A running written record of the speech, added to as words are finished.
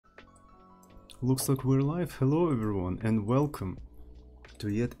Looks like we're live. Hello everyone and welcome to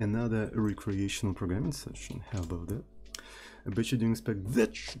yet another recreational programming session. How about that? I bet you didn't expect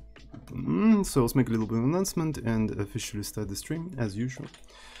that shit. So let's make a little bit of an announcement and officially start the stream as usual.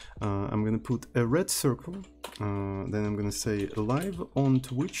 I'm gonna put a red circle, then I'm gonna say live on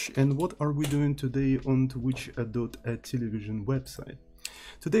Twitch. And what are we doing today on Twitch.television website?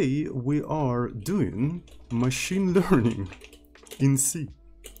 Today we are doing machine learning in C.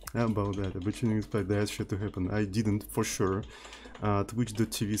 How about that? I bet you didn't expect that shit to happen. I didn't for sure.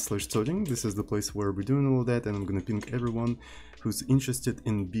 Twitch.tv/studying. This is the place where we're doing all of that, and I'm gonna ping everyone who's interested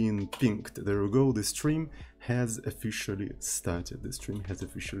in being pinged. There we go. The stream has officially started. The stream has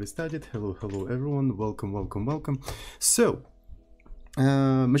officially started. Hello, hello everyone. Welcome, welcome, welcome. So,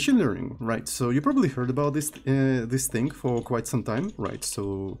 machine learning, right? So you probably heard about this thing for quite some time, right?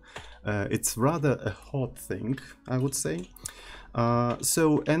 So it's rather a hot thing, I would say.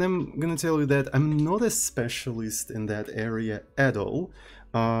 And I'm gonna tell you that I'm not a specialist in that area at all.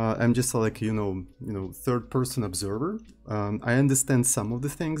 I'm just like, you know, third-person observer. I understand some of the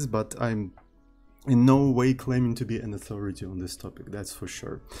things, but I'm in no way claiming to be an authority on this topic, that's for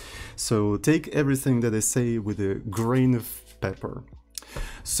sure. So take everything that I say with a grain of pepper.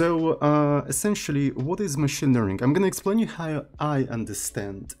 So essentially, what is machine learning? I'm going to explain you how I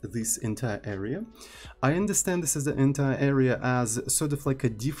understand this entire area. I understand this as the entire area as sort of like a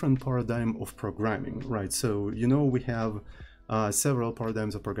different paradigm of programming, right? So, you know, we have several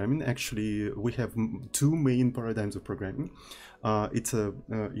paradigms of programming. Actually, we have two main paradigms of programming. It's a,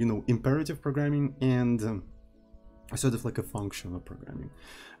 you know, imperative programming and sort of like a functional programming,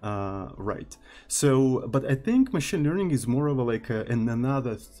 right? So, but I think machine learning is more of a, like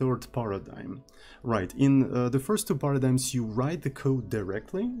another third paradigm, right? In the first two paradigms, you write the code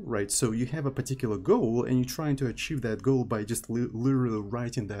directly, right? So you have a particular goal and you're trying to achieve that goal by just literally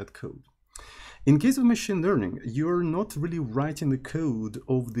writing that code. In case of machine learning, you're not really writing the code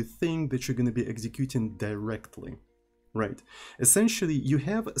of the thing that you're going to be executing directly. Right. Essentially, you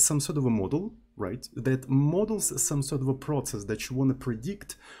have some sort of a model, right, that models some sort of a process that you want to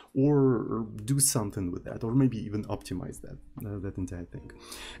predict or do something with that, or maybe even optimize that entire thing.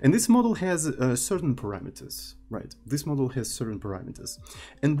 And this model has certain parameters, right? This model has certain parameters.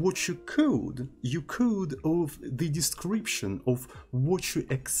 And what you code of the description of what you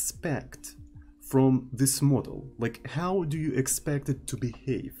expect from this model. Like, how do you expect it to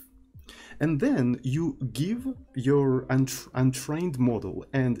behave? And then you give your untrained model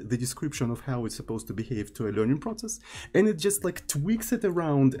and the description of how it's supposed to behave to a learning process, and it just like tweaks it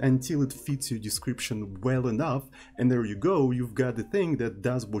around until it fits your description well enough, and there you go, you've got the thing that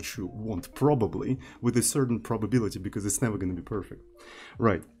does what you want, probably, with a certain probability, because it's never going to be perfect.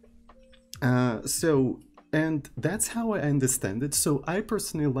 Right. And that's how I understand it. So I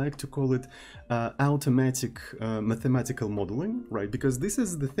personally like to call it automatic mathematical modeling, right? Because this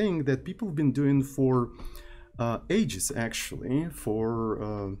is the thing that people have been doing for ages, actually,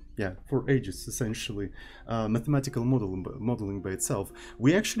 for ages, essentially. Mathematical modeling by itself.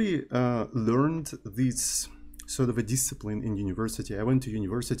 We actually learned this sort of a discipline in university. I went to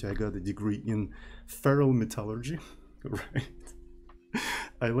university, I got a degree in ferrometallurgy, right?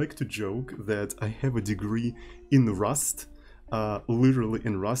 I like to joke that I have a degree in Rust, literally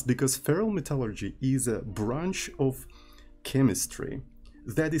in Rust, because ferrometallurgy is a branch of chemistry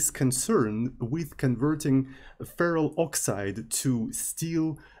that is concerned with converting ferro oxide to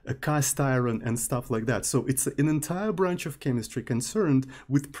steel, cast iron, and stuff like that. So it's an entire branch of chemistry concerned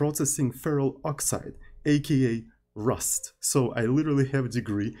with processing ferro oxide, aka Rust. So I literally have a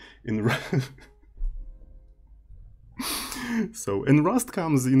degree in Rust. So, and Rust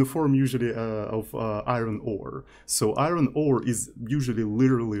comes in the form usually of iron ore. So iron ore is usually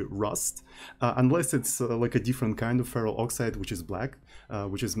literally Rust, unless it's like a different kind of ferro oxide, which is black,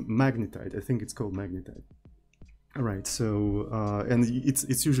 which is magnetite. I think it's called magnetite. All right. So, and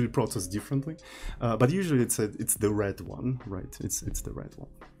it's usually processed differently, but usually it's the red one, right? It's the red one.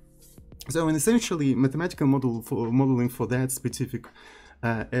 So, and essentially, mathematical modeling for that specific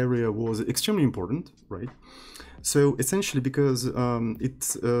area was extremely important, right? So essentially, because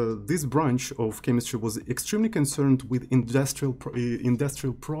this branch of chemistry was extremely concerned with industrial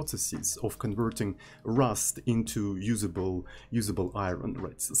processes of converting rust into usable iron,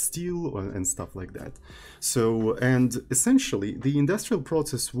 right? So steel and stuff like that. So, and essentially, the industrial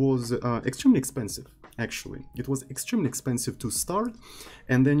process was extremely expensive. Actually, it was extremely expensive to start,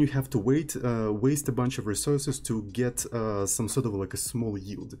 and then you have to waste a bunch of resources to get some sort of like a small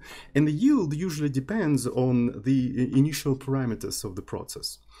yield. And the yield usually depends on the initial parameters of the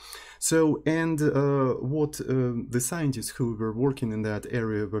process. So, and what the scientists who were working in that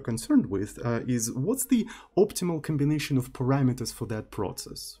area were concerned with is what's the optimal combination of parameters for that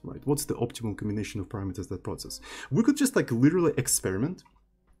process, right? What's the optimal combination of parameters that process? We could just like literally experiment.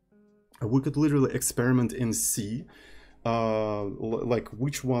 We could literally experiment and see like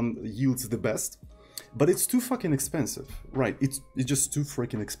which one yields the best. But it's too fucking expensive, right? It's just too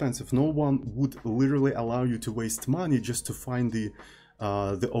freaking expensive. No one would literally allow you to waste money just to find the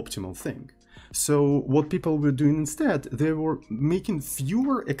optimal thing. So what people were doing instead, they were making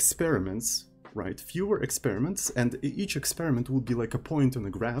fewer experiments, right? Fewer experiments, and each experiment would be like a point on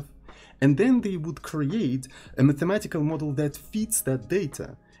a graph. And then they would create a mathematical model that fits that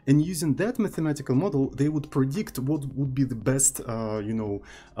data. And using that mathematical model, they would predict what would be the best,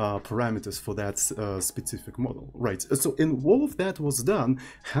 parameters for that specific model, right? So, and all of that was done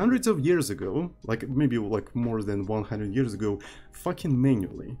hundreds of years ago, like maybe like more than 100 years ago, fucking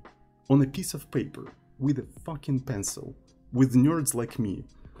manually, on a piece of paper, with a fucking pencil, with nerds like me,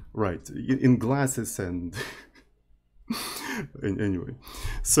 right? In glasses and... anyway,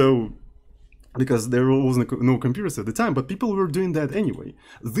 so... because there was no computers at the time, but people were doing that anyway.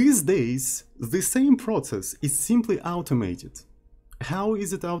 These days, the same process is simply automated. How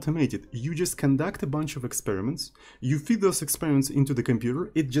is it automated? You just conduct a bunch of experiments, you feed those experiments into the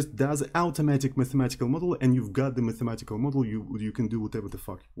computer, it just does automatic mathematical model, and you've got the mathematical model, you can do whatever the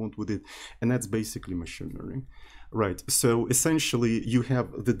fuck you want with it, and that's basically machine learning. Right, so essentially you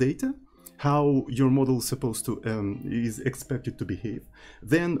have the data, how your model is supposed to, is expected to behave.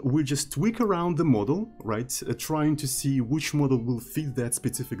 Then we just tweak around the model, right? Trying to see which model will fit that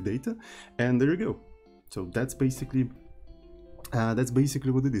specific data, and there you go. So that's basically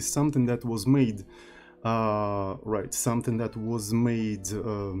what it is. Something that was made, right? Something that was made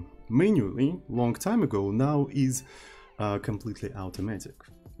manually long time ago now is completely automatic.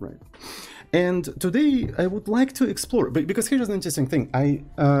 Right. And today I would like to explore, because here's an interesting thing. I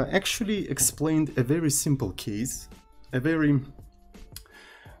actually explained a very simple case, not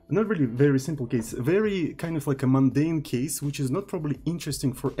really very simple case, very kind of like a mundane case, which is not probably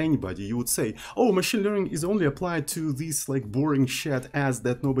interesting for anybody. You would say, oh, machine learning is only applied to this like boring shit as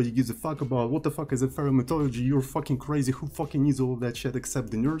that nobody gives a fuck about. What the fuck is a feral mythology? You're fucking crazy. Who fucking needs all of that shit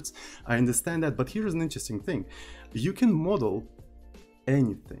except the nerds? I understand that, but here's an interesting thing. You can model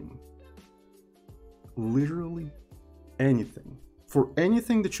anything, literally anything. For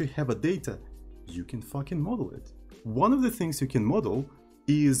anything that you have a data, you can fucking model it. One of the things you can model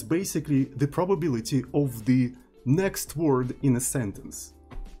is basically the probability of the next word in a sentence.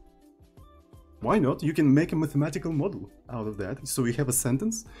 Why not? You can make a mathematical model out of that. So you have a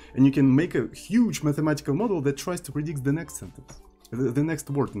sentence, and you can make a huge mathematical model that tries to predict the next sentence, the next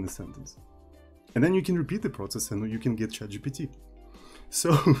word in the sentence. And then you can repeat the process and you can get ChatGPT.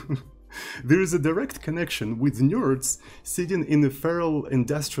 So there is a direct connection with nerds sitting in a feral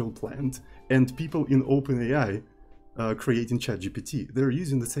industrial plant and people in OpenAI creating ChatGPT. They're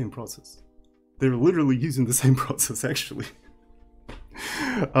using the same process. They're literally using the same process, actually.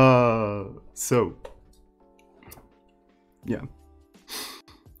 So, yeah.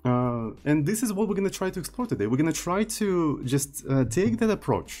 And this is what we're going to try to explore today. We're going to try to just take that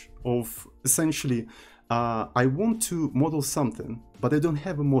approach of essentially I want to model something, but I don't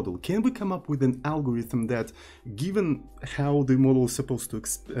have a model. Can we come up with an algorithm that, given how the model is supposed to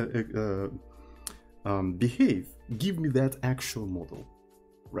behave, give me that actual model,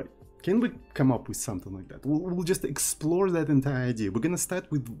 right? Can we come up with something like that? We'll just explore that entire idea. We're gonna start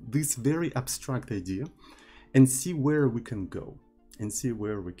with this very abstract idea and see where we can go.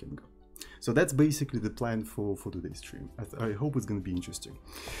 So that's basically the plan for today's stream. I hope it's going to be interesting.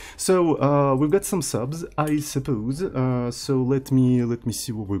 So we've got some subs, I suppose. So let me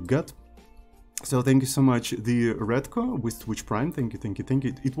see what we've got. So thank you so much, the Redco with Twitch Prime. Thank you.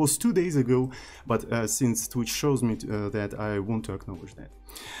 It was 2 days ago, but since Twitch shows me that, I want to acknowledge that.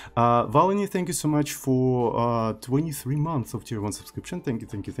 Valini, thank you so much for 23 months of tier 1 subscription. Thank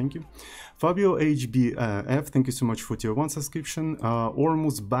you. Fabio HBF, thank you so much for tier 1 subscription.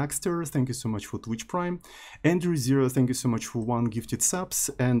 Ormus Baxter, thank you so much for Twitch Prime. Andrew Zero, thank you so much for 1 gifted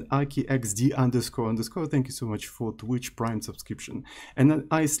subs. And AkiXD__, thank you so much for Twitch Prime subscription. And then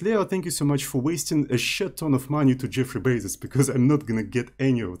Ice Leo, thank you so much for wasting a shit ton of money to Jeffrey Bezos, because I'm not gonna get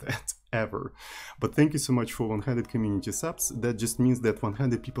any of that ever. But thank you so much for 100 community subs. That just means that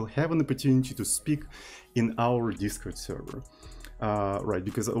 100 people have an opportunity to speak in our Discord server. right,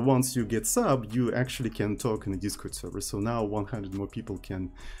 because once you get sub, you actually can talk in a Discord server. So now 100 more people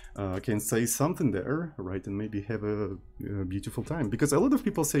can say something there, right, and maybe have a beautiful time. Because a lot of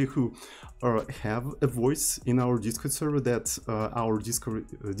people say who have a voice in our Discord server that our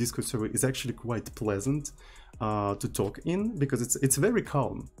Discord server is actually quite pleasant to talk in, because it's very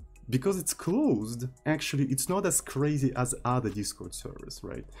calm. Because it's closed, actually, it's not as crazy as other Discord servers,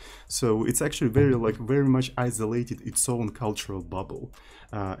 right? So it's actually very much isolated its own cultural bubble,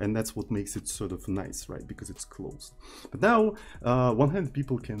 and that's what makes it sort of nice, right? Because it's closed. But now, 100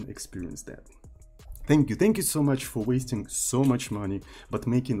 people can experience that. Thank you so much for wasting so much money, but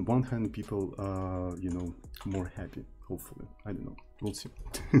making 100 people, you know, more happy. Hopefully, I don't know. We'll see.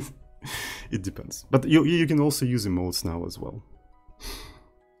 It depends. But you can also use emotes now as well.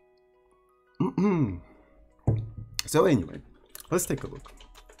 So anyway, let's take a look.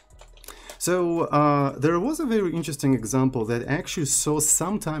 So there was a very interesting example that I actually saw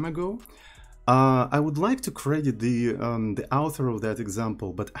some time ago. I would like to credit the author of that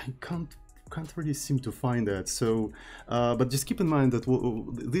example, but I can't really seem to find that. So, but just keep in mind that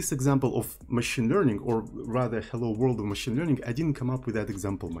this example of machine learning, or rather hello world of machine learning, I didn't come up with that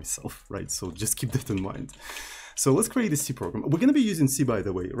example myself, right? So just keep that in mind. So let's create a C program. We're going to be using C, by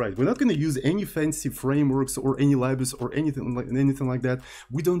the way, right? We're not going to use any fancy frameworks or any libraries or anything like that.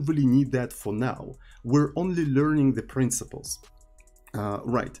 We don't really need that for now. We're only learning the principles.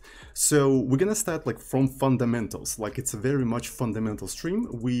 Right. So we're going to start like from fundamentals, like it's a very much fundamental stream.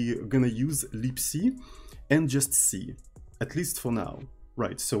 We're going to use libc and just C, at least for now.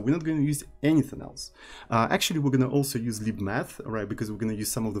 Right, so we're not going to use anything else. Actually, we're going to also use libmath, right, because we're going to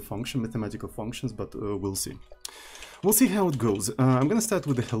use some of the mathematical functions, but we'll see. We'll see how it goes. I'm going to start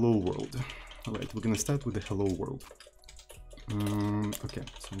with the hello world. All right, we're going to start with the hello world. Okay,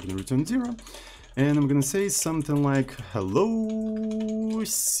 so I'm going to return 0, and I'm going to say something like, hello,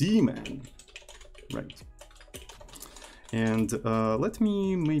 Seaman. Right. And let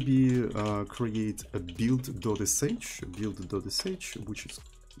me maybe create a build.sh, which is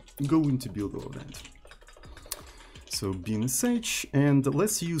going to build all of that. So bin.sh, and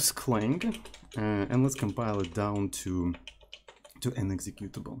let's use Clang, and let's compile it down to an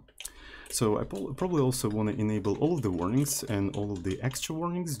executable. So I probably also want to enable all of the warnings and all of the extra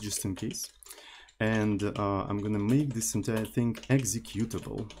warnings, just in case. And I'm going to make this entire thing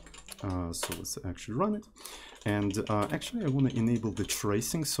executable. So let's actually run it. And actually I want to enable the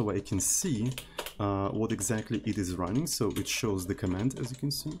tracing so I can see what exactly it is running. So it shows the command, as you can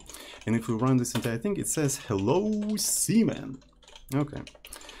see. And if we run this entire thing, it says, hello, Seaman. Okay.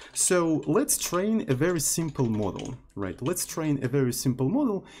 So let's train a very simple model, right? Let's train a very simple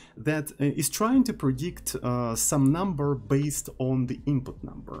model that is trying to predict some number based on the input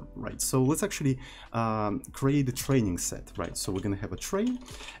number, right? So let's actually create a training set, right? So we're going to have a train,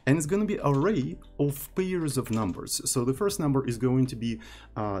 and it's going to be an array of pairs of numbers. So the first number is going to be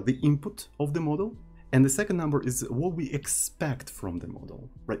the input of the model, and the second number is what we expect from the model,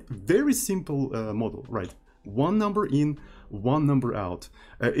 right? Very simple model, right? One number in, one number out,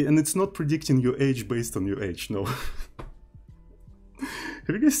 and it's not predicting your age based on your age. No. Have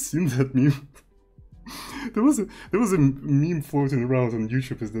you guys seen that meme? There was a meme floating around on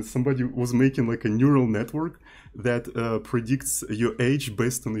YouTube, is that somebody was making like a neural network that predicts your age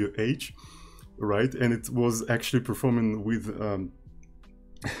based on your age, right? And it was actually performing with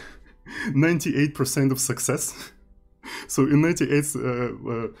 98% of success. So in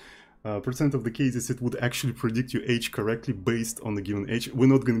 98% of the cases, it would actually predict your age correctly based on the given age. We're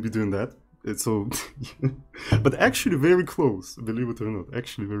not going to be doing that. So, but actually very close, believe it or not,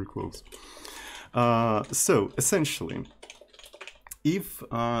 actually very close. So essentially, if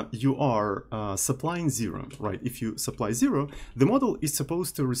you are supplying 0, right? If you supply 0, the model is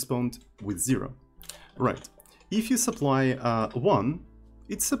supposed to respond with 0, right? If you supply 1,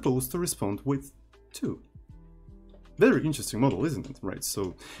 it's supposed to respond with 2. Very interesting model, isn't it? Right,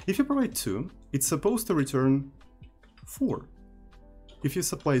 so if you provide 2, it's supposed to return 4. If you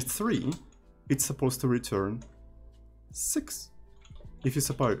supply 3, it's supposed to return 6. If you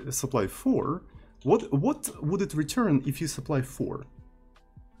supply 4, what would it return if you supply 4?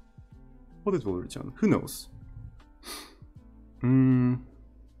 What it will return? Who knows?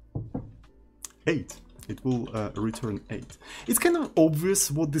 8. It will return 8. It's kind of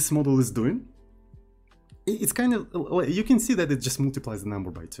obvious what this model is doing. It's kind of, you can see that it just multiplies the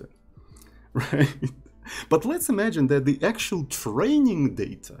number by 2, right? But let's imagine that the actual training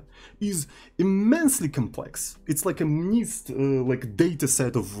data is immensely complex. It's like a missed like data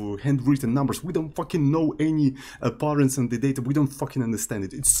set of handwritten numbers. We don't fucking know any patterns in the data. We don't fucking understand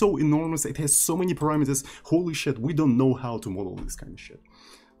it. It's so enormous. It has so many parameters. Holy shit, we don't know how to model this kind of shit.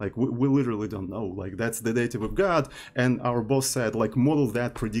 Like, we literally don't know. Like, that's the data we've got, and our boss said, like, model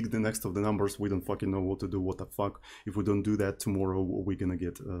that, predict the next of the numbers. We don't fucking know what to do. What the fuck? If we don't do that tomorrow, we're gonna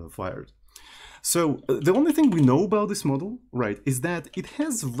get fired. So the only thing we know about this model, right, is that it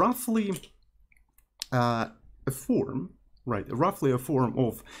has roughly a form, right, roughly a form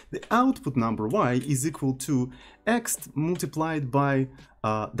of the output number y is equal to x multiplied by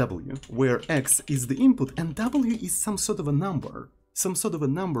w, where x is the input and w is some sort of a number,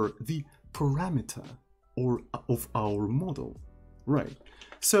 the parameter of our model, right?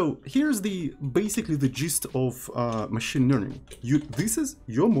 So here's basically the gist of machine learning. This is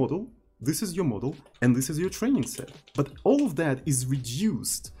your model. This is your model, and this is your training set. But all of that is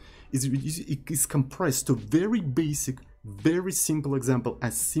reduced, it is compressed to very basic, very simple example,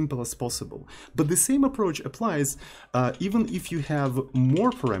 as simple as possible. But the same approach applies even if you have more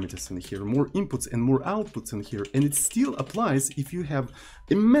parameters in here, more inputs and more outputs in here, and it still applies if you have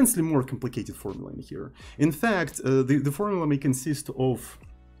immensely more complicated formula in here. In fact, the formula may consist of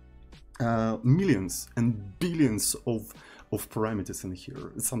millions and billions of parameters in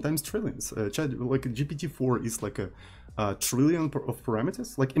here, sometimes trillions. Like GPT-4 is like a trillion of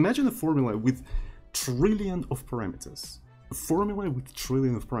parameters. Like, imagine a formula with trillion of parameters. A formula with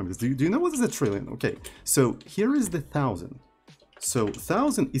trillion of parameters. Do you know what is a trillion? Okay, so here is the 1,000. So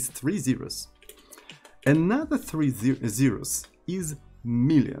 1,000 is 3 zeros. Another 3 zeros is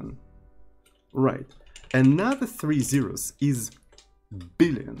million. Right. Another 3 zeros is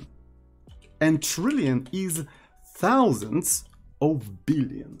billion. And trillion is thousands of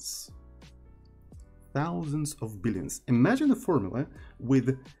billions. Thousands of billions. Imagine a formula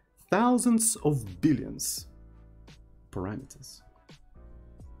with thousands of billions parameters.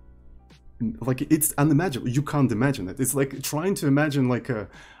 Like, it's unimaginable. You can't imagine it. It's like trying to imagine like a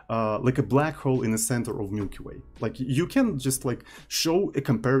black hole in the center of Milky Way. Like, you can just like show a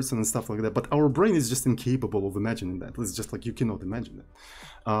comparison and stuff like that, but our brain is just incapable of imagining that. It's just like you cannot imagine it.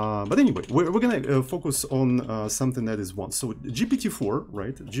 But anyway, we're gonna focus on something that is one. So GPT-4,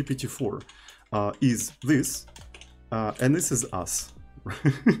 right? GPT-4 is this, and this is us.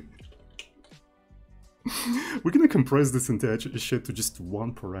 We're gonna compress this entire shit to just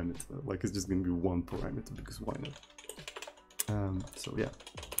one parameter. Like, it's just gonna be one parameter, because why not? So yeah.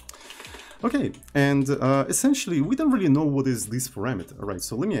 Okay, and essentially we don't really know what is this parameter. All right,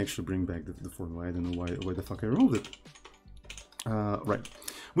 so let me actually bring back the formula. I don't know why the fuck I removed it. Right,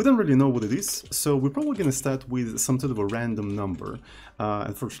 we don't really know what it is, so we're probably going to start with some sort of a random number.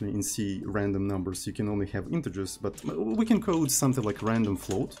 Unfortunately, in C, random numbers, you can only have integers, but we can code something like random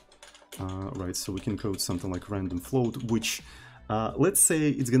float. Right, so we can code something like random float, which let's say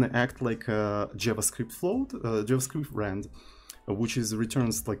it's going to act like a JavaScript float, JavaScript rand, which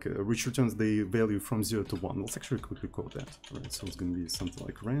returns the value from 0 to 1. Let's actually quickly code that. Right, so it's going to be something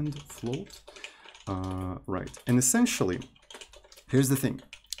like rand float. Right, and essentially, here's the thing.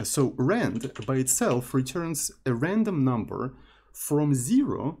 So rand by itself returns a random number from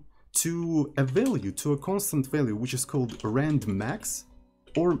 0 to a value, to a constant value, which is called rand max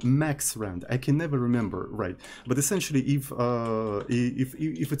or max rand. I can never remember, right? But essentially, if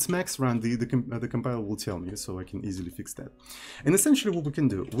it's max rand, the compiler will tell me, so I can easily fix that. And essentially, what we can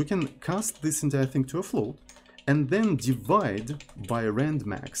do, we can cast this entire thing to a float, and then divide by rand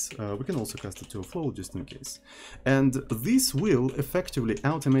max. We can also cast it to a float just in case. And this will effectively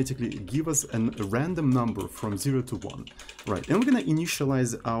automatically give us a random number from 0 to 1. Right, and we're going to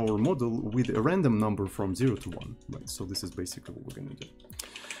initialize our model with a random number from 0 to 1. Right, so this is basically what we're going to do.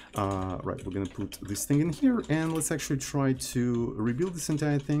 Right, we're going to put this thing in here, and let's actually try to rebuild this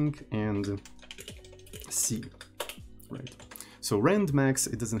entire thing and see. Right. So rand max,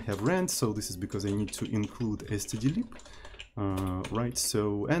 it doesn't have rand, so this is because I need to include stdlib. Right,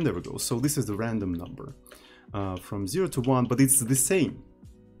 so, and there we go. So this is the random number from 0 to 1, but it's the same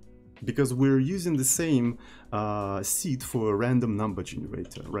because we're using the same seed for a random number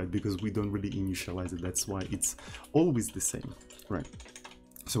generator, right? Because we don't really initialize it. That's why it's always the same, right?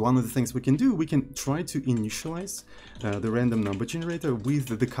 So one of the things we can do, we can try to initialize the random number generator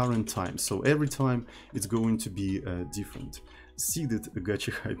with the current time. So every time it's going to be different. Seeded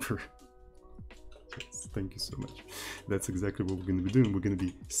gachi hyper. Yes, thank you so much. That's exactly what we're going to be doing. We're going to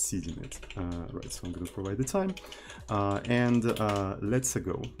be seeding it. Right, so I'm going to provide the time. Let's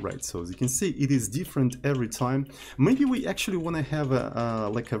go. Right, so as you can see, it is different every time. Maybe we actually want to have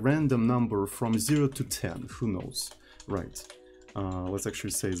like a random number from 0 to 10. Who knows? Right. Let's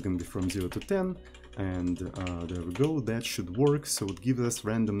actually say it's going to be from 0 to 10. And there we go. That should work. So it gives us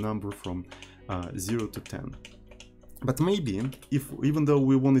random number from 0 to 10. But maybe, even though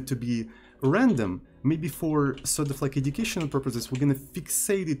we want it to be random, maybe for sort of like educational purposes, we're gonna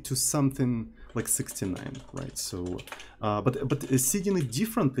fixate it to something like 69, right? So, but seeding it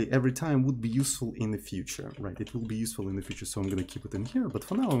differently every time would be useful in the future, right? It will be useful in the future, so I'm gonna keep it in here. But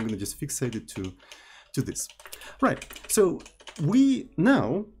for now, I'm gonna just fixate it to this, right? So we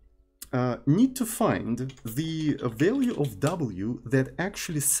now need to find the value of W that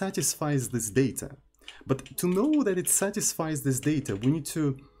actually satisfies this data. But to know that it satisfies this data, we need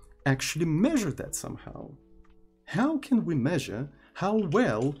to actually measure that somehow. How can we measure how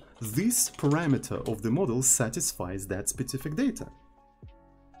well this parameter of the model satisfies that specific data?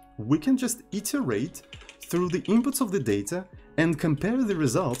 We can just iterate through the inputs of the data and compare the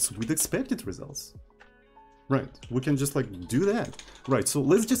results with expected results. Right, we can just like do that. Right, so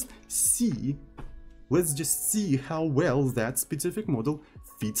let's just see how well that specific model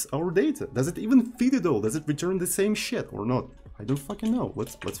fits our data. Does it even fit at all? Does it return the same shit or not? I don't fucking know.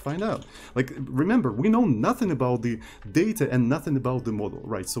 Let's find out. Like, remember, we know nothing about the data and nothing about the model,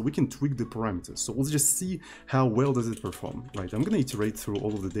 right? So we can tweak the parameters. So let's just see how well does it perform, right? I'm gonna iterate through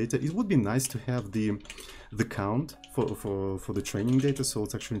all of the data. It would be nice to have the count for the training data. So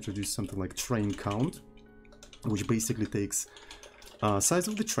let's actually introduce something like train count, which basically takes size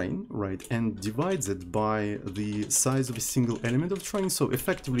of the train, right, and divides it by the size of a single element of train. So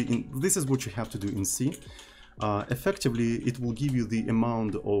effectively, this is what you have to do in C. Effectively, it will give you the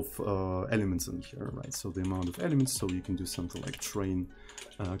amount of elements in here, right? So the amount of elements, so you can do something like train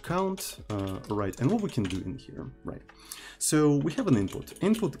count, right? And what we can do in here, right? So we have an input.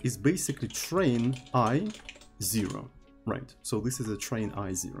 Input is basically train I0, right? So this is a train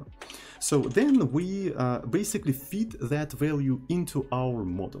I0. So then we basically feed that value into our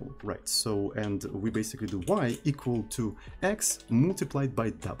model, right? So, and we basically do y equal to x multiplied by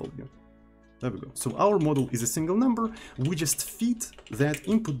w. There we go. So our model is a single number. We just feed that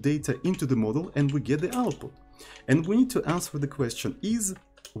input data into the model and we get the output. And we need to answer the question, is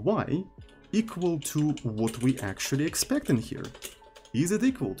y equal to what we actually expect in here? Is it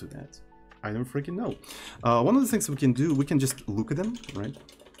equal to that? I don't freaking know. One of the things we can do, we can just look at them, right?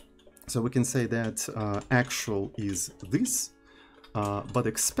 So we can say that actual is this, but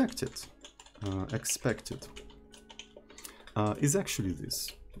expected is actually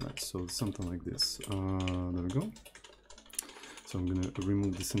this. Right, so something like this. There we go. So I'm gonna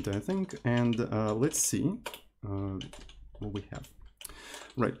remove this entire thing and let's see what we have.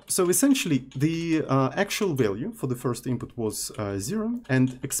 Right, so essentially the actual value for the first input was 0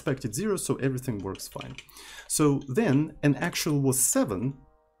 and expected 0, so everything works fine. So then an actual was 7,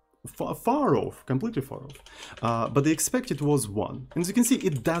 far off, completely far off, but the expected was 1. And as you can see,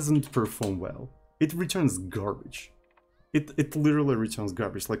 it doesn't perform well. It returns garbage. It literally returns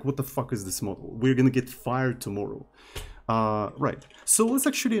garbage. Like, what the fuck is this model? We're gonna get fired tomorrow. Right, so let's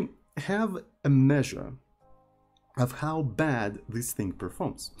actually have a measure of how bad this thing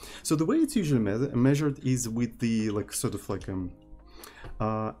performs. So the way it's usually measured is with the like sort of like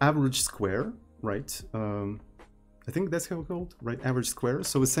average square, right? I think that's how it's called, right? Average square.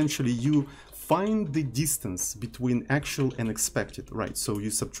 So essentially you find the distance between actual and expected, right? So you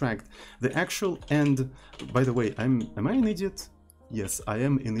subtract the actual and, by the way, am I an idiot? Yes, I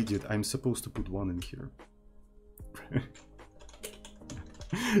am an idiot. I'm supposed to put 1 in here.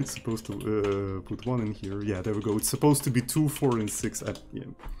 Supposed to put 1 in here. Yeah, there we go. It's supposed to be 2, 4, and 6. Yeah.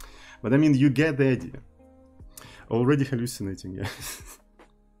 But I mean, you get the idea. Already hallucinating, yeah.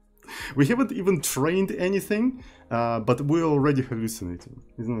 We haven't even trained anything, but we're already hallucinating.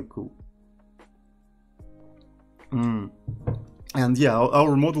 Isn't it cool? And yeah,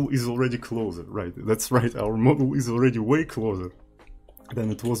 our model is already closer, right? That's right, our model is already way closer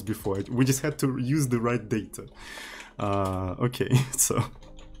than it was before. We just had to use the right data. Okay, so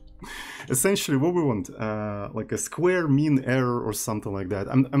essentially what we want, like a square mean error or something like that.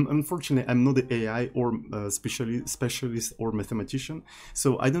 Unfortunately, I'm not the AI or specialist or mathematician,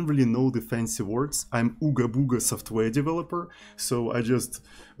 so I don't really know the fancy words. I'm Ooga Booga software developer, so I just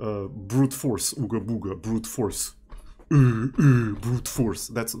brute force, Ooga Booga, brute force. Brute force,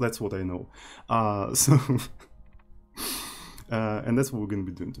 that's what I know. So And that's what we're going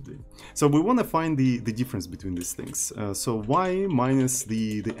to be doing today. So we want to find the difference between these things. So y minus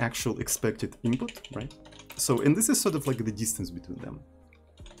the actual expected input, right? So, and this is sort of like the distance between them.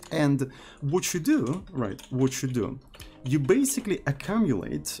 And what you do, right, you basically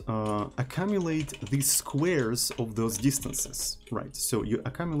accumulate the squares of those distances, right? So you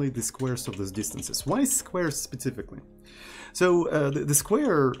accumulate the squares of those distances. Why squares specifically? So the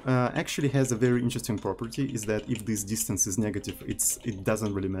square actually has a very interesting property, is that if this distance is negative, it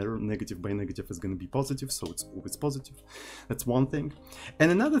doesn't really matter. Negative by negative is going to be positive, so it's always positive. That's one thing.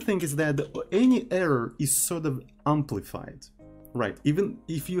 And another thing is that any error is sort of amplified. Right, even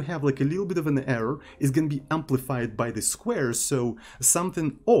if you have like a little bit of an error, it's going to be amplified by the square, so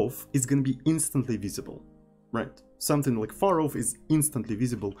something off is going to be instantly visible, right? Something like far off is instantly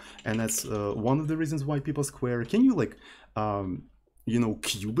visible, and that's one of the reasons why people square. Can you like, you know,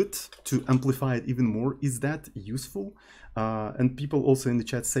 cube it to amplify it even more? Is that useful? And people also in the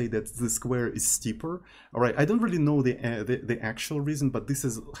chat say that the square is steeper. All right, I don't really know the actual reason, but this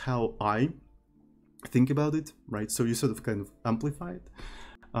is how I think about it, right? So you sort of kind of amplify it,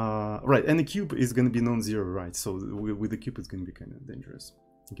 right? And the cube is going to be non-zero, right? So with the cube, it's going to be kind of dangerous.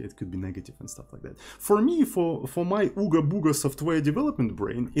 Okay, it could be negative and stuff like that. For me, for my ooga booga software development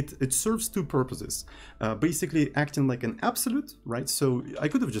brain, it serves two purposes. Basically, acting like an absolute, right? So I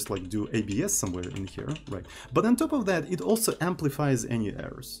could have just like do ABS somewhere in here, right? But on top of that, it also amplifies any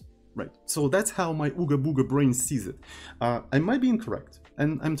errors. Right, so that's how my ooga booga brain sees it. I might be incorrect,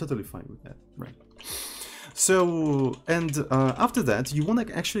 and I'm totally fine with that, right? So, and after that, you want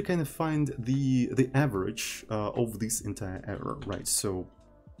to actually kind of find the average of this entire error, right? So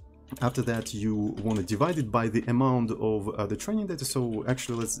after that, you want to divide it by the amount of the training data. So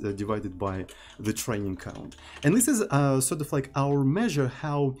actually, let's divide it by the training count. And this is sort of like our measure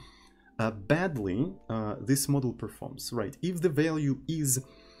how badly this model performs, right? If the value is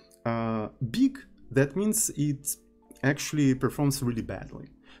big, that means it actually performs really badly.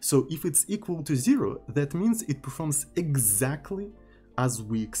 So if it's equal to 0, that means it performs exactly as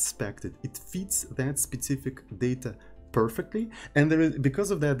we expected. It fits that specific data perfectly. And there is, because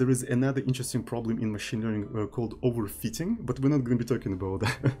of that, there is another interesting problem in machine learning called overfitting, but we're not going to be talking about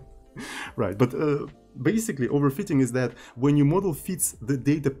that. Right, but basically overfitting is that when your model fits the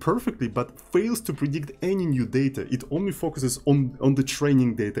data perfectly but fails to predict any new data, it only focuses on the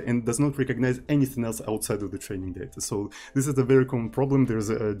training data and does not recognize anything else outside of the training data. So this is a very common problem. There's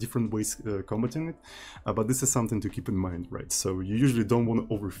different ways combating it, but this is something to keep in mind, right? So you usually don't want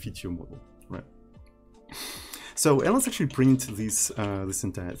to overfit your model, right? So, and let's actually print this this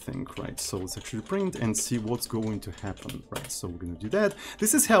entire thing, right? So let's actually print and see what's going to happen, right? So we're gonna do that.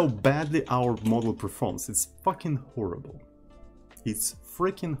 This is how badly our model performs. It's fucking horrible. It's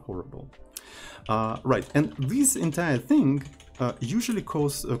freaking horrible. Right, and this entire thing usually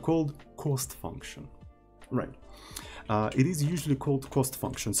called cost function, right? It is usually called cost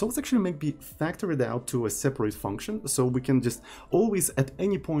function. So let's actually maybe factor it out to a separate function, so we can just always at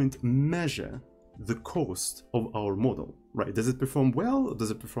any point measure the cost of our model, right? Does it perform well? Does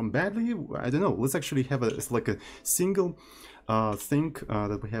it perform badly? I don't know. Let's actually have it's like a single thing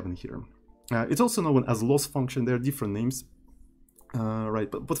that we have in here. It's also known as loss function. There are different names, right?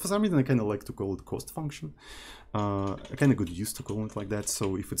 But for some reason, I kind of like to call it cost function. I kind of got used to calling it like that.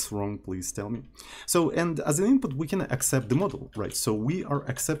 So if it's wrong, please tell me. So, and as an input, we can accept the model, right? So we are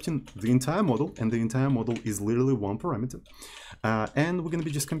accepting the entire model, and the entire model is literally one parameter. And we're going to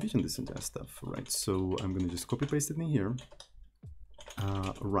be just computing this entire stuff, right? So I'm going to just copy paste it in here,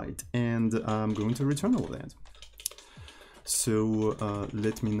 right? And I'm going to return all that. So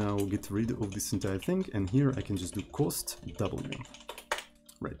let me now get rid of this entire thing, and here I can just do cost W,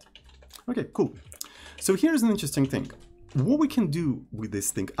 right? Okay, cool. So here's an interesting thing. What we can do with this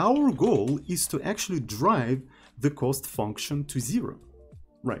thing, our goal is to actually drive the cost function to 0.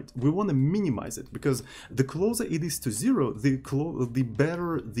 Right, we want to minimize it, because the closer it is to 0, the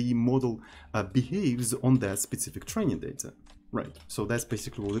better the model behaves on that specific training data. Right, so that's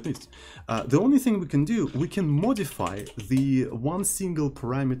basically what it is. The only thing we can do, we can modify the one single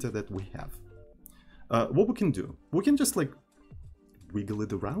parameter that we have. What we can do, we can just like wiggle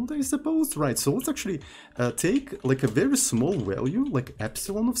it around, I suppose. Right, so let's actually take like a very small value, like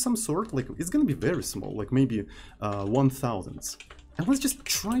epsilon of some sort. Like it's going to be very small, like maybe 1,000. And let's just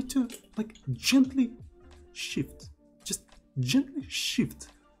try to like gently shift, just gently shift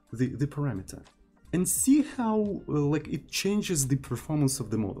the parameter and see how like it changes the performance of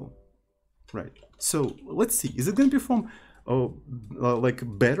the model. Right, so let's see, is it going to perform like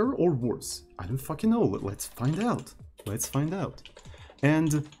better or worse? I don't fucking know. Let's find out. Let's find out.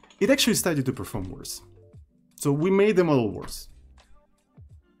 And it actually started to perform worse. So we made the model worse.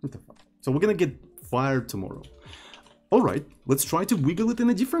 What the fuck? So we're gonna get fired tomorrow. All right, let's try to wiggle it in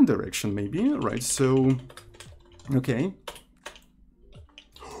a different direction, maybe. Right, so, okay.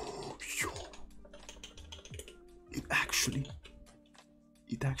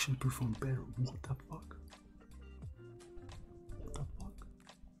 It actually performed better. What the fuck? What the fuck?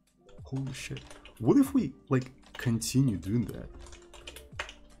 Holy shit. What if we, like, continue doing that?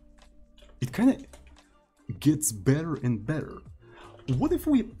 It kind of gets better and better. What if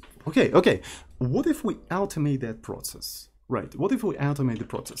we... Okay. What if we automate that process? Right. What if we automate the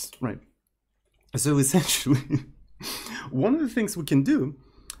process? Right. So essentially, one of the things we can do,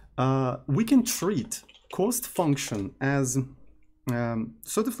 we can treat cost function as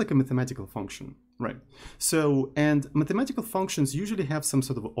sort of like a mathematical function, right? So, and mathematical functions usually have some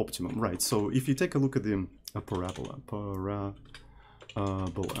sort of optimum, right? So if you take a look at the parabola,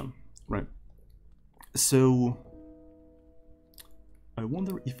 right? So I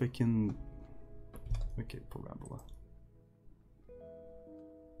wonder if I can, okay, parabola.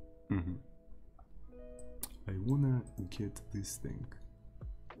 I wanna get this thing.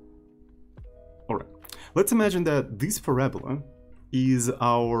 All right, let's imagine that this parabola is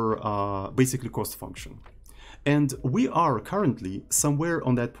our basically cost function. And we are currently somewhere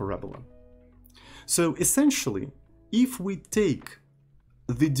on that parabola. So essentially, if we take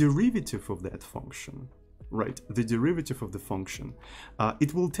the derivative of that function, right, the derivative of the function,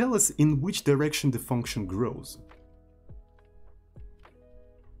 it will tell us in which direction the function grows.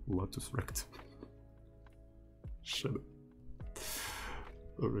 Lotus rectum. Shut up.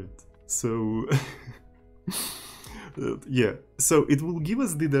 All right, so... yeah, so it will give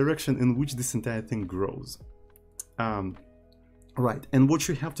us the direction in which this entire thing grows. Right, and what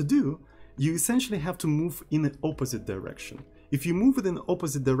you have to do, you essentially have to move in the opposite direction. If you move it in the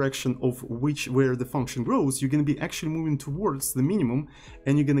opposite direction of where the function grows, you're going to be actually moving towards the minimum,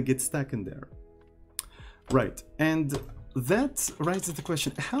 and you're going to get stuck in there. Right, and that raises the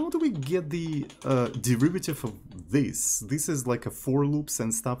question, how do we get the derivative of this? This is like a for loops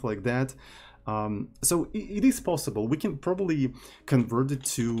and stuff like that. So it is possible. We can probably convert it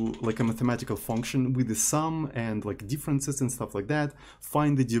to like a mathematical function with the sum and like differences and stuff like that,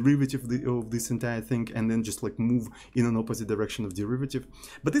 find the derivative of this entire thing, and then just like move in an opposite direction of derivative.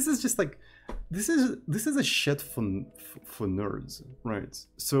 But this is just like, this is a shit for nerds, right?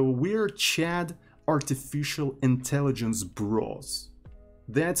 So we're Chad artificial intelligence bros.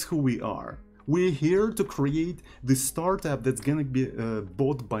 That's who we are. We're here to create the startup that's gonna be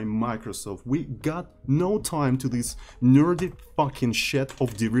bought by Microsoft. We got no time to this nerdy fucking shit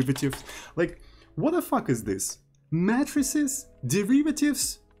of derivatives. Like, what the fuck is this? Matrices?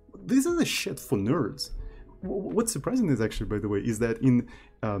 Derivatives? This is a shit for nerds. What's surprising is actually, by the way, is that in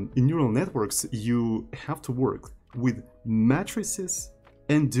neural networks, you have to work with matrices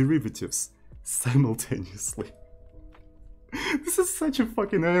and derivatives simultaneously. This is such a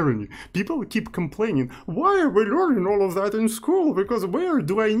fucking irony. People keep complaining, why are we learning all of that in school? Because where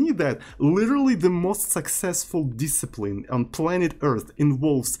do I need that? Literally the most successful discipline on planet Earth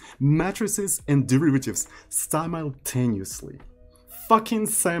involves matrices and derivatives simultaneously. Fucking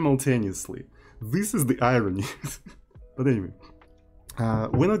simultaneously. This is the irony. But anyway,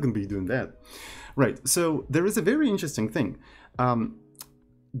 we're not gonna be doing that. Right, so there is a very interesting thing.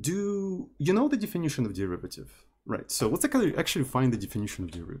 Do you know the definition of derivative? Right, so let's actually find the definition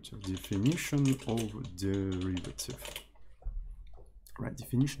of derivative. Definition of derivative. Right,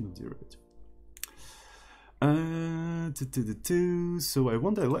 definition of derivative. So I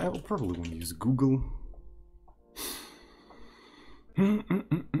will probably want to use Google.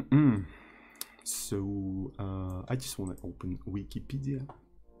 So I just want to open Wikipedia.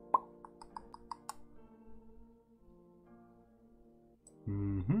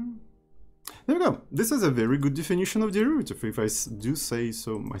 There we go. This is a very good definition of derivative, if I do say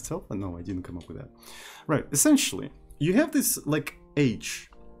so myself. No, I didn't come up with that. Right, essentially, you have this like h,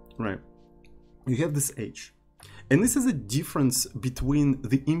 right? You have this h. And this is a difference between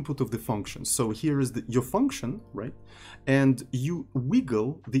the input of the function. So here is your function, right? And you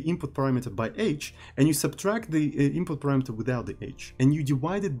wiggle the input parameter by h, and you subtract the input parameter without the h, and you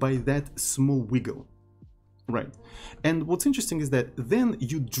divide it by that small wiggle. Right, and what's interesting is that then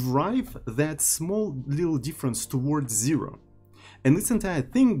you drive that small little difference towards 0, and this entire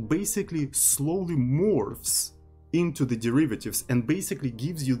thing basically slowly morphs into the derivatives and basically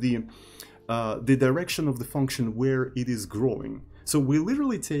gives you the direction of the function where it is growing. So we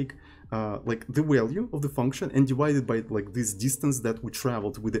literally take like the value of the function and divide it by like this distance that we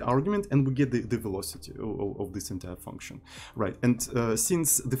traveled with the argument, and we get the velocity of this entire function, right? And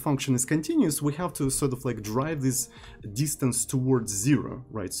since the function is continuous, we have to sort of like drive this distance towards 0,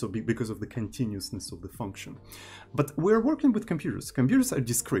 right? So because of the continuousness of the function. But we're working with computers. Computers are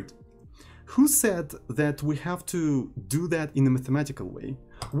discrete. Who said that we have to do that in a mathematical way?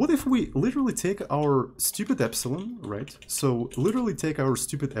 What if we literally take our stupid epsilon, right? So literally take our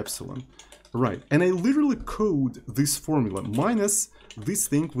stupid epsilon, right? And I literally code this formula minus this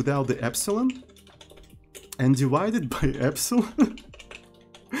thing without the epsilon and divide it by epsilon.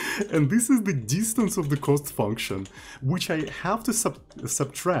 And this is the distance of the cost function, which I have to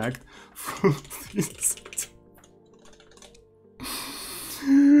subtract from this.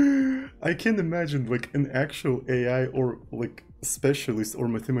 I can't imagine like an actual AI or like specialist or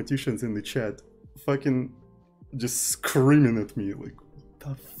mathematicians in the chat fucking just screaming at me like, what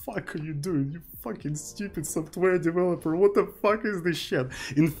the fuck are you doing, you fucking stupid software developer, what the fuck is this shit?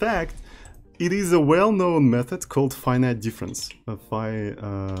 In fact, it is a well-known method called finite difference, right?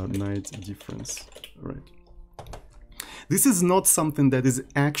 This is not something that is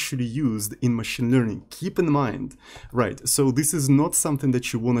actually used in machine learning. Keep in mind, right? So this is not something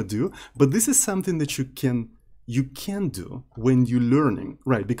that you want to do, but this is something that you can do when you're learning,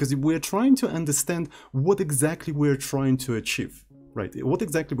 right? Because we're trying to understand what exactly we're trying to achieve, right? What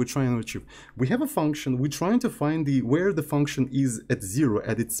exactly we're trying to achieve. We have a function. We're trying to find where the function is at 0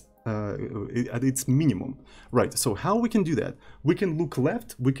 at its minimum, right? So how we can do that? We can look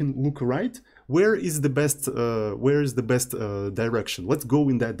left. We can look right. Where is the best direction? Let's go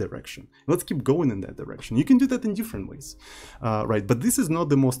in that direction. Let's keep going in that direction. You can do that in different ways, right? But this is not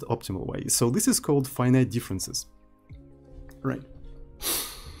the most optimal way. So this is called finite differences, right?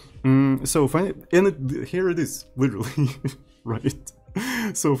 Here it is, literally, right?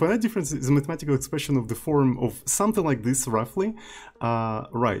 So finite difference is a mathematical expression of the form of something like this, roughly,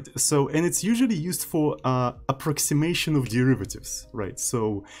 right? So, and it's usually used for approximation of derivatives, right?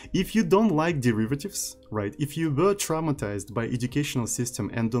 So if you don't like derivatives, right? If you were traumatized by educational system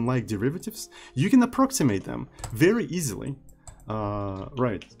and don't like derivatives, you can approximate them very easily,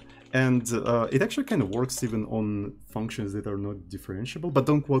 right? And it actually kind of works even on functions that are not differentiable, but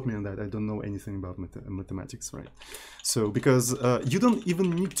don't quote me on that. I don't know anything about mathematics, right? So because you don't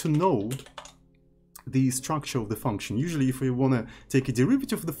even need to know the structure of the function. Usually if you want to take a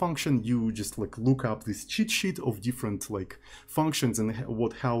derivative of the function, you just like look up this cheat sheet of different like functions and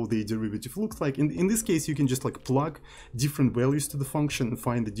how the derivative looks like. In this case, you can just like plug different values to the function and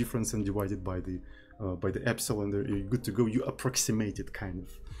find the difference and divide it by the epsilon. You're good to go. You approximate it kind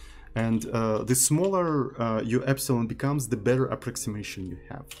of. And the smaller your epsilon becomes, the better approximation you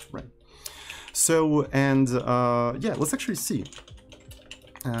have, right? So, and yeah, let's actually see.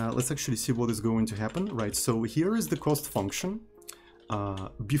 What is going to happen, right? So here is the cost function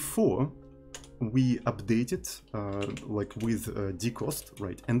before we update it like with dcost,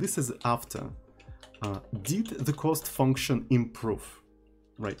 right? And this is after. Did the cost function improve,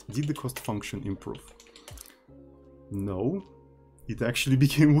 right? Did the cost function improve? No. It actually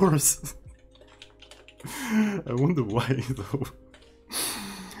became worse. I wonder why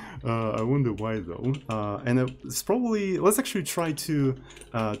though. And it's probably, let's actually try to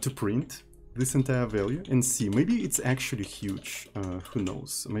print this entire value and see. Maybe it's actually huge. Who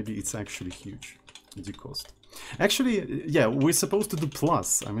knows? Maybe it's actually huge. Dcost. Actually, yeah, we're supposed to do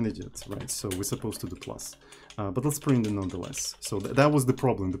plus. I'm an idiot, right? So we're supposed to do plus. But let's print it nonetheless. So that was the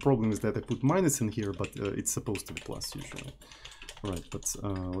problem. The problem is that I put minus in here, but it's supposed to be plus usually. Right, but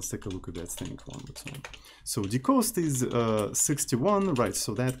let's take a look at that thing one more time. So dcost is 61, right?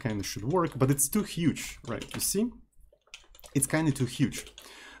 So that kind of should work, but it's too huge, right? You see, it's kind of too huge.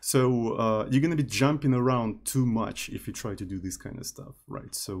 So you're gonna be jumping around too much if you try to do this kind of stuff,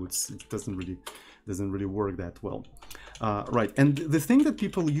 right? So it doesn't really work that well, right? And the thing that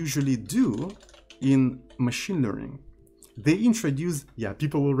people usually do in machine learning, they introduce, yeah,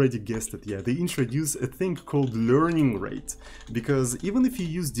 people already guessed it, yeah, they introduce a thing called learning rate, because even if you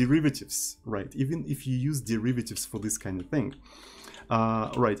use derivatives, right, even if you use derivatives for this kind of thing,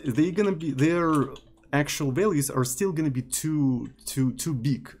 right, their actual values are still gonna be too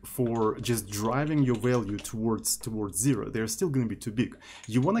big for just driving your value towards 0. They're still gonna be too big.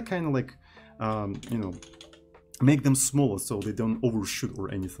 You wanna kind of like, you know, make them smaller so they don't overshoot or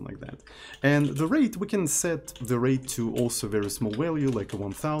anything like that. And the rate, we can set the rate to also very small value, like a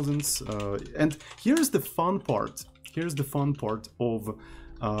 1000th. And here's the fun part. Here's the fun part of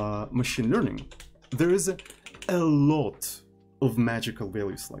machine learning. There is a lot of magical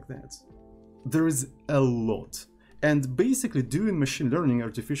values like that. There is a lot. And basically doing machine learning,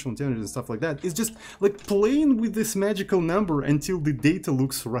 artificial intelligence and stuff like that is just like playing with this magical number until the data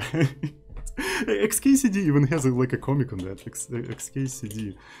looks right. XKCD even has like a comic on that.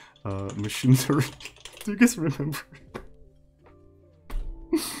 XKCD machine learning. Do you guys remember?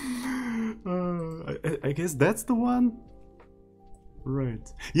 I guess that's the one. Right.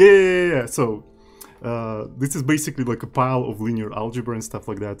 Yeah. So this is basically like a pile of linear algebra and stuff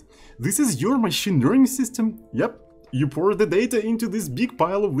like that. This is your machine learning system. Yep. You pour the data into this big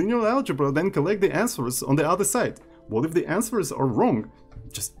pile of linear algebra, then collect the answers on the other side. What if the answers are wrong?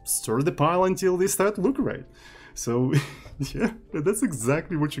 Just stir the pile until they start to look right. So, yeah, that's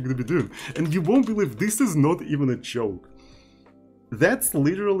exactly what you're gonna be doing. And you won't believe this is not even a joke. That's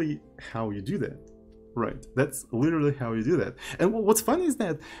literally how you do that. Right, that's literally how you do that. And what's funny is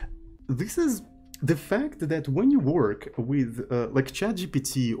that this is the fact that when you work with like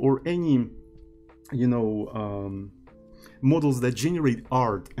ChatGPT or any, you know, models that generate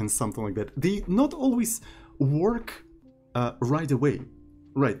art and something like that, they not always work right away,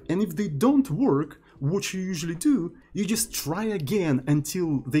 right? And if they don't work, what you usually do, you just try again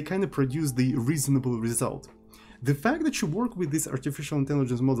until they kind of produce the reasonable result. The fact that you work with these artificial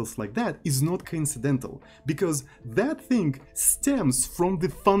intelligence models like that is not coincidental, because that thing stems from the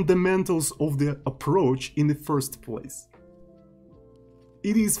fundamentals of the approach in the first place.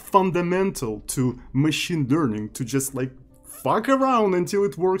 It is fundamental to machine learning to just like fuck around until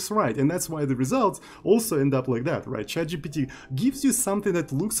it works right, and that's why the results also end up like that, right? ChatGPT gives you something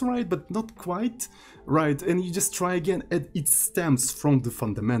that looks right but not quite right, and you just try again, and it stems from the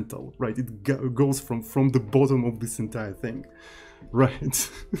fundamental, right? It goes from the bottom of this entire thing, right?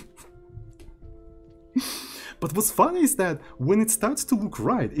 But what's funny is that when it starts to look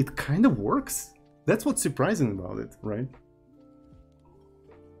right, it kind of works. That's what's surprising about it, right?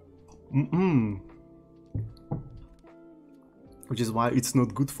 Which is why it's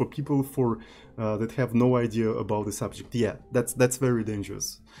not good for people that have no idea about the subject. Yeah, that's very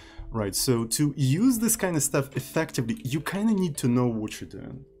dangerous, right? So to use this kind of stuff effectively, you kind of need to know what you're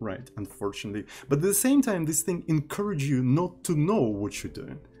doing, right? Unfortunately, but at the same time, this thing encourages you not to know what you're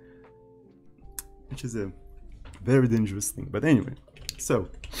doing, which is a very dangerous thing. But anyway, so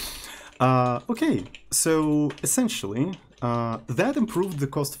okay, so essentially that improved the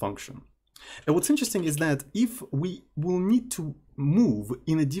cost function. And what's interesting is that if we will need to move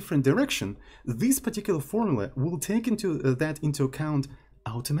in a different direction, this particular formula will take that into account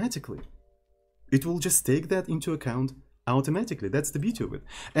automatically. It will just take that into account automatically. That's the beauty of it.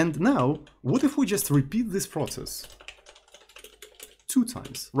 And now, what if we just repeat this process 2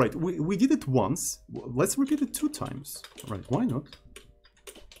 times? Right, we did it once. Let's repeat it 2 times. Right, why not?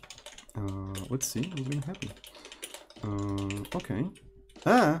 Let's see what's gonna happen. Okay.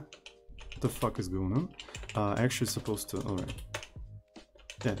 What the fuck is going on? Actually supposed to, alright.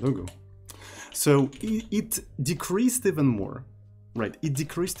 Yeah, there we go. So it decreased even more, right? It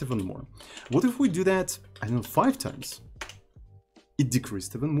decreased even more. What if we do that, I don't know, 5 times? It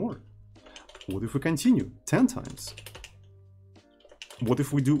decreased even more. What if we continue 10 times? What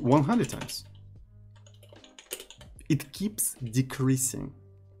if we do 100 times? It keeps decreasing.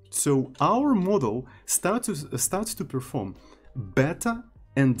 So our model starts to perform better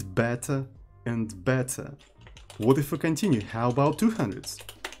and better and better. What if we continue? How about 200s?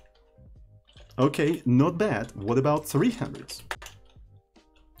 Okay, not bad. What about 300s?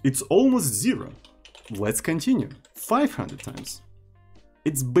 It's almost 0. Let's continue. 500 times.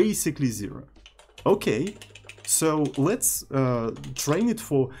 It's basically 0. Okay, so let's train it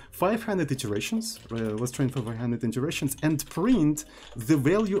for 500 iterations. Let's train for 500 iterations and print the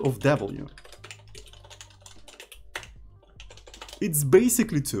value of W. It's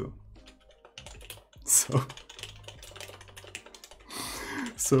basically 2.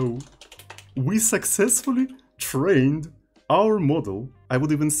 So we successfully trained our model, I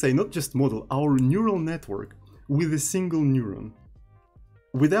would even say not just model, our neural network with a single neuron,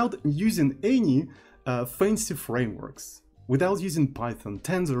 without using any fancy frameworks, without using Python,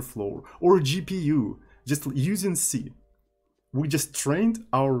 TensorFlow, or GPU, just using C. We just trained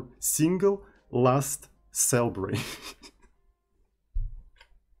our single last cell brain.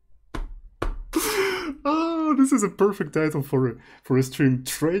 Oh, this is a perfect title for a stream.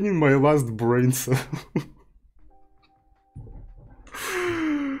 Training my last brain cell.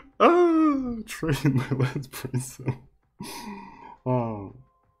 Training my last brain cell. Oh.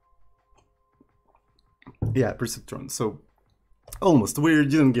 Yeah, perceptron. So almost. We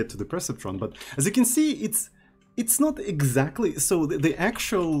didn't get to the perceptron, but as you can see, it's not exactly. So the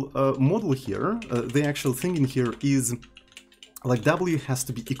actual model here, the actual thing in here is like W has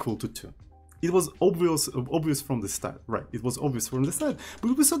to be equal to 2. It was obvious from the start, right? It was obvious from the start,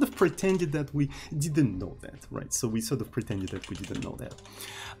 but we sort of pretended that we didn't know that, right? So we sort of pretended that we didn't know that,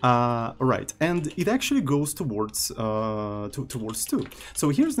 right? And it actually goes towards towards 2. So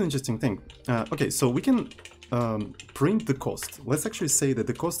here's the interesting thing. Okay, so we can print the cost. Let's actually say that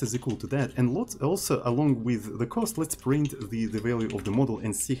the cost is equal to that, and let's also, along with the cost, let's print the value of the model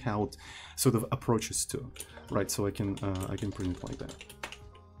and see how it sort of approaches to, right? So I can print it like that.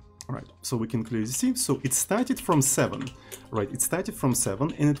 Right, so we can clearly see, so it started from 7, right? It started from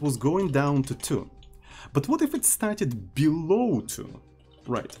 7 and it was going down to 2. But what if it started below 2?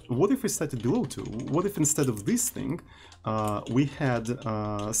 Right, what if it started below 2? What if instead of this thing, we had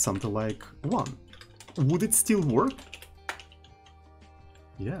something like 1? Would it still work?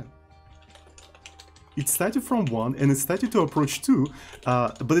 Yeah. It started from 1 and it started to approach 2,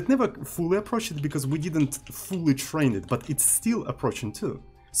 but it never fully approached it because we didn't fully train it, but it's still approaching 2.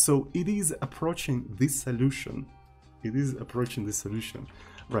 So it is approaching this solution. It is approaching this solution,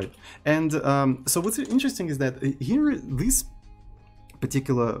 right? And so what's interesting is that here, this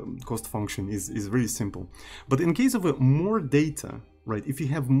particular cost function is very simple. But in case of more data, right, if you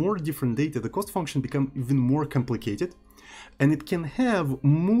have more different data, the cost function becomes even more complicated, and it can have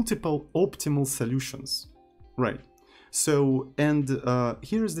multiple optimal solutions, right? So, and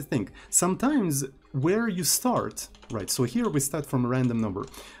here's the thing, sometimes where you start, right, so here we start from a random number,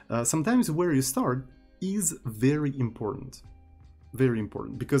 sometimes where you start is very important,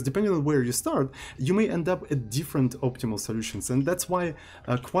 because depending on where you start, you may end up at different optimal solutions, and that's why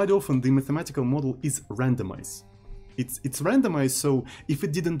quite often the mathematical model is randomized. It's randomized, so if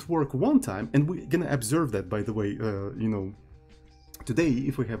it didn't work one time, and we're gonna observe that, by the way, you know, today,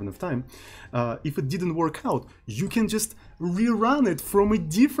 if we have enough time, if it didn't work out, you can just rerun it from a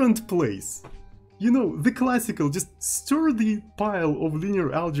different place. You know, the classical, just stir the pile of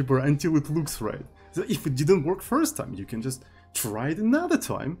linear algebra until it looks right. So if it didn't work first time, you can just try it another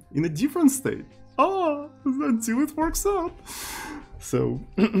time in a different state. Until it works out. So,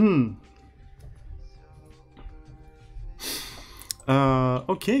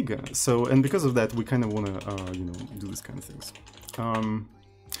 okay, guys. So, and because of that, we kind of want to, you know, do this kind of things.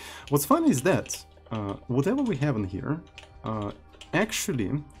 What's fun is that whatever we have in here,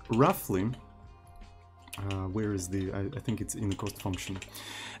 actually, roughly, where is the, I think it's in the cost function,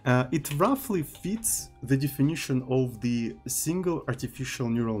 it roughly fits the definition of the single artificial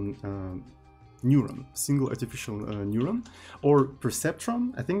neuron, single artificial neuron, or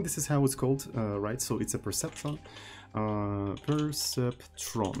perceptron. I think this is how it's called, right? So it's a perceptron,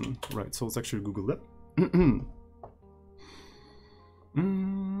 perceptron, right? So let's actually Google that.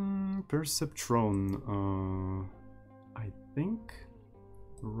 Perceptron, I think,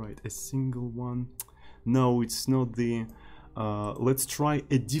 right, a single one. No, it's not the, let's try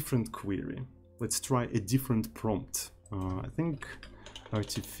a different query. Let's try a different prompt. I think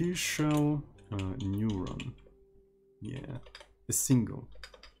artificial neuron. Yeah, a single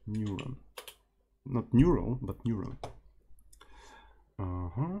neuron. Not neural, but neuron.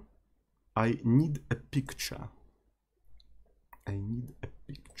 I need a picture. I need a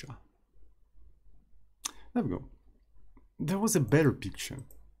picture. There we go. There was a better picture.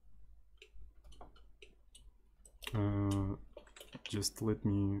 Just let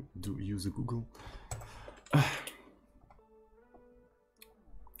me use Google.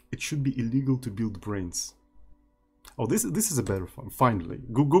 It should be illegal to build brains. Oh, this is a better one. Finally,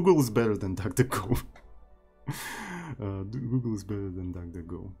 Google is better than DuckDuckGo. Google is better than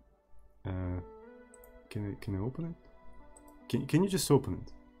DuckDuckGo. Can I open it? Can you just open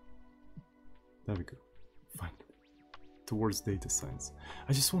it? There we go. Fine. Towards data science.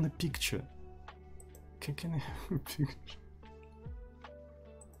 I just want a picture. Can I have a picture?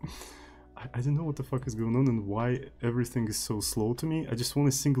 I don't know what the fuck is going on and why everything is so slow to me. I just want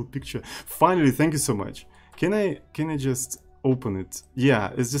a single picture. Finally, thank you so much. Can I just open it?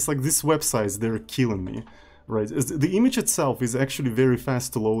 Yeah, it's just like this websites, they're killing me. Right, the image itself is actually very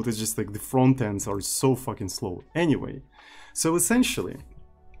fast to load. It's just like the front ends are so fucking slow. Anyway, so essentially,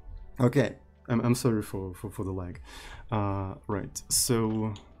 okay, I'm sorry for the lag. Right,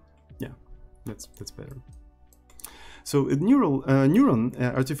 so yeah, that's better. So a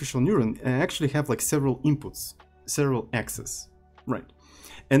artificial neuron actually have like several inputs, several axes, right?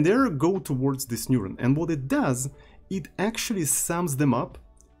 And they go towards this neuron, and what it does, it actually sums them up,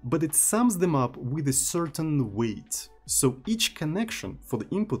 but it sums them up with a certain weight. So each connection for the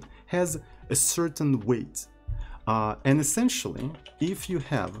input has a certain weight. And essentially, if you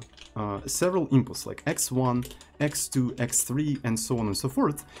have several inputs like x1, x2, x3, and so on and so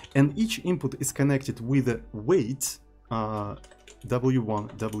forth, and each input is connected with a weight,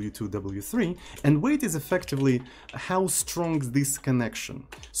 W1, W2, W3, and weight is effectively how strong this connection.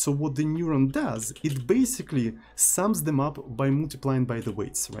 So what the neuron does, it basically sums them up by multiplying by the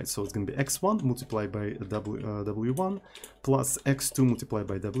weights, right? So it's going to be x1 multiplied by W1 plus x2 multiplied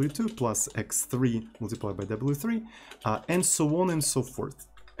by W2 plus x3 multiplied by W3, and so on and so forth,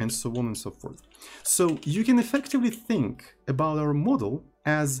 and so on and so forth. So you can effectively think about our model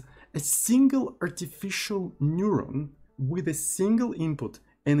as a single artificial neuron with a single input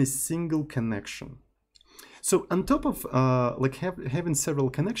and a single connection. So on top of having several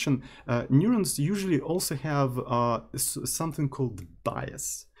connections, neurons usually also have something called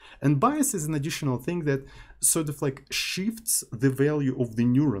bias. And bias is an additional thing that sort of like shifts the value of the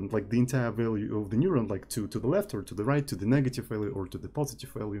neuron, like the entire value of the neuron, like to the left or to the right, to the negative value or to the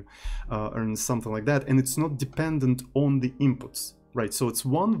positive value, or something like that. And it's not dependent on the inputs. Right, so it's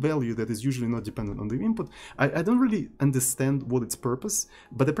one value that is usually not dependent on the input. I don't really understand what its purpose,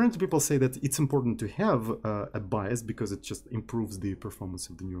 but apparently people say that it's important to have a bias because it just improves the performance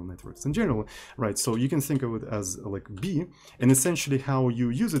of the neural networks in general. Right, so you can think of it as like B, and essentially how you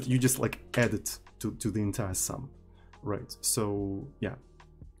use it, you just like add it to the entire sum. Right, so yeah.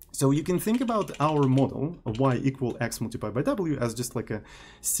 So you can think about our model of y equal x multiplied by w as just like a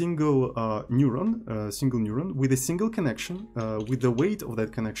single neuron with a single connection, with the weight of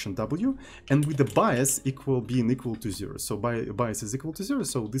that connection w, and with the bias being equal to 0. So bias is equal to 0,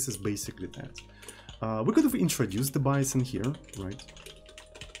 so this is basically that. We could have introduced the bias in here, right?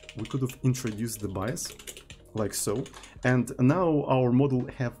 We could have introduced the bias like so, and now our model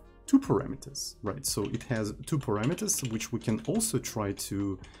have two parameters, right? So it has two parameters which we can also try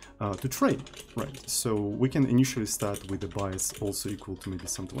to train, right? So we can initially start with the bias also equal to maybe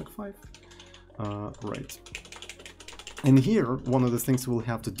something like 5, right? And here, one of the things we'll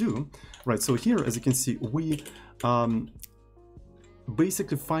have to do, right? So here, as you can see, we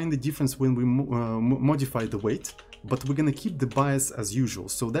basically find the difference when we modify the weight, but we're gonna keep the bias as usual.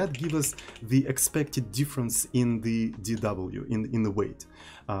 So that gives us the expected difference in the dw, in the weight,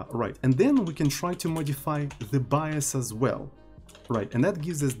 right? And then we can try to modify the bias as well, right? And that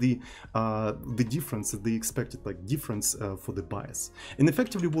gives us the difference, the expected like difference for the bias. And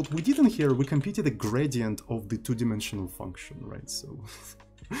effectively, what we did in here, we computed a gradient of the two-dimensional function, right? So.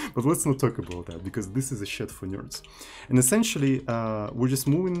 But let's not talk about that because this is a shit for nerds. And essentially, we're just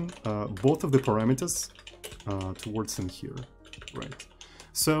moving both of the parameters towards in here, right?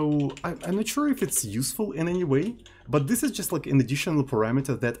 So I'm not sure if it's useful in any way, but this is just like an additional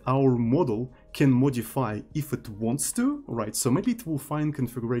parameter that our model can modify if it wants to, right? So maybe it will find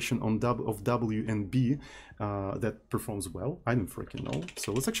configuration on of W and B that performs well. I don't freaking know.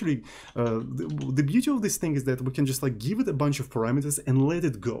 So it's actually, the beauty of this thing is that we can just like give it a bunch of parameters and let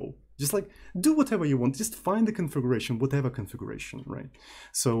it go. Just like do whatever you want, just find the configuration, whatever configuration, right?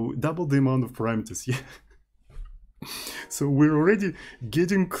 So double the amount of parameters, yeah. So we're already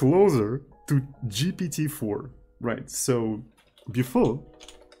getting closer to GPT-4, right? So before,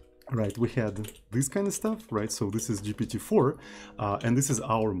 right, we had this kind of stuff, right? So this is GPT-4, and this is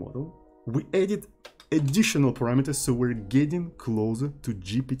our model. We added additional parameters, so we're getting closer to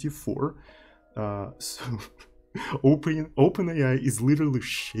GPT-4. So OpenAI is literally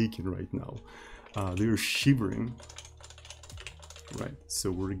shaking right now. They're shivering, right? So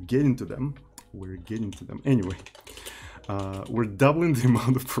we're getting to them. We're getting to them. Anyway, we're doubling the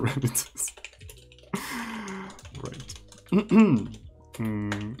amount of parameters. Right.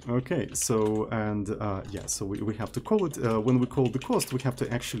 Okay, so, and yeah, so we have to call it, when we call the cost, we have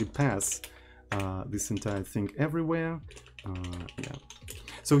to actually pass this entire thing everywhere. Yeah.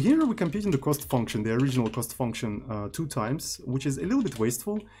 So here we're computing the cost function, the original cost function 2 times, which is a little bit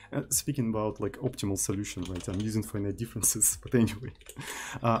wasteful. Speaking about like optimal solution, right? I'm using finite differences, but anyway,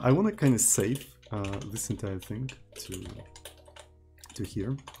 I want to kind of save this entire thing to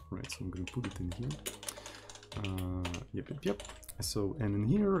here, right? So I'm going to put it in here. Yep. So, and in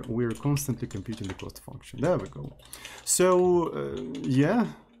here we're constantly computing the cost function. There we go. So yeah,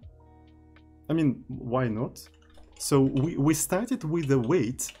 I mean, why not? So we started with the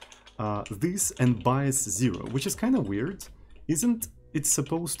weight, this and bias 0, which is kind of weird. Isn't it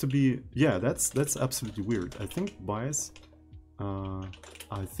supposed to be? Yeah, that's absolutely weird. I think bias,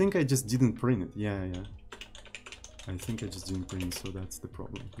 I think I just didn't print it. Yeah. I think I just didn't print it, so that's the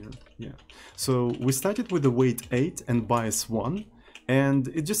problem here. Yeah. So we started with the weight 8 and bias 1, and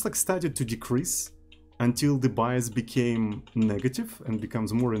it just like started to decrease until the bias became negative and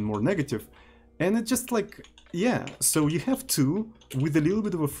becomes more and more negative. And it just like, yeah, so you have 2 with a little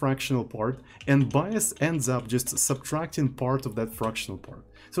bit of a fractional part, and bias ends up just subtracting part of that fractional part.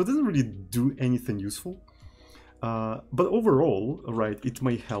 So it doesn't really do anything useful. But overall, right, it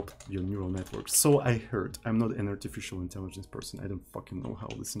may help your neural networks. So I heard. I'm not an artificial intelligence person. I don't fucking know how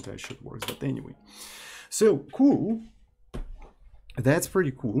this entire shit works. But anyway, so cool. That's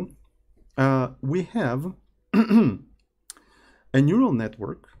pretty cool. We have a neural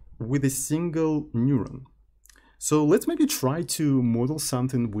network with a single neuron. So let's maybe try to model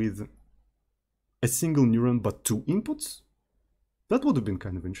something with a single neuron but two inputs. That would have been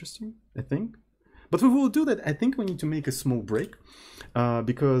kind of interesting, I think. But we will do that. I think we need to make a small break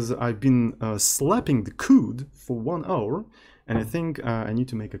because I've been slapping the code for 1 hour, and I think I need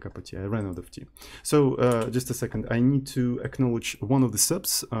to make a cup of tea. I ran out of tea. So just a second. I need to acknowledge one of the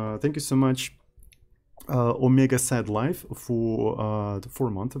subs. Thank you so much, Omega Sad Life, for 4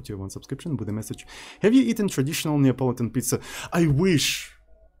 months of tier 1 subscription with a message. Have you eaten traditional Neapolitan pizza? I wish.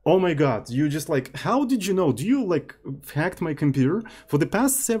 Oh my god, you just like, how did you know? Do you like hacked my computer? For the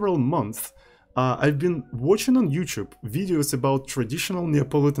past several months, I've been watching on YouTube videos about traditional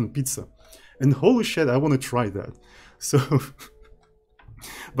Neapolitan pizza. And holy shit, I want to try that. So,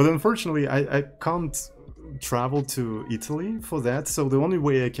 but unfortunately, I can't travel to Italy for that. So the only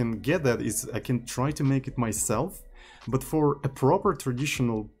way I can get that is I can try to make it myself. But for a proper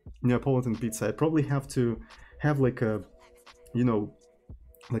traditional Neapolitan pizza, I probably have to have like a, you know,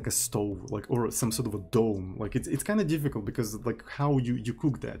 like a stove, like, or some sort of a dome. Like it's kind of difficult because like how you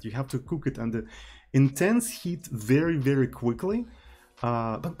cook that, you have to cook it under intense heat very quickly.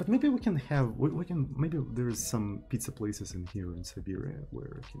 But maybe we can have, maybe there is some pizza places in here in Siberia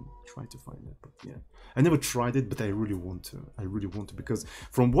where I can try to find it. But yeah, I never tried it, but I really want to, because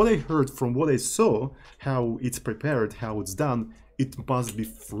from what I heard, from what I saw, how it's prepared, how it's done, it must be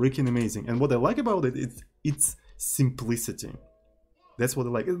freaking amazing. And what I like about it is its simplicity. That's what I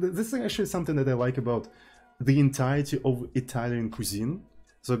like. This is actually something that I like about the entirety of Italian cuisine.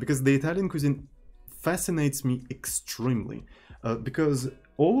 So because the Italian cuisine fascinates me extremely, because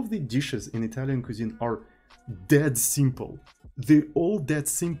all of the dishes in Italian cuisine are dead simple. They're all dead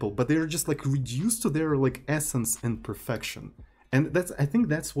simple, but they're just like reduced to their like essence and perfection. And I think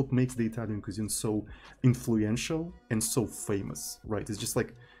that's what makes the Italian cuisine so influential and so famous, right? It's just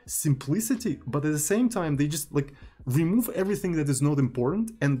like simplicity, but at the same time, they just like remove everything that is not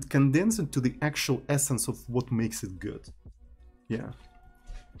important and condense it to the actual essence of what makes it good. Yeah.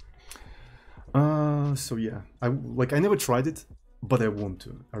 So yeah, I never tried it, but I want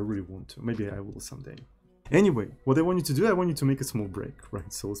to. I really want to. Maybe I will someday. Anyway, what I want you to do, I want you to make a small break,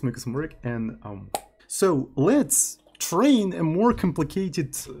 right? So let's make a small break, and so let's train a more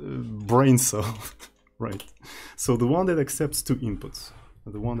complicated brain cell, right? So the one that accepts two inputs.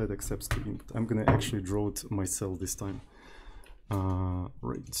 The one that accepts two inputs. I'm gonna actually draw it myself this time.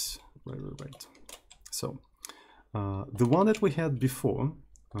 Right. So the one that we had before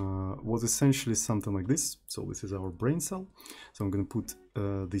was essentially something like this. So this is our brain cell. So I'm going to put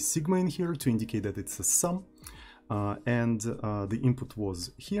the sigma in here to indicate that it's a sum. And the input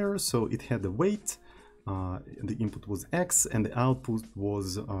was here, so it had a weight. The input was X, and the output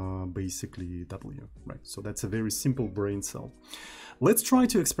was basically W, right? So that's a very simple brain cell. Let's try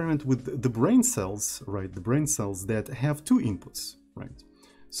to experiment with the brain cells, right? The brain cells that have two inputs, right?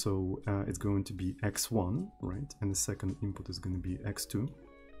 So it's going to be X1, right? And the second input is going to be X2.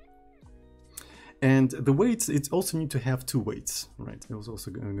 And the weights, it also need to have two weights, right? It was also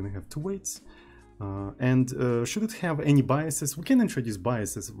going to have two weights. Should it have any biases? We can introduce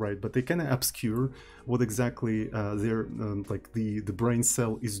biases, right? But they kind of obscure what exactly the brain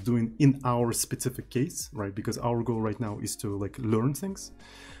cell is doing in our specific case, right? Because our goal right now is to like learn things.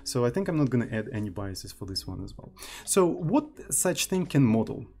 So I think I'm not going to add any biases for this one as well. So what such thing can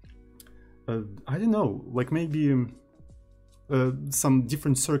model? I don't know, like maybe some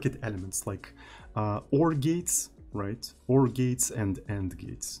different circuit elements like OR gates, right? OR gates and AND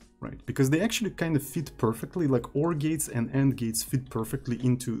gates, right? Because they actually kind of fit perfectly, like OR gates and AND gates fit perfectly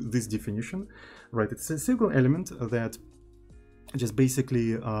into this definition, right? It's a single element that just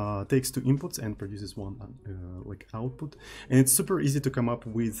basically takes two inputs and produces one like output. And it's super easy to come up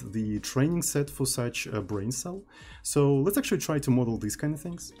with the training set for such a brain cell. So let's actually try to model these kind of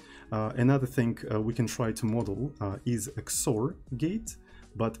things. Another thing we can try to model is XOR-gate.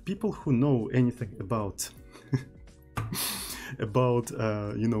 But people who know anything about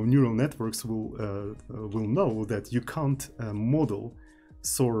you know, neural networks will know that you can't model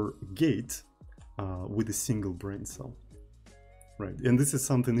XOR-gate with a single brain cell, right? And this is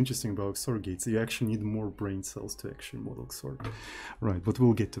something interesting about XOR-gates. You actually need more brain cells to actually model XOR, right? But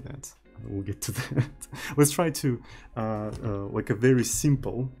we'll get to that. We'll get to that. Let's try to like a very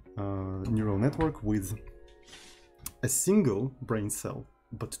simple neural network with a single brain cell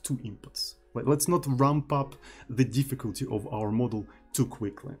but two inputs, Let's not ramp up the difficulty of our model too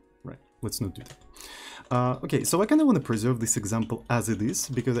quickly, right? Let's not do that. Okay, so I kind of want to preserve this example as it is,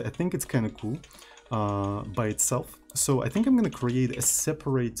 because I think it's kind of cool by itself. So I think I'm going to create a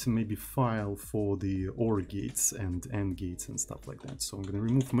separate maybe file for the OR gates and AND gates and stuff like that. So I'm going to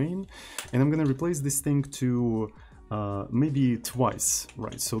remove main, and I'm going to replace this thing to maybe twice,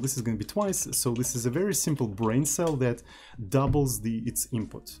 right? So this is going to be twice. So this is a very simple brain cell that doubles its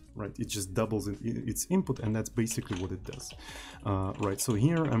input, right? It just doubles its input, and that's basically what it does, right? So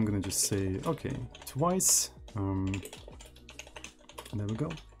here I'm going to just say, okay, twice. There we go.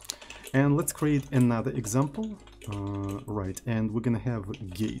 And let's create another example, right? And we're going to have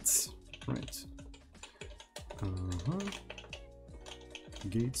gates, right?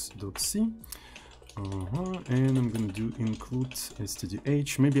 Gates.c. And I'm gonna do include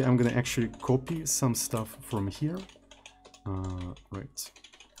stdh. Maybe I'm gonna actually copy some stuff from here, right?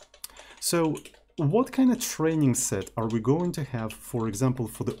 So what kind of training set are we going to have, for example,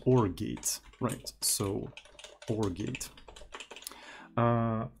 for the OR gate, right? So OR gate.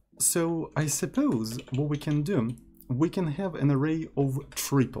 So I suppose what we can do, we can have an array of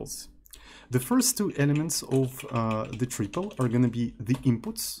triples. The first two elements of the triple are going to be the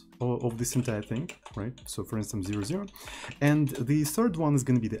inputs of this entire thing, right? So for instance, 0, 0. And the third one is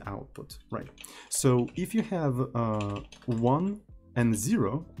going to be the output, right? So if you have 1 and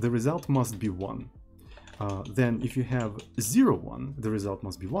 0, the result must be 1. Then if you have 0, 1, the result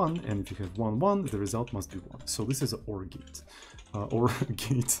must be 1. And if you have 1, 1, the result must be 1. So this is an OR gate. OR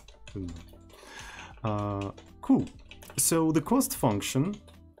gate. Cool. So the cost function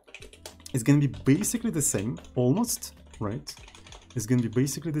is going to be basically the same, almost, right? It's going to be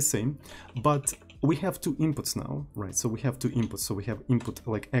basically the same, but we have two inputs now, right? So we have two inputs. So we have input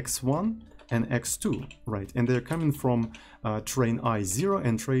like x1 and x2, right? And they're coming from train I0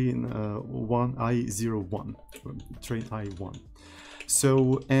 and train I01, train I1.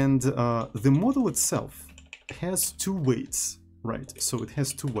 So, and the model itself has two weights, right? So it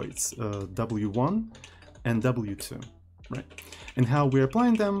has two weights, W1 and W2. Right. And how we're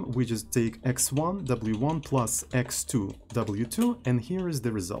applying them, we just take x1, w1 plus x2, w2, and here is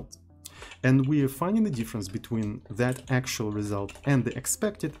the result. And we are finding the difference between that actual result and the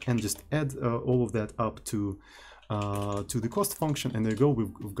expected, and just add all of that up to the cost function, and there you go,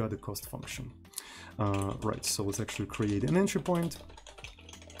 we've got the cost function. Right, so let's actually create an entry point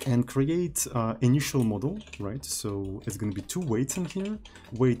and create initial model, right? So it's going to be two weights in here,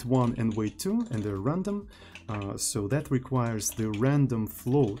 weight 1 and weight 2, and they're random. So that requires the random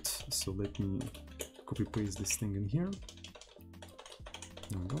float. So let me copy paste this thing in here.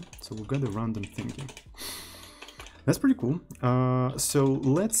 There we go. So we've got a random thingy. That's pretty cool. So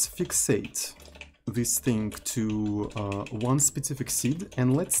let's fixate this thing to one specific seed,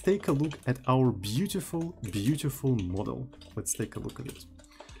 and let's take a look at our beautiful, beautiful model. Let's take a look at it.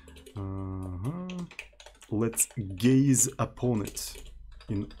 Let's gaze upon it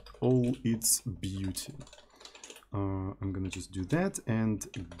in all its beauty. I'm gonna just do that, and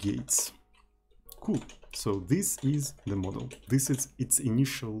gates. Cool. So this is the model. This is its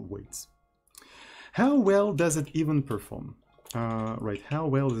initial weights. How well does it even perform? Right, how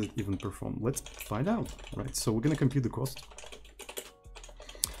well does it even perform? Let's find out. Right, so we're gonna compute the cost.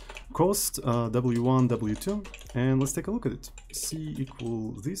 Cost W1, W2, and let's take a look at it. C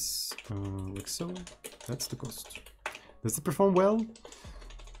equal this, like so. That's the cost. Does it perform well?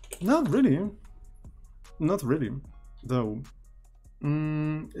 Not really. Not really, though.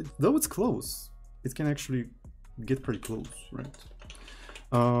 Though it's close, it can actually get pretty close, right?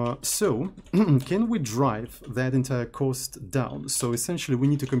 So, can we drive that entire cost down? So essentially, we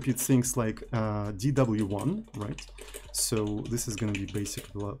need to compute things like dw1, right? So this is going to be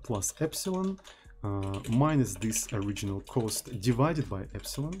basically plus epsilon minus this original cost divided by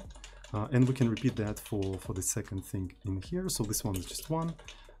epsilon, and we can repeat that for the second thing in here. So this one is just 1.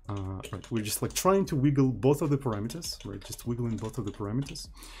 Right, we're just like trying to wiggle both of the parameters, right? Just wiggling both of the parameters.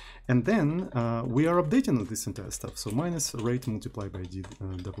 And then we are updating this entire stuff. So minus rate multiplied by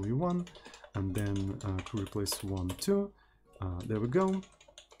dw1, and then could replace 1, 2. There we go.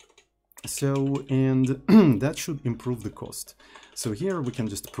 So, and that should improve the cost. So here we can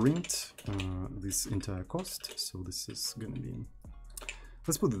just print this entire cost. So this is going to be,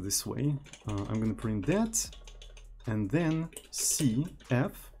 let's put it this way. I'm going to print that, and then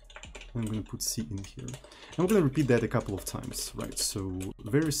CF. I'm going to put C in here. And we're going to repeat that a couple of times, right? So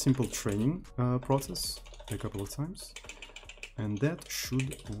very simple training process a couple of times. And that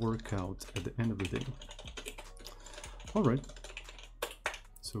should work out at the end of the day. All right.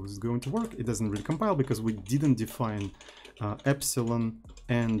 So it's going to work. It doesn't really compile because we didn't define epsilon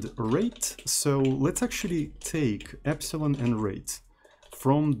and rate. So let's actually take epsilon and rate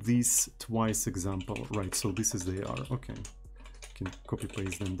from this twice example, right? So this is they are, okay. You can copy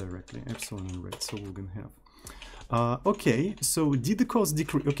paste them directly, epsilon and rate. So we're gonna have, okay, so did the cost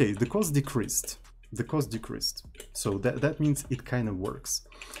decrease? Okay, the cost decreased. The cost decreased. So that means it kind of works.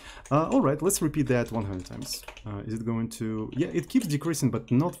 All right, let's repeat that 100 times. Is it going to, yeah, it keeps decreasing, but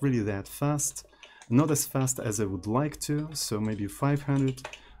not really that fast. Not as fast as I would like to. So maybe 500.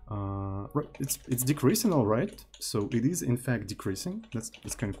 Right, it's decreasing, all right. So it is in fact decreasing.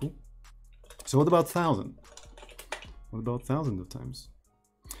 That's kind of cool. So what about 1,000? What about 1,000 of times?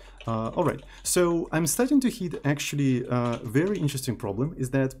 All right, so I'm starting to hit actually a very interesting problem is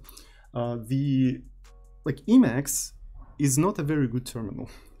that the Emacs is not a very good terminal,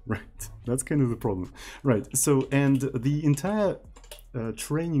 right? That's kind of the problem, right? So, and the entire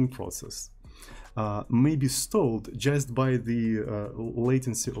training process may be stalled just by the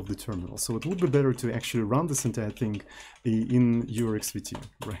latency of the terminal. So it would be better to actually run this entire thing in your XVT,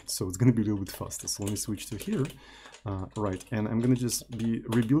 right? So it's going to be a little bit faster. So let me switch to here, right? And I'm going to just be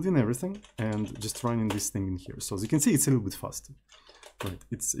rebuilding everything and just running this thing in here. So as you can see, it's a little bit faster, right?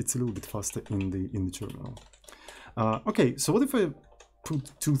 It's a little bit faster in the terminal. Okay, so what if I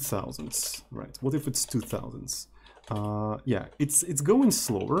put 2000s, right? What if it's 2000s? Yeah, it's going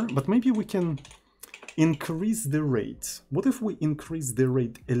slower, but maybe we can increase the rate. What if we increase the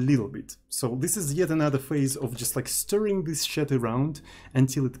rate a little bit? So this is yet another phase of just like stirring this shit around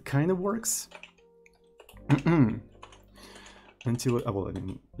until it kind of works. Until it, well, I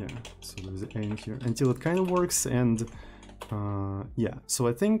mean, yeah, so there's an end here. Until it kind of works, and yeah, so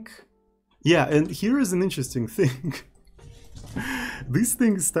I think, yeah, and here is an interesting thing. This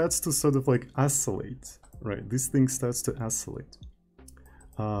thing starts to sort of like oscillate, right? This thing starts to oscillate.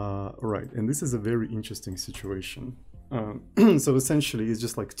 Right, and this is a very interesting situation. So essentially, it's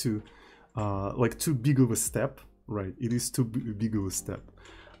just like too big of a step, right? It is too big of a step,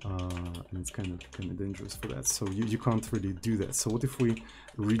 and it's kind of dangerous for that. So you can't really do that. So what if we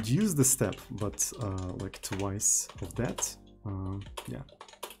reduce the step, but like twice of that? Yeah,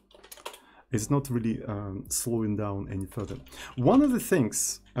 it's not really slowing down any further. One of the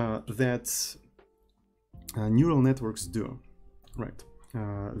things that neural networks do, right?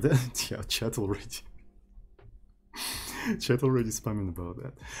 Yeah, chat already spamming about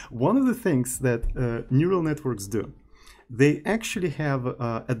that. One of the things that neural networks do, they actually have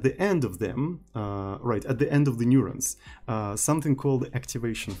at the end of them, right, at the end of the neurons, something called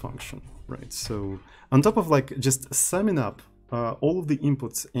activation function, right? So on top of like just summing up all of the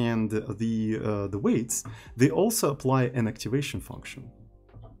inputs and the weights, they also apply an activation function,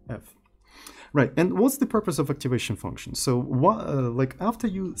 F. Right, and what's the purpose of activation function? So like after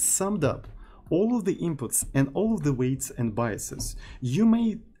you summed up all of the inputs and all of the weights and biases, you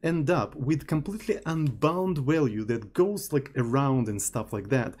may end up with completely unbound value that goes like around and stuff like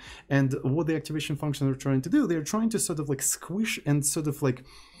that. And what the activation function are trying to do, they're trying to sort of like squish and sort of like,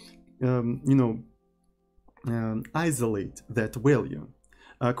 you know, isolate that value.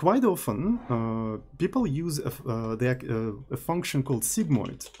 Quite often, people use a function called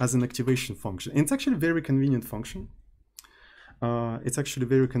sigmoid as an activation function. And it's actually a very convenient function. It's actually a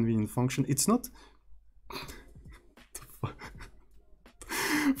very convenient function. It's not...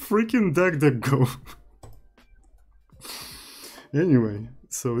 Freaking DuckDuckGo. Anyway,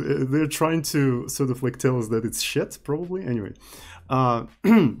 so they're trying to sort of like tell us that it's shit, probably. Anyway,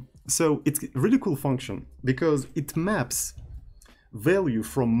 so it's a really cool function because it maps value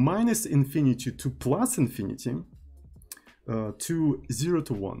from minus infinity to plus infinity to 0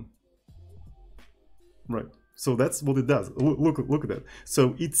 to 1. Right. So that's what it does. Look at that.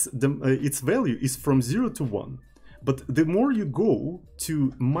 So its value is from 0 to 1. But the more you go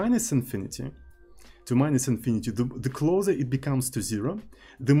to minus infinity, the closer it becomes to 0.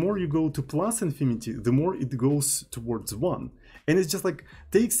 The more you go to plus infinity, the more it goes towards 1. And it's just like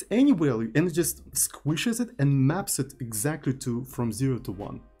takes any value and it just squishes it and maps it exactly to from 0 to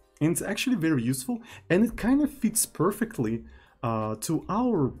 1. And it's actually very useful, and it kind of fits perfectly to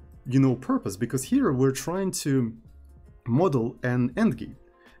our, you know, purpose, because here we're trying to model an AND gate.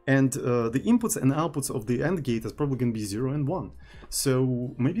 And the inputs and outputs of the AND gate is probably going to be 0 and 1.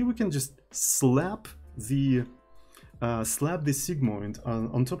 So maybe we can just slap the sigmoid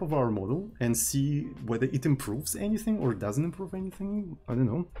on top of our model and see whether it improves anything or doesn't improve anything. I don't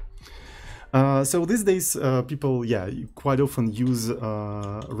know. So these days, people, yeah, quite often use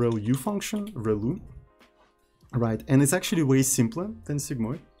ReLU function, ReLU, right? And it's actually way simpler than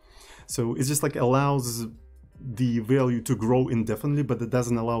sigmoid. So it's just like allows the value to grow indefinitely, but it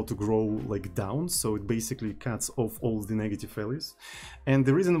doesn't allow to grow like down, so it basically cuts off all the negative values. And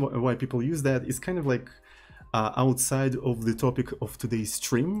the reason why people use that is kind of like outside of the topic of today's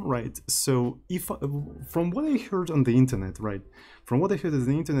stream, right? So if from what I heard on the internet, right,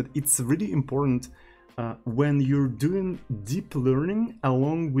 it's really important when you're doing deep learning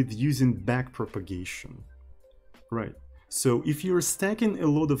along with using backpropagation, right? So if you're stacking a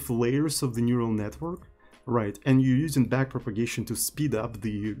lot of layers of the neural network, right, and you're using backpropagation to speed up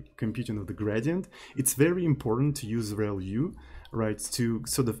the computing of the gradient, it's very important to use ReLU, right, to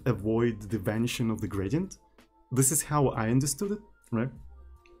sort of avoid the vanishing of the gradient. This is how I understood it, right?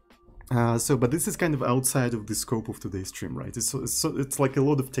 But this is kind of outside of the scope of today's stream, right? It's like a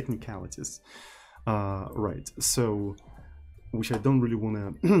lot of technicalities, right? So, which I don't really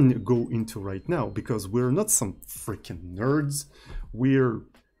want to go into right now, because we're not some freaking nerds. We're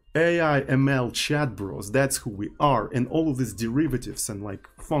AI, ML, chat bros. That's who we are. And all of these derivatives and like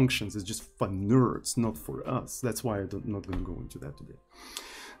functions is just for nerds, not for us. That's why I'm not going to go into that today.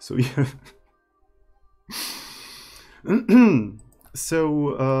 So yeah.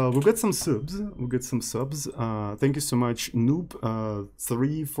 So we've got some subs. Thank you so much, Noob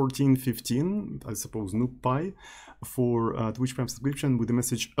 31415. I suppose Noob Pi for Twitch Prime subscription with the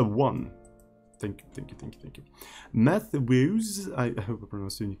message 1. Thank you. Matthews, I hope I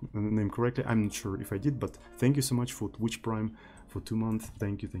pronounced your name correctly. I'm not sure if I did, but thank you so much for Twitch Prime for 2 months.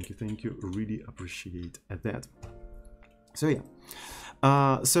 Thank you. Really appreciate that. So yeah.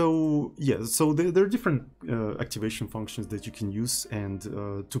 So there are different activation functions that you can use, and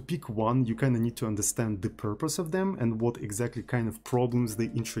to pick one, you kind of need to understand the purpose of them and what exactly kind of problems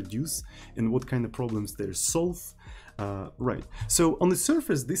they introduce and what kind of problems they solve. Right. So on the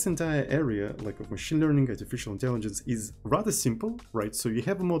surface, this entire area, like of machine learning, artificial intelligence, is rather simple, right? So you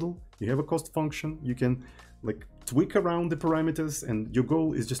have a model, you have a cost function, you can like tweak around the parameters, and your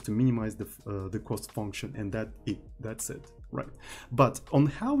goal is just to minimize the cost function, and that's it, right? But on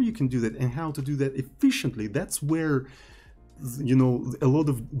how you can do that and how to do that efficiently, that's where, you know, a lot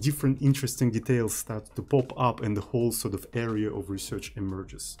of different interesting details start to pop up, and the whole sort of area of research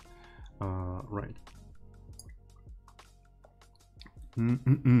emerges, right?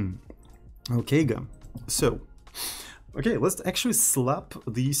 Okay, so okay, let's actually slap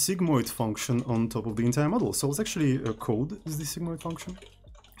the sigmoid function on top of the entire model. So let's actually code the sigmoid function.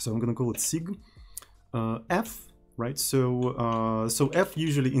 So I'm gonna call it sig f, right? So f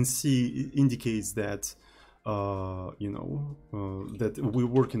usually in C indicates that that we're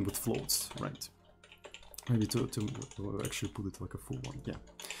working with floats, right? Maybe to actually put it like a full one, yeah.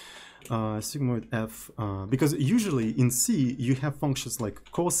 Sigmoid f, because usually in C you have functions like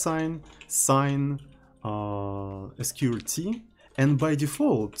cosine, sine, sqrt, and by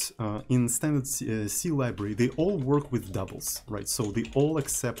default in standard C library they all work with doubles, right? So they all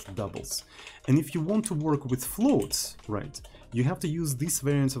accept doubles, and if you want to work with floats, right, you have to use these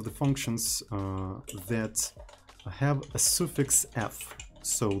variants of the functions that have a suffix f.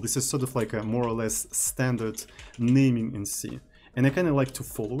 So this is sort of like a more or less standard naming in C. And I kind of like to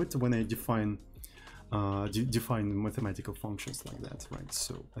follow it when I define mathematical functions like that, right?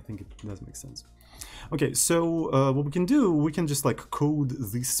 So I think it does make sense. Okay, so what we can do, we can just like code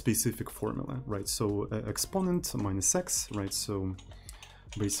this specific formula, right? So exponent minus x, right? So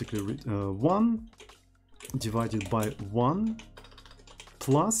basically 1 divided by 1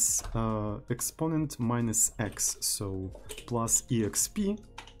 plus exponent minus x, so plus exp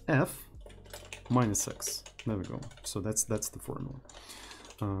f minus x. There we go. So that's the formula.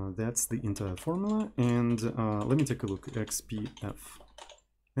 That's the entire formula. And let me take a look. XPF.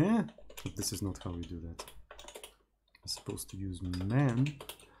 This is not how we do that. I'm supposed to use man.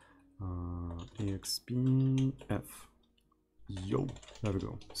 EXPF. Yo. There we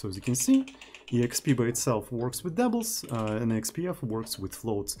go. So as you can see, EXP by itself works with doubles, and XPF works with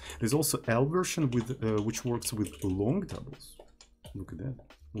floats. There's also L version with which works with long doubles. Look at that.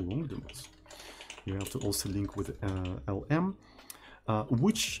 Long doubles. You have to also link with LM,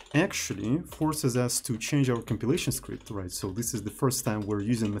 which actually forces us to change our compilation script, right? So this is the first time we're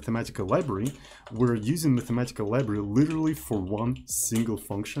using mathematical library. We're using mathematical library literally for one single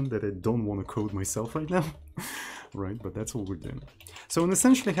function that I don't want to code myself right now, right? But that's what we're doing. So and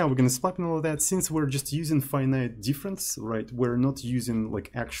essentially how we're going to slap in all of that, since we're just using finite difference, right? We're not using like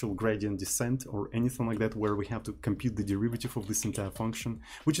actual gradient descent or anything like that, where we have to compute the derivative of this entire function,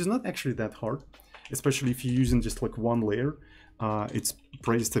 which is not actually that hard. Especially if you're using just like one layer, it's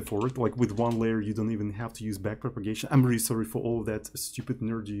pretty straightforward. Like with one layer, you don't even have to use backpropagation. I'm really sorry for all of that stupid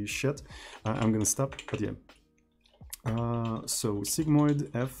nerdy shit. I'm gonna stop, but yeah. So sigmoid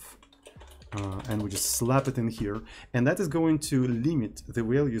f and we just slap it in here, and that is going to limit the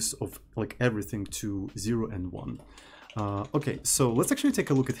values of like everything to 0 and 1. Okay, so let's actually take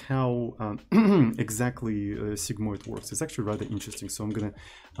a look at how exactly sigmoid works. It's actually rather interesting. So I'm gonna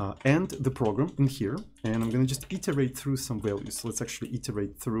end the program in here, and I'm gonna just iterate through some values. So let's actually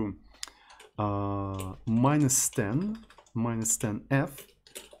iterate through minus 10f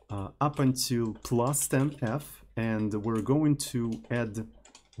up until plus 10f, and we're going to add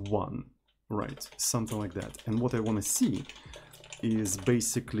 1, right? Something like that. And what I want to see is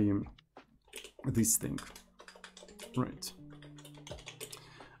basically this thing. Right.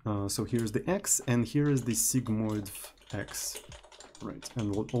 So here's the x, and here is the sigmoid x. Right.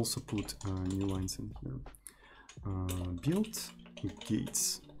 And we'll also put new lines in here. Build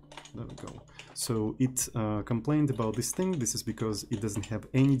gates. There we go. So it complained about this thing. This is because it doesn't have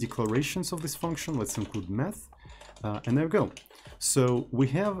any declarations of this function. Let's include math. And there we go. So we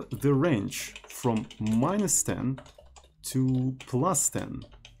have the range from minus 10 to plus 10.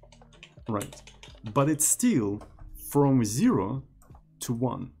 Right. But it's still from 0 to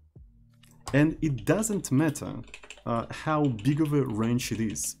 1, and it doesn't matter how big of a range it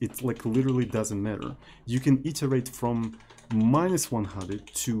is. It like literally doesn't matter. You can iterate from minus 100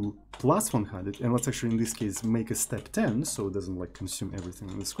 to plus 100, and let's actually in this case make a step 10 so it doesn't like consume everything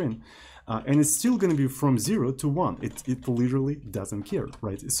on the screen, and it's still going to be from 0 to 1. It literally doesn't care,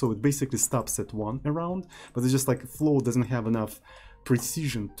 right? So it basically stops at 1 around, but it's just like flow doesn't have enough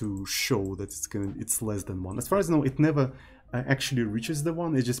precision to show that it's less than 1. As far as I know, it never actually reaches the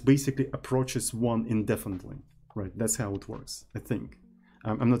 1. It just basically approaches 1 indefinitely, right? That's how it works, I think.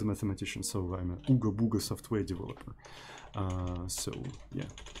 I'm not a mathematician, so I'm a ooga booga software developer. So yeah.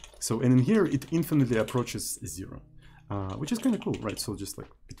 So and in here it infinitely approaches 0, which is kind of cool, right? So just like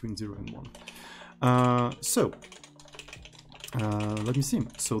between 0 and 1. Let me see.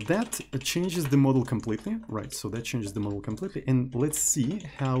 So that changes the model completely, right? So that changes the model completely, and let's see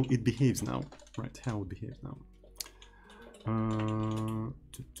how it behaves now, right? How it behaves now.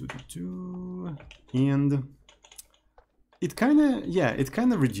 And it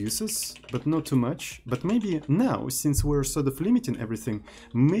kind of reduces, but not too much. But maybe now, since we're sort of limiting everything,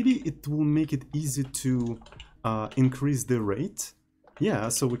 maybe it will make it easy to increase the rate. Yeah,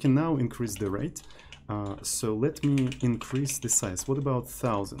 so we can now increase the rate. So let me increase the size. What about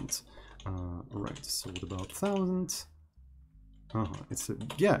 1,000? Right, so what about 1,000? It's a,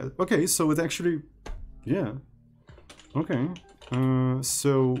 yeah, okay, so it actually, yeah, okay.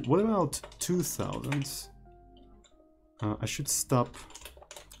 So what about 2,000? I should stop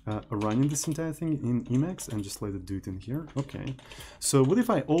running this entire thing in Emacs and just let it do it in here. Okay, so what if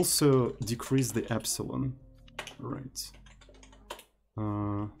I also decrease the epsilon? Right.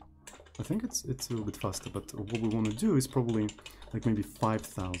 I think it's a little bit faster, but what we want to do is probably like maybe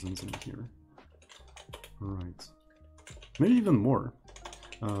 5,000 in here. Right. Maybe even more.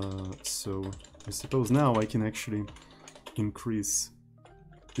 So I suppose now I can actually increase.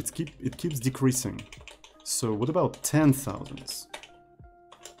 It keeps decreasing. So what about 10,000?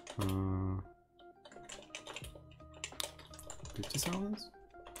 50,000?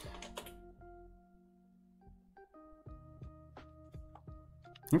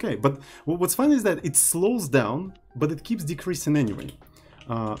 Okay, but what's fun is that it slows down, but it keeps decreasing anyway.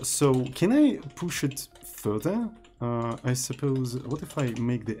 So can I push it further? I suppose, what if I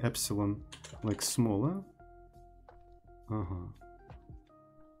make the epsilon like smaller?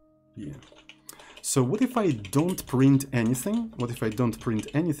 Yeah. So what if I don't print anything? What if I don't print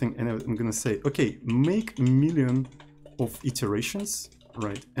anything and I'm gonna say, okay, make 1,000,000 of iterations,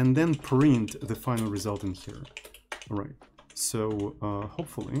 right? And then print the final result in here, right? So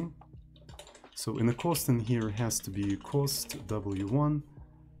hopefully, so in the cost in here has to be cost W1,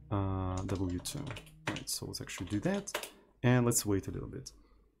 W2. Right, so let's actually do that, and let's wait a little bit.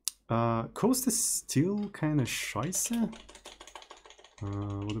 Cost is still kind of scheisse.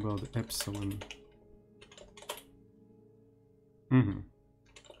 What about the epsilon?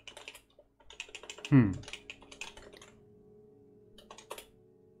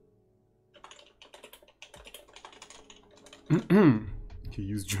 You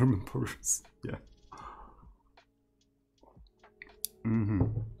use German words, yeah.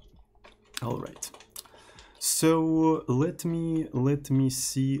 All right. So let me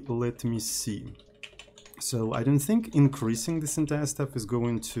see. So I don't think increasing this entire stuff is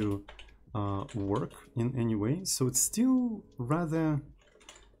going to work in any way. So it's still rather.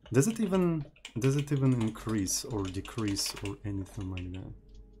 Does it even increase or decrease or anything like that?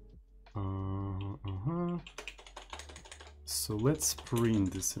 So let's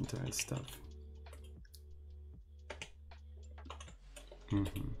print this entire stuff.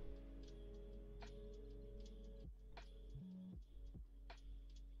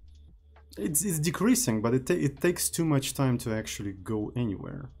 it's decreasing, but it takes too much time to actually go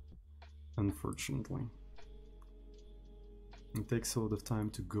anywhere, unfortunately. It takes a lot of time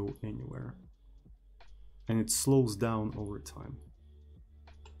to go anywhere, and it slows down over time.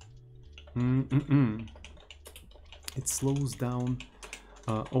 It slows down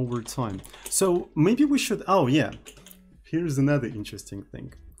over time. So maybe we should, oh yeah, here's another interesting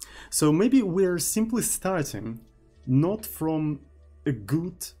thing. So maybe we're simply starting not from a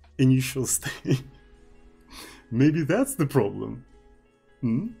good initial state. Maybe that's the problem.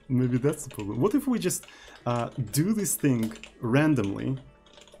 Maybe that's the problem. What if we just do this thing randomly?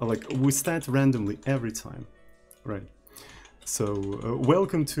 Like we start randomly every time, right? So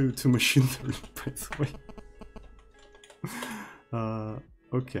welcome to machine learning, by the way.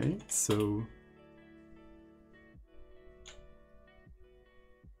 Okay, so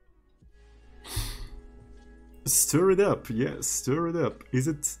stir it up. Yes, stir it up. Is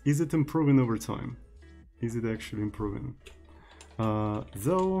it improving over time? Is it actually improving?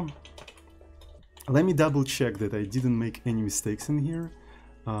 Though, let me double check that I didn't make any mistakes in here.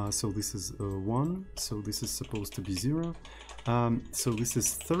 So this is 1, so this is supposed to be 0. So this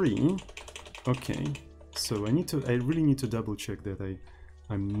is 3. Okay, so I really need to double check that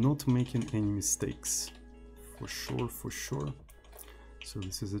I'm not making any mistakes. For sure. So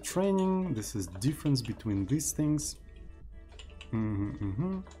this is a training, this is difference between these things.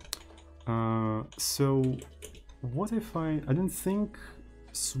 So what if I don't think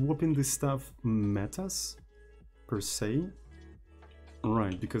swapping this stuff matters per se.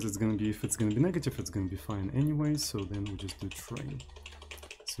 Right, because it's gonna be, if it's gonna be negative, it's gonna be fine anyway, so then we just do try.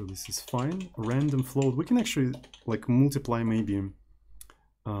 So this is fine. Random float, we can actually like multiply maybe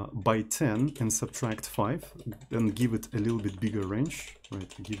by 10 and subtract 5 and give it a little bit bigger range,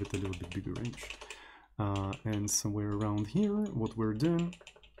 right? Give it a little bit bigger range. And somewhere around here, what we're doing,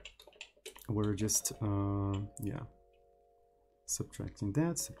 we're just, yeah, subtracting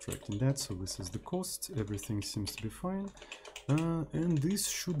that, so this is the cost, everything seems to be fine. And this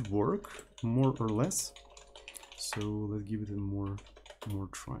should work, more or less. So let's give it a more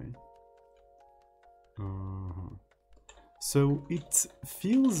try. So it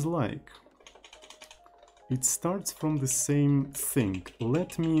feels like it starts from the same thing.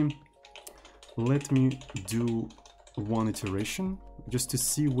 Let me do one iteration just to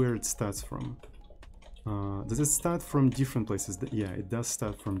see where it starts from. Does it start from different places? Yeah, it does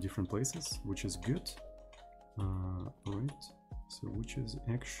start from different places, which is good. Right, so which is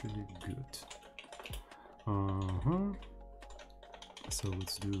actually good. So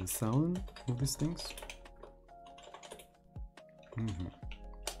let's do 1,000 of these things.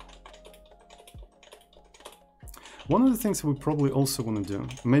 One of the things we probably also want to do,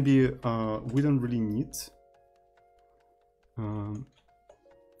 maybe we don't really need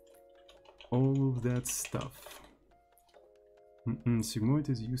all of that stuff. Sigmoid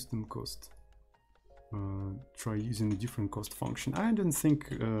is used in cost. Try using a different cost function. I don't think,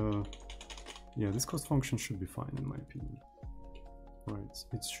 yeah, this cost function should be fine in my opinion. Right,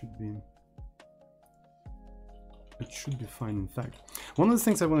 it should be fine in fact. One of the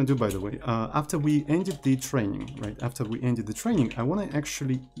things I want to do, by the way, after we ended the training, right, I want to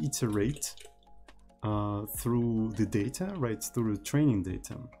actually iterate through the data, right, through the training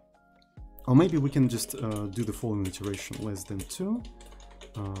data. Or maybe we can just do the following iteration, less than 2,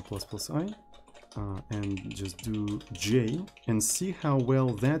 plus I, and just do J and see how well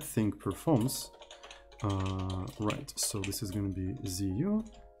that thing performs. Right, so this is going to be ZU.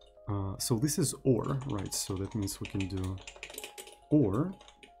 So this is OR, right? So that means we can do OR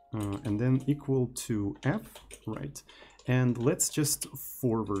and then equal to F, right? And let's just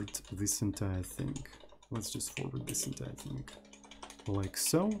forward this entire thing. Like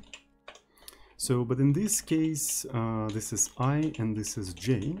so. So, but in this case, this is I and this is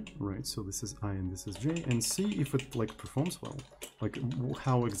J, right? So this is I and this is J, and see if it like performs well. Like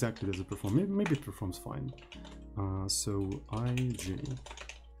how exactly does it perform? Maybe it performs fine. So IJ.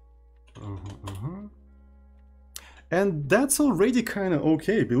 And that's already kind of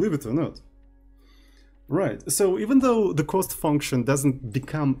okay, believe it or not. Right, so even though the cost function doesn't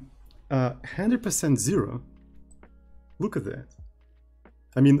become 100% 0, look at that.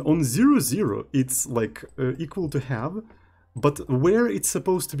 I mean, on 0, 0, it's like equal to have, but where it's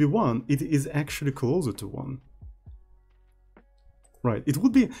supposed to be 1, it is actually closer to 1. Right, it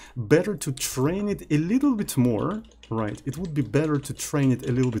would be better to train it a little bit more, right? It would be better to train it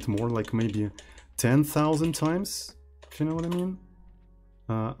a little bit more, like maybe 10,000 times, if you know what I mean.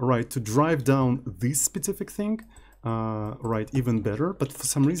 Right, to drive down this specific thing, right, even better. But for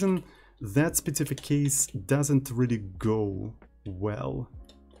some reason, that specific case doesn't really go well.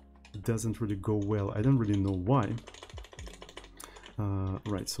 doesn't really go well. I don't really know why.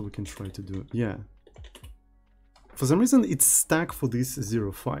 Right, so we can try to do, yeah. For some reason, it's stuck for this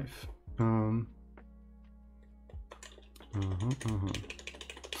 0.5.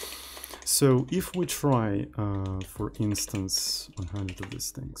 So if we try, for instance, 100 of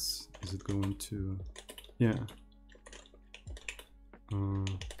these things, is it going to, yeah.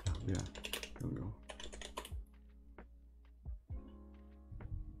 Yeah, there we go.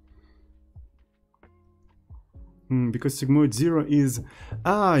 Because sigmoid 0 is,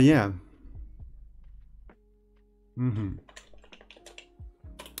 yeah.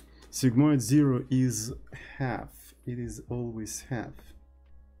 Sigmoid 0 is half. It is always half.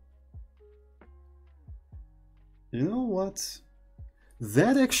 You know what?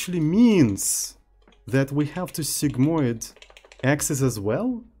 That actually means that we have to sigmoid axis as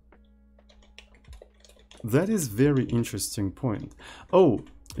well? That is very interesting point. Oh,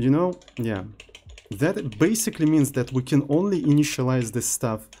 you know, yeah. That basically means that we can only initialize this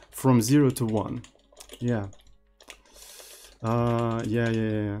stuff from 0 to 1. Yeah.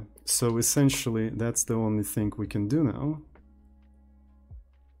 Yeah. So essentially, that's the only thing we can do now.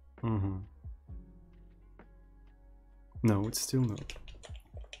 No, it's still not.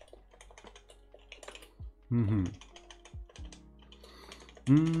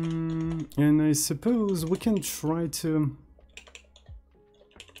 And I suppose we can try to...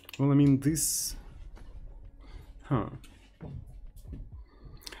 Well, I mean, this...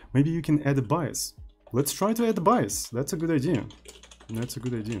 Maybe you can add a bias. Let's try to add a bias. That's a good idea. That's a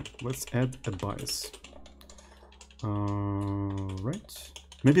good idea. Let's add a bias. Right.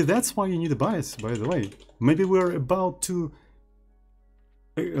 Maybe that's why you need a bias, by the way. Maybe we're about to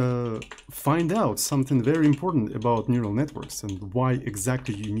find out something very important about neural networks and why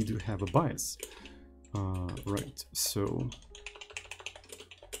exactly you need to have a bias. Right. So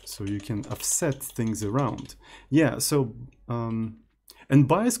you can offset things around. Yeah, so and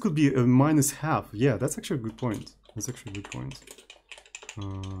bias could be a -half. Yeah, that's actually a good point. That's actually a good point.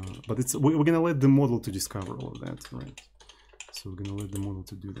 But it's we're gonna let the model to discover all of that, right? So we're gonna let the model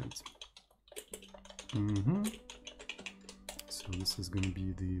to do that. So this is gonna be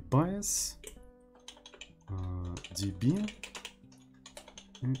the bias db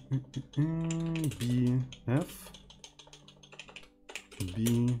bf b.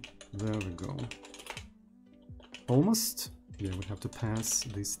 There we go. Almost. Yeah, we have to pass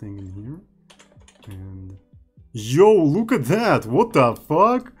this thing in here. And yo, look at that! What the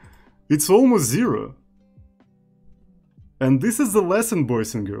fuck? It's almost 0. And this is the lesson,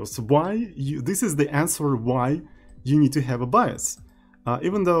 boys and girls. Why this is the answer why you need to have a bias.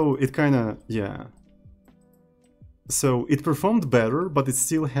 Even though it kind of, yeah. So it performed better, but it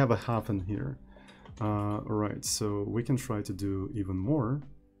still have a half in here. Right, so we can try to do even more.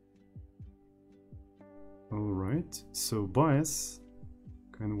 Alright, so bias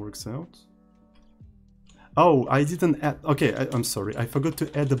kind of works out. Oh, I didn't add, okay, I'm sorry, I forgot to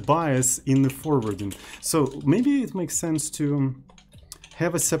add the bias in the forwarding. So maybe it makes sense to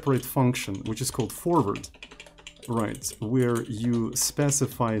have a separate function, which is called forward, right, where you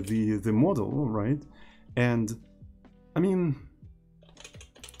specify the model, right, and I mean,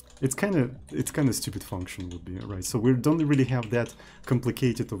 it's kind of stupid function would be, right, so we don't really have that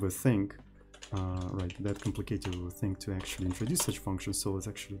complicated of a thing, right, that complicated of a thing to actually introduce such functions, so let's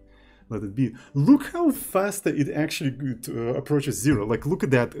actually let it be. Look how fast it actually approaches 0. Like, look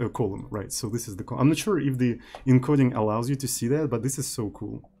at that column, right? So this is the column. I'm not sure if the encoding allows you to see that, but this is so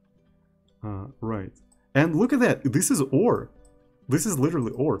cool. Right. And look at that. This is OR. This is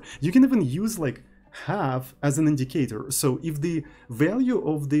literally OR. You can even use like half as an indicator. So if the value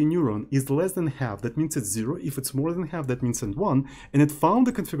of the neuron is less than half, that means it's 0. If it's more than half, that means it's 1. And it found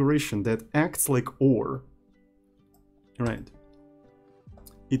a configuration that acts like OR. Right.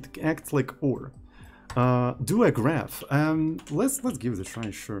 It acts like OR. Do a graph. Let's give it a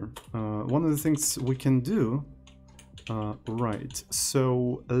try, sure. One of the things we can do, right,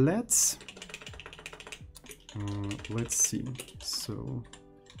 so let's see. So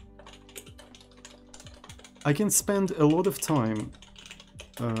I can spend a lot of time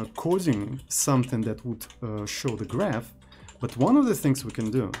coding something that would show the graph, but one of the things we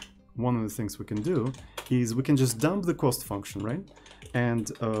can do is we can just dump the cost function, right?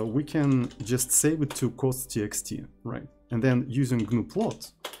 And we can just save it to cost.txt, right? And then using GNU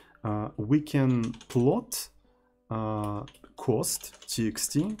plot, we can plot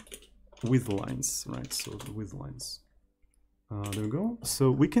cost.txt with lines, right? So with lines. There we go. So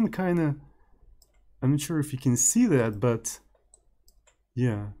we can kind of, I'm not sure if you can see that, but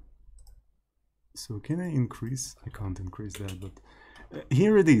yeah. So can I increase? I can't increase that, but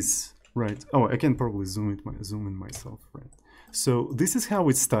here it is, right? Oh, I can probably zoom in myself, right? So this is how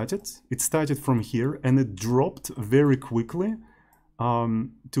it started. It started from here and it dropped very quickly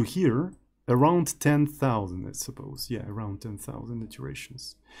to here, around 10,000, I suppose. Yeah, around 10,000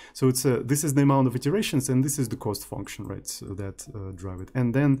 iterations. So it's this is the amount of iterations, and this is the cost function, right? So that drive it,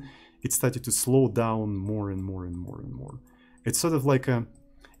 and then it started to slow down more and more and more and more. It's sort of like a,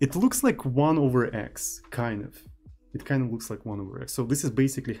 it looks like 1 over x, kind of. It kind of looks like 1 over x. So this is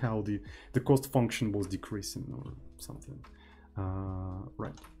basically how the cost function was decreasing or something.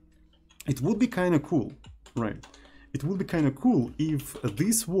 Right. It would be kind of cool, right? It would be kind of cool if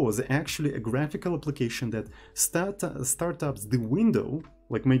this was actually a graphical application that startups the window,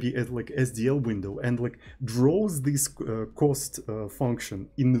 like maybe at like SDL window, and like draws this cost function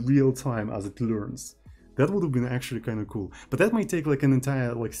in real time as it learns. That would have been actually kind of cool. But that might take like an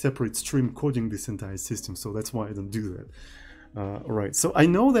entire like separate stream coding this entire system, so that's why I don't do that. Right, so I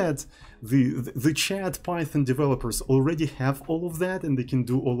know that the chat Python developers already have all of that, and they can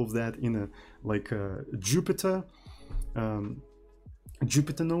do all of that in a like a Jupyter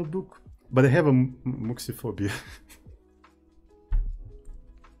notebook, but I have a Muxiphobia.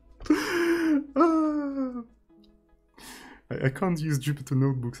 I can't use Jupyter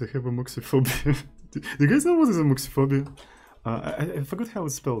notebooks, I have a Muxiphobia. Do you guys know what is a Muxiphobia? I forgot how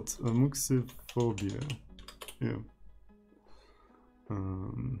it's spelled. Muxiphobia. Yeah.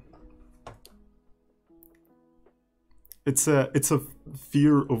 It's a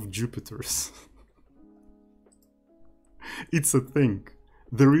fear of Jupiters. It's a thing.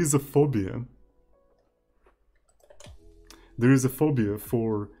 There is a phobia. There is a phobia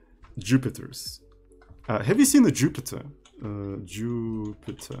for Jupiters. Have you seen a Jupiter?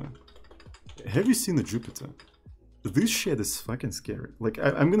 Jupiter. Have you seen a Jupiter? This shit is fucking scary. Like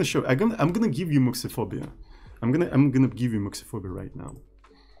I'm gonna show. I'm gonna give you Muxiphobia. I'm gonna give you Muxiphobia right now.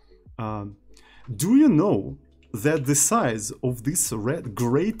 Do you know that the size of this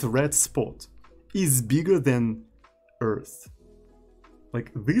great red spot is bigger than Earth?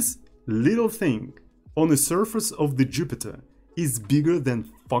 Like this little thing on the surface of the Jupiter is bigger than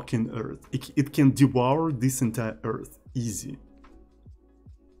fucking Earth. It can devour this entire Earth easy.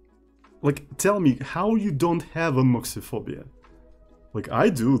 Like, tell me how you don't have a Muxiphobia. Like, I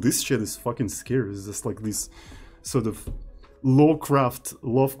do. This shit is fucking scary. It's just like this sort of Lovecraft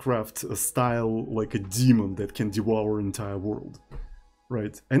style, like a demon that can devour entire world.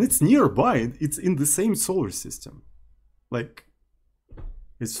 Right? And it's nearby. It's in the same solar system. Like,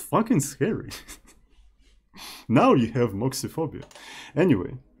 it's fucking scary. Now you have Muxiphobia.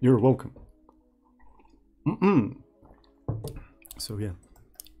 Anyway, you're welcome. So, yeah.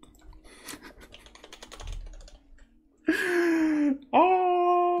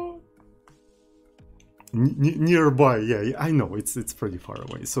 Oh, nearby, yeah, I know it's pretty far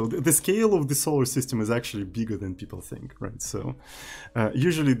away. So the scale of the solar system is actually bigger than people think, right? So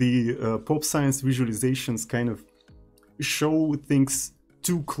usually the pop science visualizations kind of show things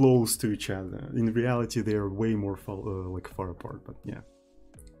too close to each other. In reality, they are way more far apart. But yeah,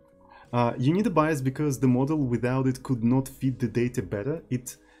 you need a bias because the model without it could not feed the data better.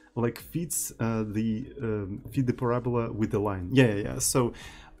 It like feeds feed the parabola with the line. Yeah. So,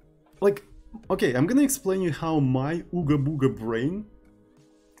 like, okay, I'm gonna explain you how my Ooga Booga brain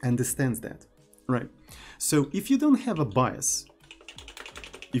understands that, right? So if you don't have a bias,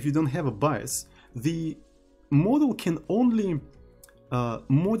 the model can only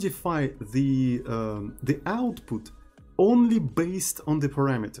modify the output only based on the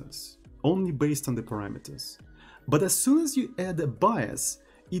parameters. But as soon as you add a bias,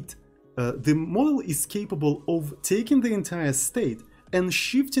 the model is capable of taking the entire state and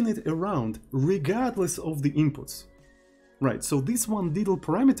shifting it around regardless of the inputs. Right, so this one little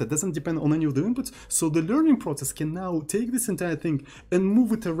parameter doesn't depend on any of the inputs, so the learning process can now take this entire thing and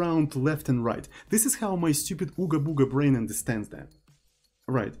move it around left and right. This is how my stupid Ooga Booga brain understands that.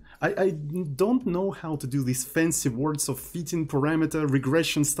 Right, I don't know how to do these fancy words of fitting parameter,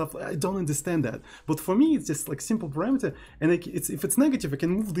 regression stuff. I don't understand that. But for me, it's just like simple parameter, and if it's negative, I can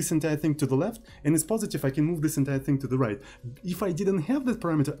move this entire thing to the left, and it's positive, I can move this entire thing to the right. If I didn't have that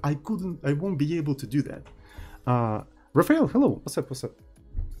parameter, I won't be able to do that. Raphael, hello, what's up?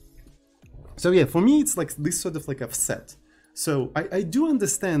 So yeah, for me, it's like this sort of like offset. So I do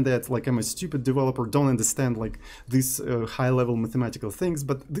understand that, like, I'm a stupid developer, don't understand like these high-level mathematical things,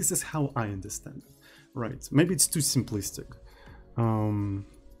 but this is how I understand it, right? Maybe it's too simplistic.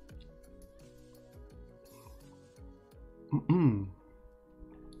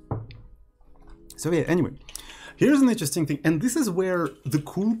 So yeah, anyway, here's an interesting thing, and this is where the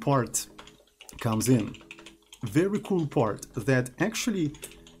cool part comes in. very cool part that actually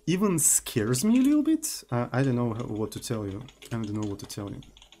even scares me a little bit. I don't know what to tell you. I don't know what to tell you.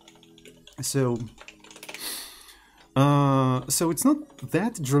 So it's not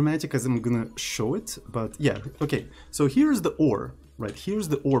that dramatic as I'm gonna show it, but yeah, okay. So here's the OR, right? Here's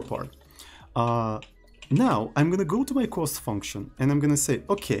the OR part. Now I'm gonna go to my cost function and I'm gonna say,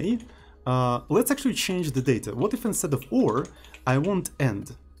 okay, let's actually change the data. What if instead of OR, I want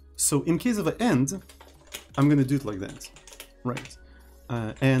AND? So in case of an AND, I'm gonna do it like that, right?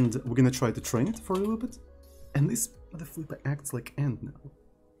 And we're gonna try to train it for a little bit. And this motherflipper acts like AND now.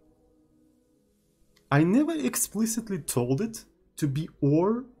 I never explicitly told it to be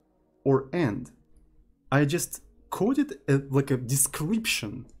OR or AND. I just coded like a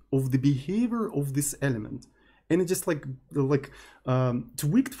description of the behavior of this element. And it just like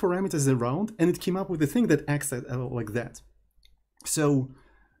tweaked parameters around, and it came up with a thing that acts like that. So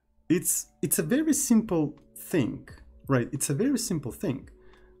it's a very simple thing, right? It's a very simple thing.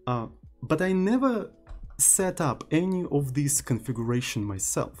 But I never set up any of this configuration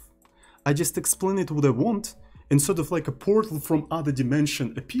myself. I just explained it what I want, and sort of like a portal from other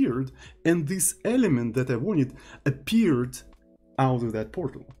dimension appeared, and this element that I wanted appeared out of that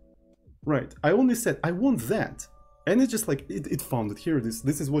portal. Right, I only said, I want that. And it just like, it found it. Here it is.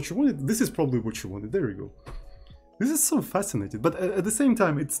 This is what you wanted. This is probably what you wanted. There you go. This is so fascinating. But at the same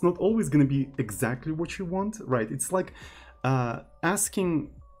time, it's not always going to be exactly what you want, right? It's like asking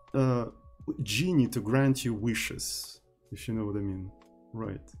Genie to grant you wishes, if you know what I mean.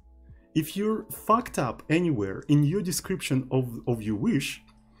 Right. If you're fucked up anywhere in your description of your wish,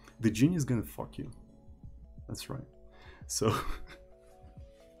 the Genie is going to fuck you. That's right. So...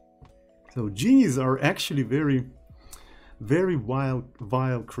 So genies are actually very, very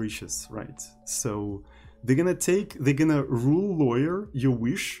vile creatures, right? So they're gonna rule lawyer your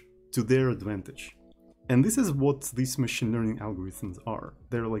wish to their advantage. And this is what these machine learning algorithms are.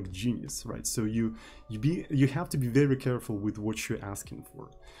 They're like genius, right? So you have to be very careful with what you're asking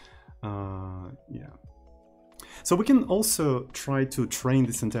for. Yeah. So we can also try to train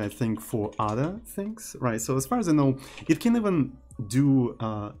this entire thing for other things, right? So as far as I know, it can even do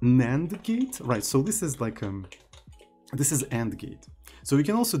NAND gate, right? So this is like this is AND gate. So you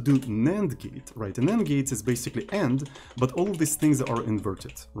can also do NAND gate, right? And NAND gate is basically AND, but all of these things are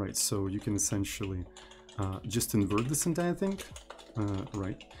inverted, right? So you can essentially just invert this entire thing,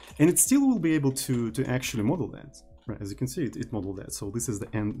 right? And it still will be able to actually model that. Right, as you can see, it modeled that. So this is the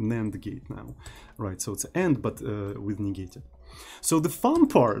NAND gate now, right? So it's AND, but with negated. So the fun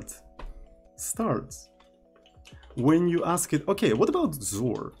part starts when you ask it, okay, what about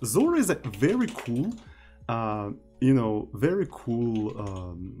XOR? XOR is a very cool, you know, very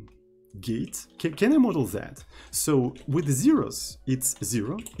cool gate. Can I model that? So with the zeros, it's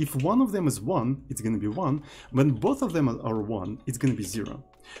 0. If one of them is 1, it's going to be 1. When both of them are 1, it's going to be 0.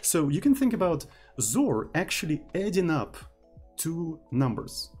 So you can think about XOR actually adding up two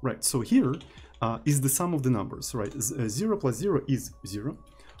numbers, right? So here is the sum of the numbers, right? 0 plus 0 is 0.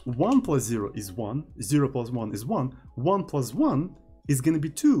 1 plus 0 is 1. 0 plus 1 is 1. 1 plus 1 is going to be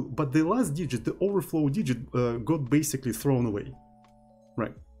 2. But the last digit, the overflow digit, got basically thrown away,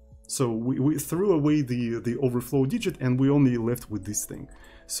 right? So we threw away the overflow digit, and we only left with this thing.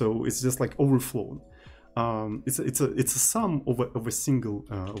 So it's just like overflown. It's a sum of a single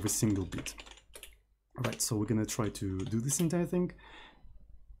bit. Right, so we're gonna try to do this entire thing,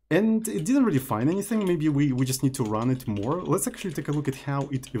 and it didn't really find anything. Maybe we just need to run it more. Let's actually take a look at how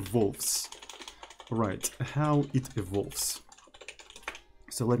it evolves. Right, how it evolves.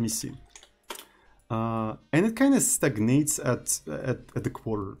 So let me see. And it kind of stagnates at the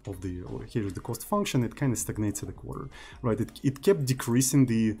quarter of the, here's the cost function. It kind of stagnates at the quarter, right? It kept decreasing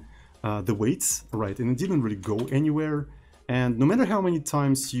the weights, right? And it didn't really go anywhere. And no matter how many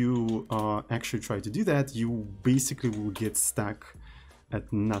times you actually try to do that, you basically will get stuck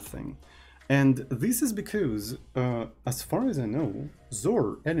at nothing. And this is because, as far as I know,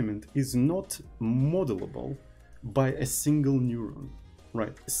 XOR element is not modelable by a single neuron.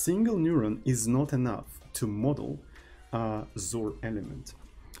 Right, a single neuron is not enough to model a XOR element.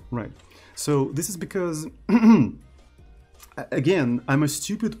 Right, so this is because, again, I'm a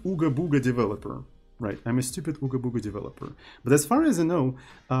stupid Ooga Booga developer. Right, I'm a stupid Ooga Booga developer. But as far as I know,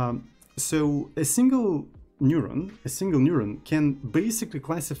 so a single neuron can basically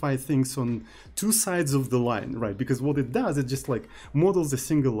classify things on two sides of the line, right? Because what it does, it just like models a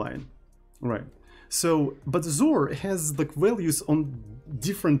single line, right? So, but XOR has like values on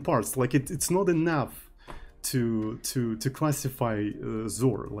different parts. Like it's not enough to classify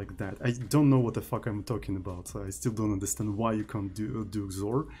XOR like that. I don't know what the fuck I'm talking about. I still don't understand why you can't do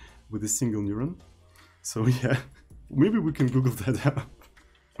XOR with a single neuron. So yeah, maybe we can Google that up.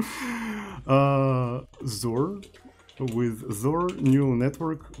 XOR with XOR neural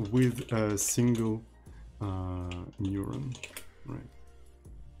network with a single neuron, right?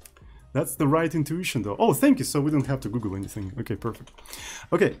 That's the right intuition though. Oh, thank you. So we don't have to Google anything. Okay, perfect.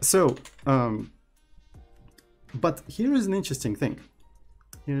 Okay, so, but here is an interesting thing.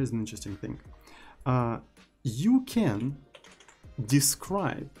 Here is an interesting thing. You can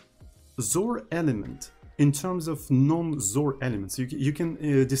describe XOR element in terms of non-XOR elements. You can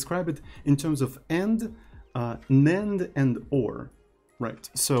describe it in terms of AND, NAND, and OR, right?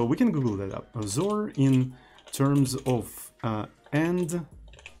 So we can Google that up. XOR in terms of AND,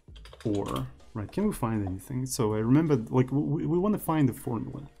 OR, right? Can we find anything? So I remember, like, we want to find the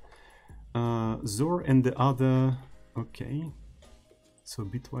formula. XOR and the other, okay. So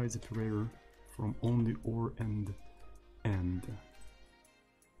bitwise operator from only OR and AND.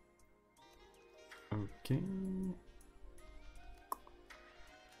 Okay.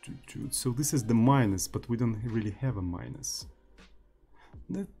 So this is the minus, but we don't really have a minus.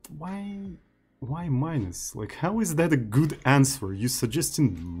 Why minus? Like, how is that a good answer? You're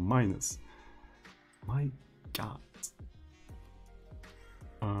suggesting minus. My God.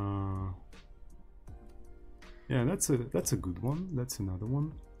 Yeah, that's a good one. That's another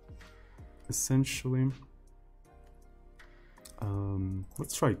one. Essentially,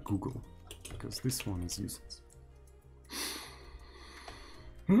 let's try Google, because this one is useless.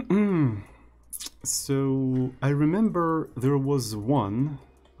 So I remember there was one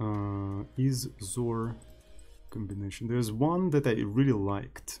is XOR combination. There's one that I really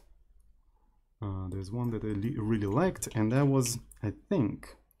liked. There's one that I really liked, and that was, I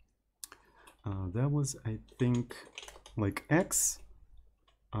think, like X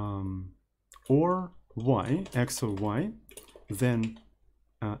or Y, X or Y, then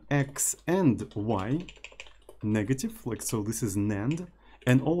X and Y negative, like, so this is NAND,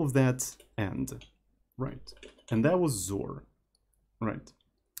 and all of that AND, right? And that was XOR, right?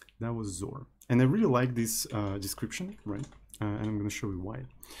 That was XOR. And I really like this description, right? And I'm going to show you why.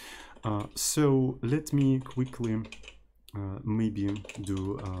 So let me quickly maybe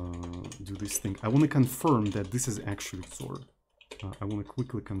do this thing. I want to confirm that this is actually XOR. I want to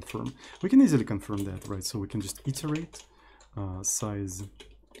quickly confirm. We can easily confirm that, right? So we can just iterate size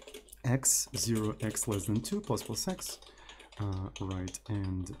x, 0, x less than 2, plus plus x, right?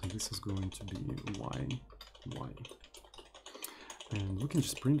 And this is going to be y, y. And we can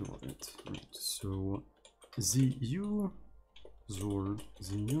just print all of it, right? So zu, XOR,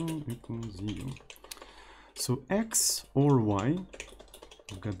 zu equals zu. So x or y,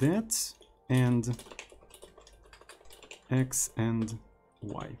 we've got that, and x and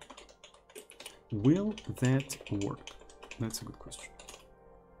y. Will that work? That's a good question.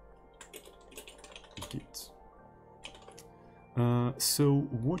 Git. So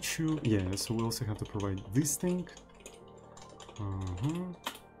what you, yeah, so we also have to provide this thing.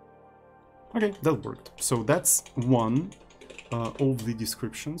 Okay, that worked. So that's one of the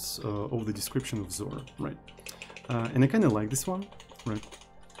descriptions of the description of XOR, right? And I kind of like this one, right?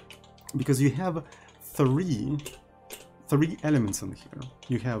 Because you have three elements in here.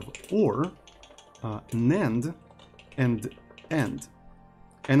 You have OR, NAND, and AND.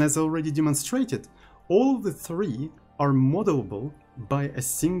 And as I already demonstrated, all of the three are modelable by a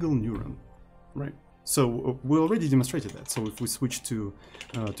single neuron, right? So we already demonstrated that. So if we switch to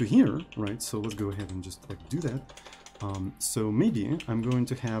here, right? So let's go ahead and just like do that. So maybe I'm going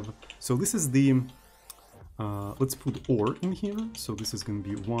to have, so this is the, let's put OR in here. So this is going to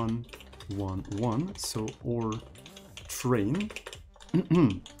be 1, 1, 1. So OR train.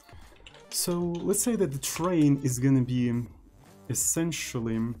 So let's say that the train is going to be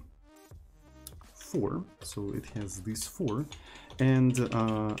essentially 4. So it has these 4. And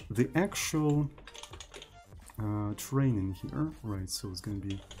the actual train in here, right? So it's going to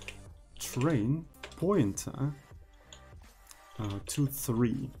be train pointer to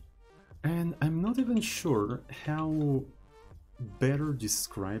 3. And I'm not even sure how better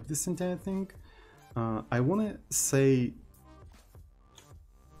describe this entire thing. I want to say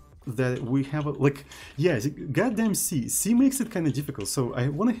that we have a, like, yeah, goddamn C. C makes it kind of difficult. So I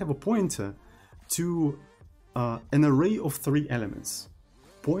want to have a pointer to an array of 3 elements.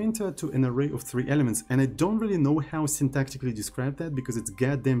 Pointer to an array of 3 elements. And I don't really know how syntactically describe that because it's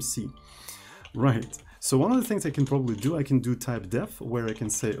goddamn C. Right. So one of the things I can probably do, I can do type def, where I can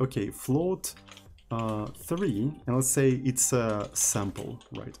say, okay, float 3, and let's say it's a sample,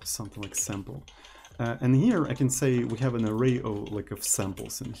 right? Something like sample. And here I can say we have an array of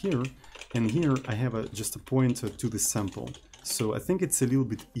samples in here, and here I have just a pointer to the sample. So I think it's a little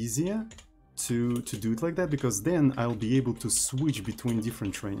bit easier to do it like that, because then I'll be able to switch between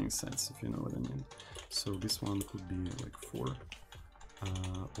different training sets, if you know what I mean. So this one could be like 4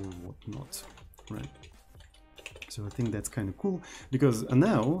 or whatnot, right? So I think that's kind of cool, because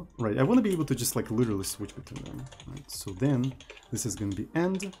now, right, I want to be able to just like literally switch between them, right? So then this is going to be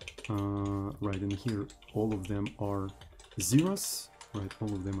AND, right, and here all of them are zeros, right,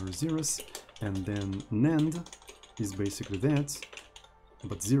 all of them are zeros, and then NAND is basically that,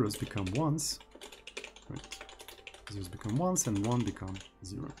 but zeros become ones, right, zeros become ones and 1 become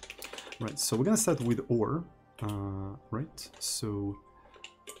 0, right? So we're going to start with OR, right, so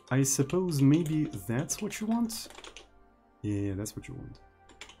I suppose maybe that's what you want. Yeah, that's what you want.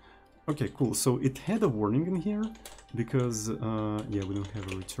 Okay, cool. So it had a warning in here because, yeah, we don't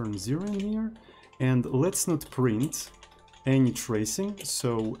have a return 0 in here. And let's not print any tracing,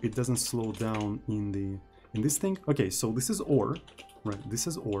 so it doesn't slow down in this thing. Okay, so this is OR, right? This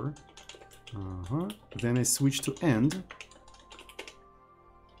is OR. Then I switch to AND.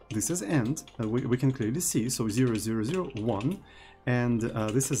 This is AND. We can clearly see. So 0, 0, 0, 1. And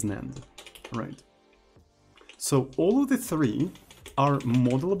this is NAND, right? So all of the 3 are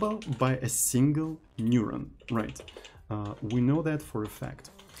modelable by a single neuron, right? We know that for a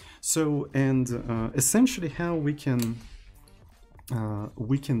fact. So, and essentially how we can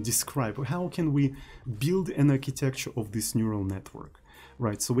describe, how can we build an architecture of this neural network,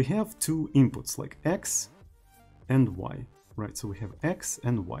 right? So we have 2 inputs like X and Y, right? So we have X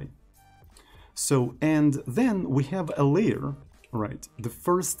and Y. So, and then we have a layer, right, the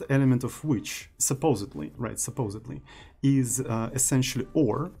first element of which, supposedly, right, supposedly, is essentially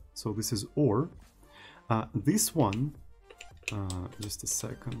OR, so this is OR. This one, just a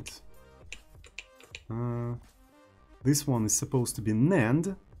second, this one is supposed to be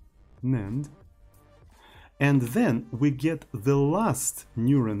NAND, and then we get the last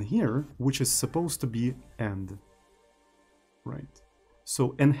neuron here, which is supposed to be AND, right?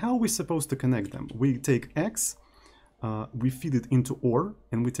 So, and how are we supposed to connect them? We take X, we feed it into OR,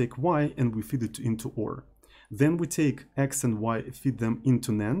 and we take Y and we feed it into OR. Then we take X and Y, feed them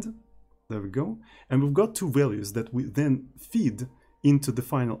into NAND. There we go. And we've got 2 values that we then feed into the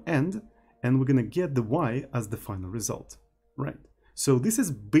final AND, and we're gonna get the Y as the final result, right? So this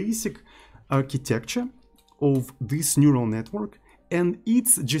is basic architecture of this neural network and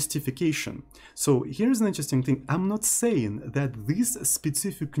its justification. So here's an interesting thing. I'm not saying that these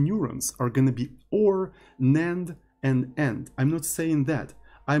specific neurons are gonna be OR, NAND, and AND. I'm not saying that.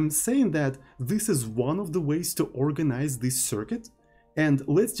 I'm saying that this is one of the ways to organize this circuit, and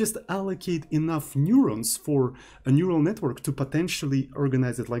let's just allocate enough neurons for a neural network to potentially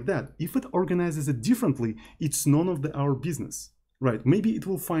organize it like that. If it organizes it differently, it's none of our business, right? Maybe it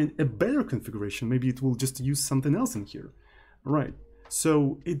will find a better configuration. Maybe it will just use something else in here, right?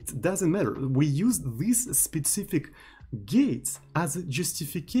 So it doesn't matter. We use these specific gates as a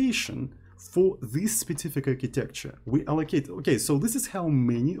justification for this specific architecture. We allocate, okay, so this is how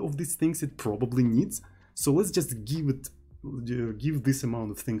many of these things it probably needs. So let's just give this amount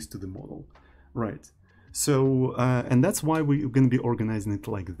of things to the model, right? So, and that's why we're going to be organizing it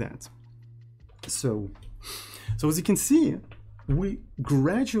like that. So as you can see, we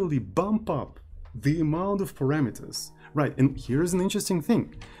gradually bump up the amount of parameters, right? And here's an interesting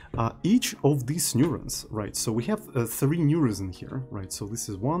thing. Each of these neurons, right? So we have 3 neurons in here, right? So this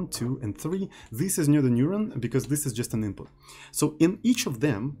is 1, 2, and 3. This is near the neuron because this is just an input. So in each of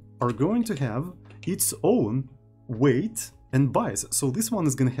them are going to have its own weight and bias. So this one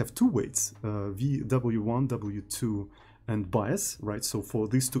is going to have 2 weights, W1, W2, and bias, right? So for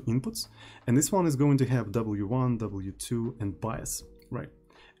these 2 inputs. And this one is going to have W1, W2, and bias, right?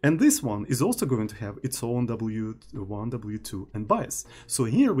 And this one is also going to have its own W1, W2, and bias. So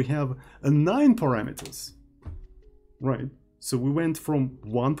here we have 9 parameters, right? So we went from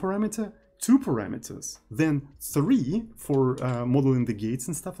 1 parameter, 2 parameters, then 3 for modeling the gates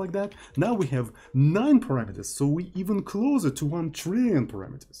and stuff like that. Now we have 9 parameters, so we're even closer to 1 trillion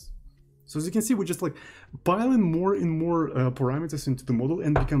parameters. So as you can see, we're just like piling more and more parameters into the model,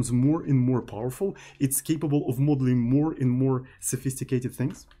 and becomes more and more powerful. It's capable of modeling more and more sophisticated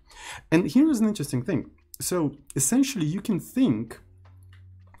things. And here is an interesting thing. So essentially, you can think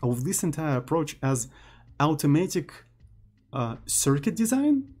of this entire approach as automatic circuit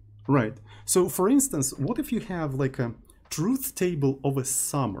design, right? So for instance, what if you have like a truth table of a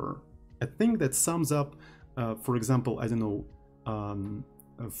summer, a thing that sums up, for example, I don't know,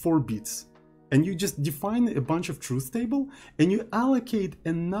 4 bits, and you just define a bunch of truth table, and you allocate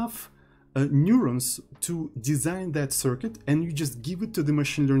enough neurons to design that circuit, and you just give it to the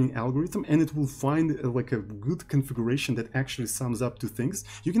machine learning algorithm, and it will find like a good configuration that actually sums up to things.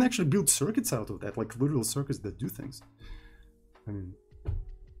 You can actually build circuits out of that, like literal circuits that do things. I mean,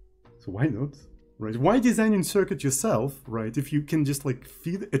 so why not? Right? Why design a circuit yourself, right? If you can just like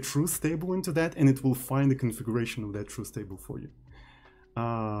feed a truth table into that, and it will find the configuration of that truth table for you.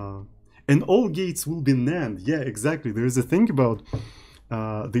 And all gates will be NAND. Yeah, exactly. There is a thing about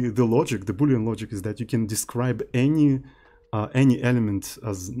the logic, the Boolean logic, is that you can describe any element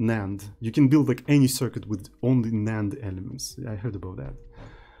as NAND. You can build like any circuit with only NAND elements. I heard about that.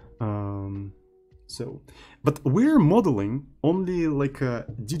 But we're modeling only like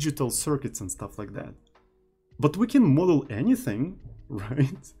digital circuits and stuff like that. But we can model anything,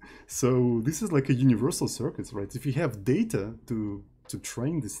 right? So this is like a universal circuits, right? If you have data to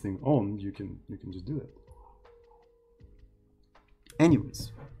train this thing on, you can just do that.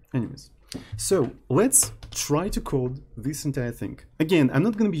 Anyways, so let's try to code this entire thing. Again, I'm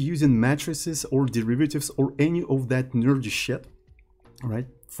not going to be using matrices or derivatives or any of that nerdy shit, right?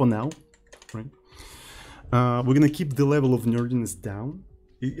 For now, right? We're going to keep the level of nerdiness down.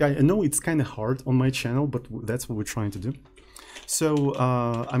 I know it's kind of hard on my channel, but that's what we're trying to do. So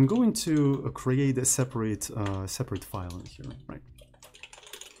I'm going to create a separate file in here, right?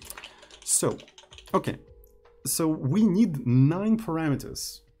 So, okay. So we need 9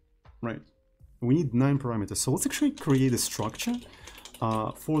 parameters, right? We need 9 parameters. So let's actually create a structure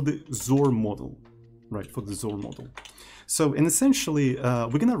for the XOR model, right? For the XOR model. So, and essentially,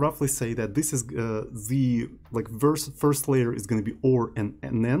 we're gonna roughly say that this is the like first layer is gonna be OR and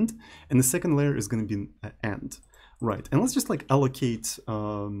AND, and the second layer is gonna be AND, right? And let's just like allocate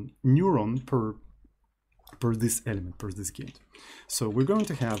neuron per this element, per this gate. So we're going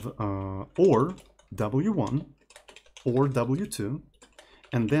to have OR W1, OR W2,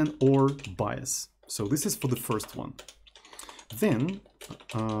 and then OR bias. So this is for the first one. Then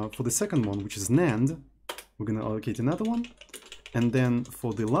for the second one, which is NAND, we're going to allocate another one. And then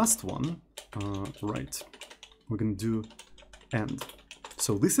for the last one, right, we're going to do AND.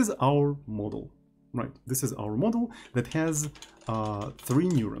 So this is our model, right? This is our model that has 3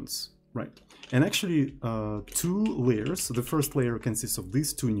 neurons, right? And actually 2 layers. So the first layer consists of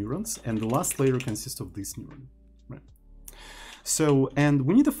these 2 neurons, and the last layer consists of this neuron, right? So, and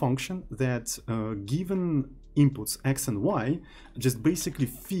we need a function that given inputs x and y, just basically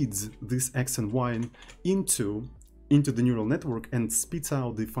feeds this x and y into the neural network and spits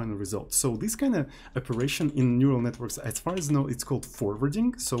out the final result. So this kind of operation in neural networks, as far as I know, it's called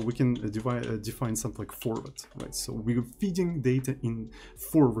forwarding. So we can define something like forward, right? So we're feeding data in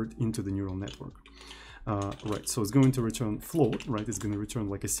forward into the neural network, right? So it's going to return float, right? It's going to return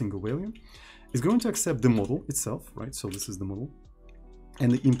like a single value. It's going to accept the model itself, right? So this is the model, and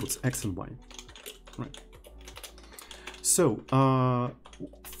the inputs x and y, right? So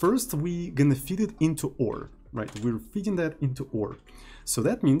first we're gonna feed it into OR, right? We're feeding that into OR. So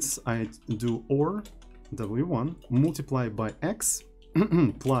that means I do OR W1 multiplied by X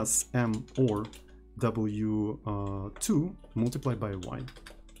plus M OR W2 multiplied by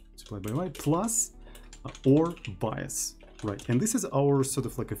Y plus OR bias, right? And this is our sort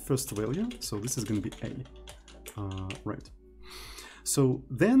of like a first value. So this is going to be A, right? So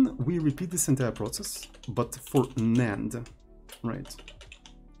then we repeat this entire process, but for NAND, right?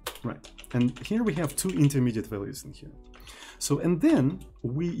 Right. And here we have 2 intermediate values in here. So, and then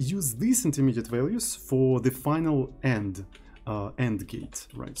we use these intermediate values for the final AND gate,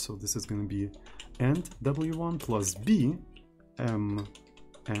 right? So this is going to be AND W1 plus B, M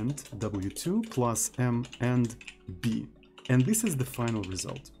and W2 plus M and B. And this is the final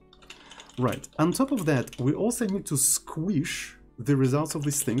result. Right. On top of that, we also need to squish the results of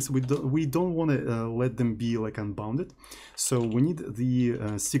these things. We don't want to let them be like unbounded. So we need the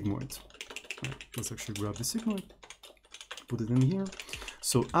sigmoid. Right, let's actually grab the sigmoid, put it in here.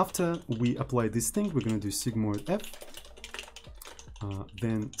 So after we apply this thing, we're going to do sigmoid F,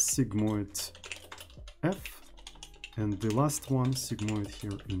 then sigmoid F, and the last one sigmoid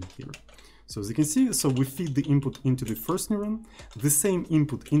here in here. So as you can see, so we feed the input into the first neuron, the same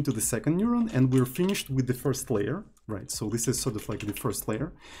input into the second neuron, and we're finished with the first layer, right? So this is sort of like the first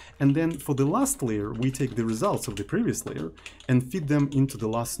layer. And then for the last layer, we take the results of the previous layer and feed them into the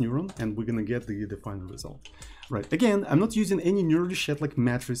last neuron, and we're gonna get the final result. Right, again, I'm not using any nerdy shit like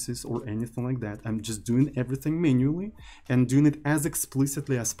matrices or anything like that. I'm just doing everything manually and doing it as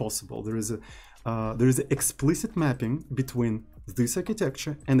explicitly as possible. There is an explicit mapping between this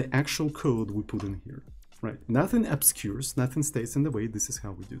architecture and the actual code we put in here, right? Nothing obscures, nothing stays in the way. This is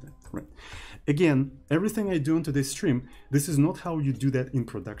how we do that, right? Again, everything I do on today's stream, this is not how you do that in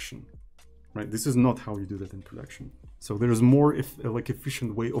production, right? This is not how you do that in production. So there is more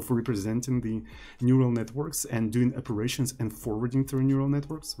efficient way of representing the neural networks and doing operations and forwarding through neural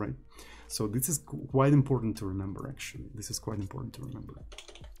networks, right? So this is quite important to remember, actually. This is quite important to remember.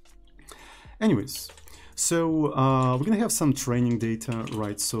 Anyways, so we're gonna have some training data,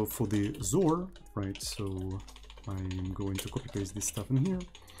 right? So for the XOR, right? So I'm going to copy paste this stuff in here.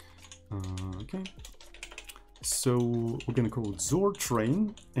 Okay. So we're gonna call it XOR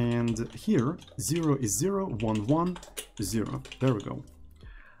train, and here 0 is 0, 1, 1, 0. There we go.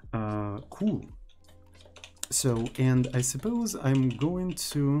 Cool. So, and I suppose I'm going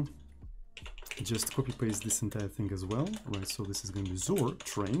to just copy paste this entire thing as well, right? So this is going to be XOR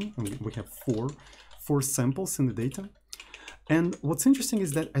train, and we have four samples in the data. And what's interesting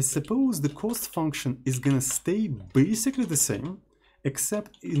is that I suppose the cost function is going to stay basically the same,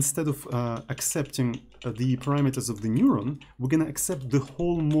 except instead of accepting the parameters of the neuron, we're going to accept the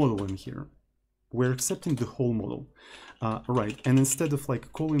whole model in here. We're accepting the whole model, right? And instead of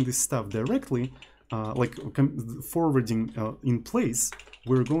like calling this stuff directly, like forwarding in place,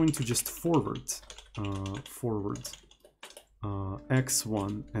 we're going to just forward x1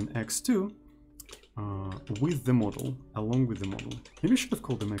 and x2 with the model, along with the model. Maybe I should have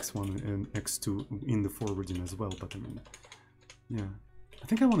called them x1 and x2 in the forwarding as well, but I mean, yeah, I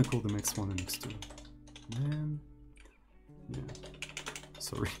think I want to call them x1 and x2. Man, yeah,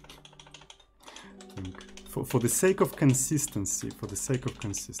 sorry. I think for the sake of consistency,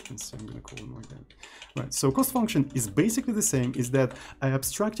 I'm gonna call them like that. Right, so cost function is basically the same, is that I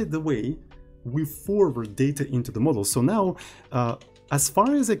abstracted the way we forward data into the model. So now, as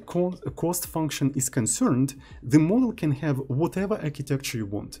far as a cost function is concerned, the model can have whatever architecture you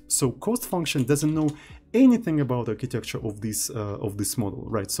want. So cost function doesn't know anything about architecture of this model,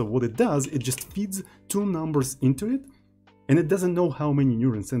 right? So what it does, it just feeds two numbers into it, and it doesn't know how many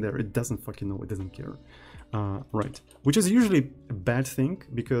neurons in there. It doesn't fucking know. It doesn't care. Right, which is usually a bad thing,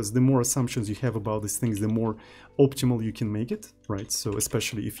 because the more assumptions you have about these things, the more optimal you can make it, right? So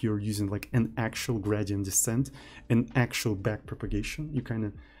especially if you're using like an actual gradient descent, an actual backpropagation, you kind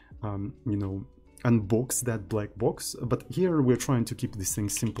of, you know, unbox that black box. But here we're trying to keep this thing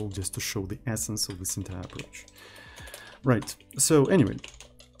simple, just to show the essence of this entire approach. Right, so anyway,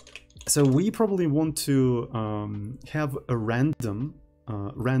 so we probably want to have a random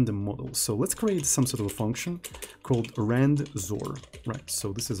model. So let's create some sort of a function called rand_XOR, right?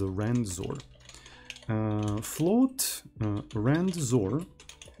 So this is a rand_XOR. Float rand_XOR,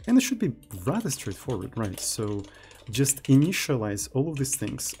 and it should be rather straightforward, right? So just initialize all of these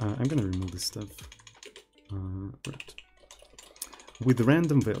things. I'm gonna remove this stuff, right? With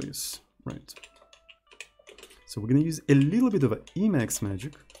random values, right? So we're gonna use a little bit of a Emacs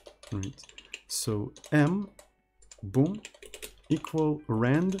magic, right? So m boom equal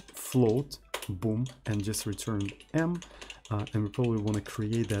rand float boom, and just return m, and we probably want to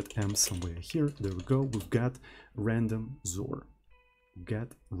create that m somewhere here. There we go. We've got random_XOR.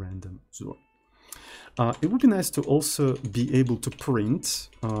 It would be nice to also be able to print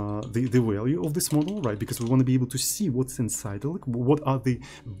the value of this model, right? Because we want to be able to see what's inside, like what are the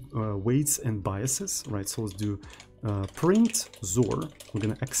weights and biases, right? So let's do print XOR. We're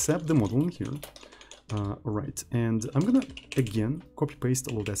going to accept the model in here. Right, and I'm gonna again copy paste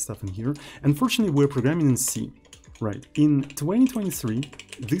all of that stuff in here. Unfortunately, we're programming in C, right? In 2023,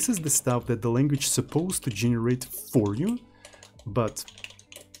 this is the stuff that the language is supposed to generate for you, but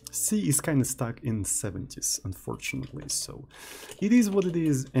C is kind of stuck in 70s, unfortunately. So it is what it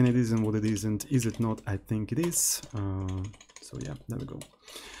is, and it isn't what it isn't. Is it not? I think it is. So yeah, there we go.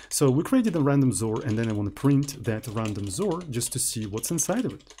 So we created a random_XOR, and then I want to print that random_XOR just to see what's inside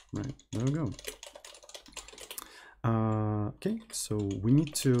of it. Right, there we go. Okay, so we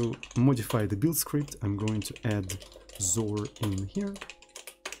need to modify the build script. I'm going to add XOR in here.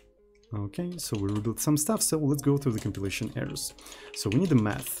 Okay, so we rebuilt some stuff, so let's go through the compilation errors. So we need a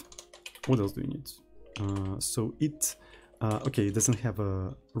math. What else do we need? So it, okay, it doesn't have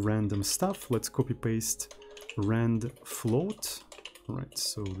a random stuff. Let's copy paste rand float. Right,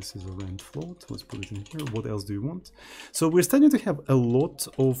 so this is a rand float. Let's put it in here. What else do you want? So we're starting to have a lot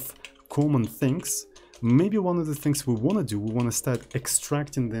of common things. Maybe one of the things we want to do, we want to start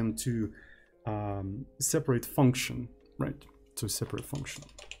extracting them to separate function, right? To separate function.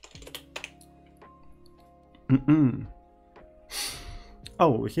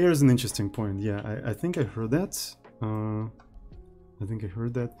 Oh, here's an interesting point. Yeah, I think I heard that.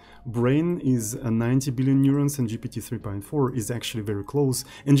 Brain is 90 billion neurons, and GPT 3.4 is actually very close.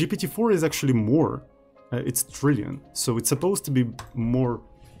 And GPT-4 is actually more. It's trillion. So it's supposed to be more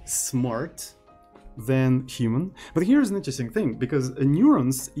smart than human. But here's an interesting thing, because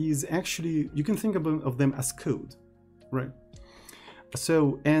neurons is actually, you can think of them as code, right?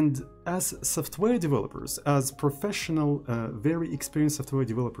 So, and as software developers, as professional, very experienced software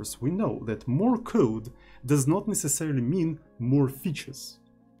developers, we know that more code does not necessarily mean more features,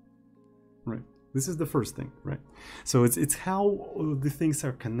 right? This is the first thing, right? So it's how the things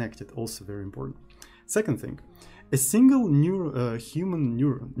are connected, also very important. Second thing, a single human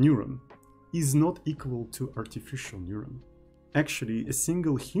neuron is not equal to artificial neuron. Actually, a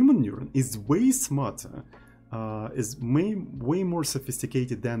single human neuron is way smarter, is way more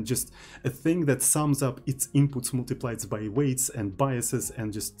sophisticated than just a thing that sums up its inputs multiplied by weights and biases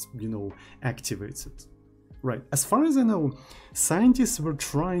and just, you know, activates it. Right. As far as I know, scientists were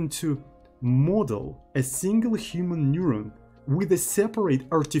trying to model a single human neuron with a separate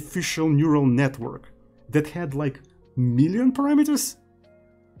artificial neural network that had like million parameters.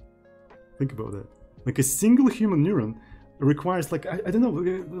 Think about that. Like a single human neuron requires like, I don't know,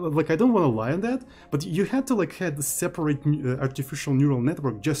 like I don't want to lie on that, but you had to like have a separate artificial neural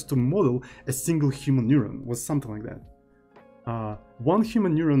network just to model a single human neuron, was something like that. One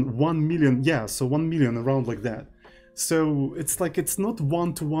human neuron, 1 million, yeah, so 1 million around like that. So it's like, it's not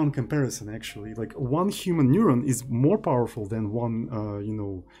one-to-one comparison actually. Like one human neuron is more powerful than one, you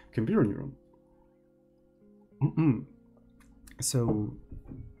know, computer neuron. So,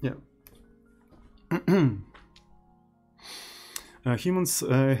 yeah. Humans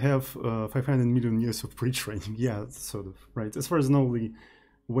have 500 million years of pre-training. Yeah, sort of, right? As far as I know,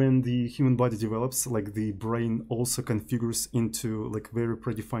 when the human body develops, like the brain also configures into like very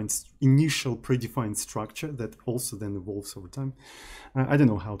predefined, initial predefined structure that also then evolves over time. I don't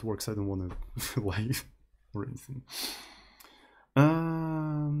know how it works. I don't want to lie or anything.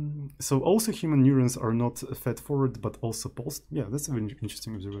 So also human neurons are not fed forward, but also pulsed. Yeah, that's a very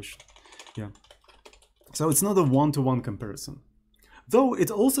interesting observation. Yeah. So it's not a one-to-one comparison. Though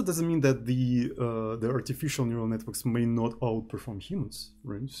it also doesn't mean that the artificial neural networks may not outperform humans,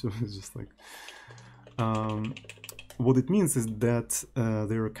 right? So it's just like, what it means is that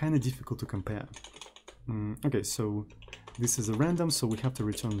they're kind of difficult to compare. Okay, so this is a random, so we have to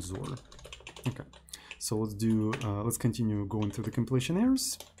return XOR. Okay, so let's continue going through the compilation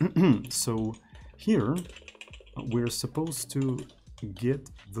errors. So here we're supposed to get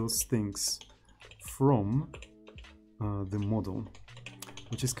those things from the model,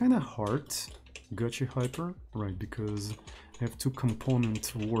 which is kind of hard. Gotcha, Hyper, right? Because I have two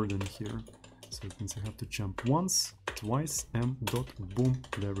component word in here, so it means I have to jump once, twice, m dot boom.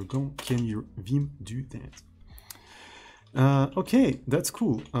 There we go. Can your Vim do that? Okay, that's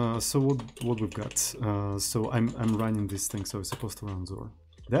cool. So what we've got? So I'm running this thing, so it's supposed to run XOR.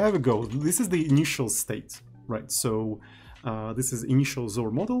 There we go. This is the initial state, right? So this is initial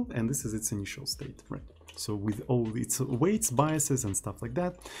XOR model, and this is its initial state, right? So with all its weights, biases, and stuff like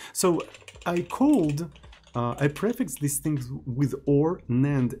that. So I prefixed these things with OR,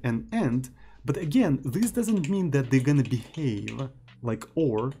 NAND, and AND, but again, this doesn't mean that they're gonna behave like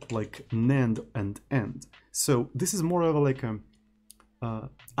OR, like NAND and AND. So this is more of like a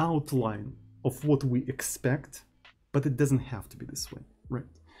outline of what we expect, but it doesn't have to be this way, right?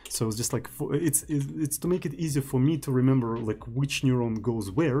 So it's just like, it's to make it easier for me to remember like which neuron goes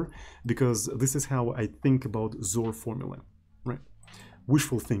where, because this is how I think about XOR formula, right?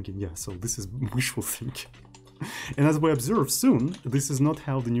 Wishful thinking, yeah, so this is wishful thinking. And as we observe soon, this is not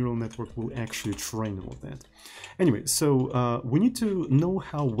how the neural network will actually train all of that. Anyway, so we need to know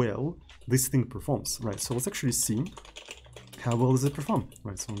how well this thing performs, right? So let's actually see how well does it perform,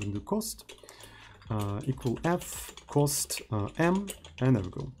 right? So I'm going to do cost equal f cost m, and there we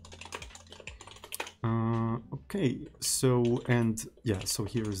go. Okay, so and yeah, so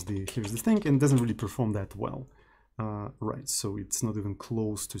here's the thing, and it doesn't really perform that well, right? So it's not even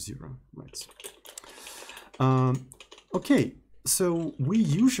close to 0, right? Okay, so we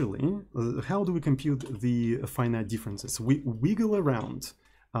usually, how do we compute the finite differences? We wiggle around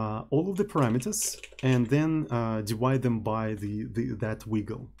all of the parameters and then divide them by that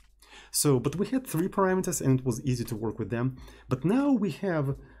wiggle. So, but we had 3 parameters and it was easy to work with them. But now we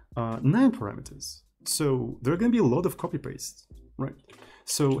have 9 parameters. So there are going to be a lot of copy-paste, right?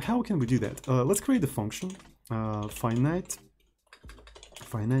 So how can we do that? Let's create a function, finite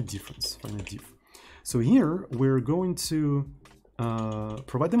difference, finite diff. So here we're going to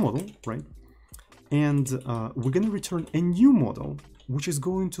provide the model, right? And we're going to return a new model, which is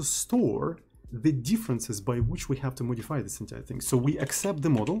going to store the differences by which we have to modify this entire thing. So we accept the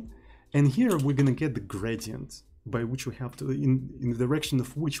model, and here we're going to get the gradient by which we have to, in the direction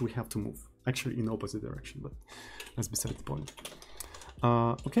of which we have to move. Actually in opposite direction, but that's beside the point.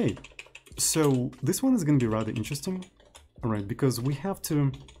 Okay, So this one is going to be rather interesting, all right, because we have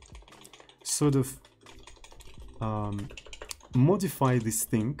to sort of modify this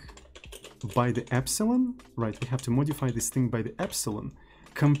thing by the epsilon, right? We have to modify this thing by the epsilon,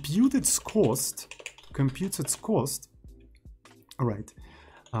 compute its cost, all right.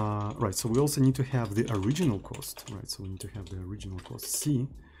 Right, so we also need to have the original cost, right? So we need to have the original cost C,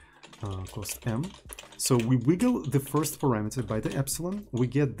 cost M. So we wiggle the first parameter by the epsilon, we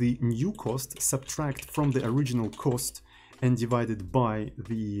get the new cost, subtract from the original cost and divide it by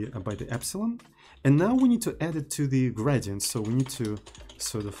the epsilon. And now we need to add it to the gradient. So we need to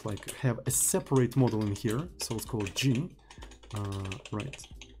sort of like have a separate model in here. So let's call it G, right?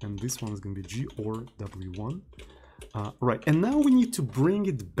 And this one is going to be G or W1. Right, and now we need to bring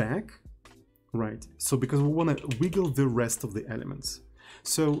it back, right? So because we want to wiggle the rest of the elements.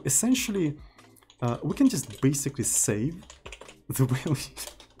 So essentially, we can just basically save the value.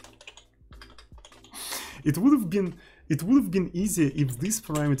 It would have been easier if these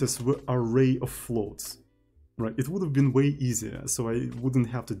parameters were an array of floats, right? It would have been way easier, so I wouldn't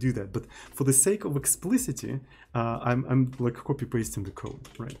have to do that. But for the sake of explicitity, I'm like copy pasting the code,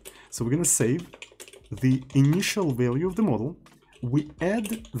 right? So we're gonna save the initial value of the model. We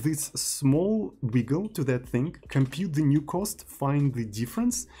add this small wiggle to that thing, compute the new cost, find the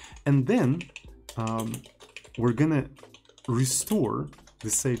difference, and then we're gonna restore the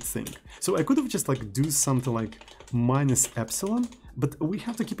saved thing. So I could have just like do something like minus epsilon, but we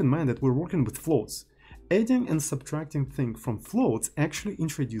have to keep in mind that we're working with floats. Adding and subtracting things from floats actually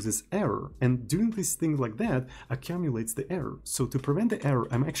introduces error, and doing this thing like that accumulates the error. So to prevent the error,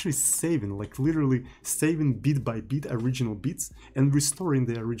 I'm actually saving, like literally saving bit by bit original bits and restoring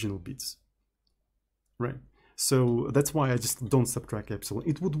the original bits, right? So that's why I just don't subtract epsilon.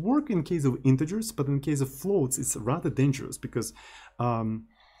 It would work in case of integers, but in case of floats, it's rather dangerous because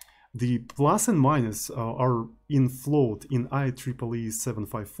the plus and minus are in float in IEEE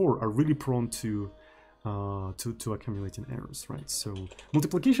 754 are really prone to accumulating errors, right? So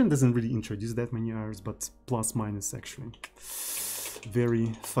multiplication doesn't really introduce that many errors, but plus minus actually very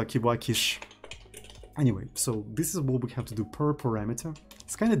fucky-wackish. Anyway, so this is what we have to do per parameter.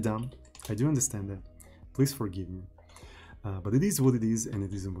 It's kind of dumb, I do understand that. Please forgive me. But it is what it is, and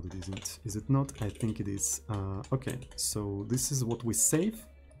it isn't what it isn't. Is it not? I think it is. Okay, so this is what we save.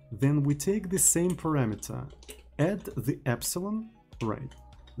 Then we take the same parameter, add the epsilon, right?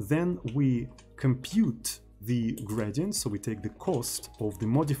 Then we compute the gradient, so we take the cost of the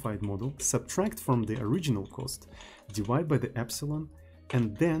modified model, subtract from the original cost, divide by the epsilon,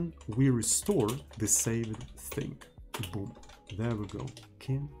 and then we restore the saved thing. Boom. There we go.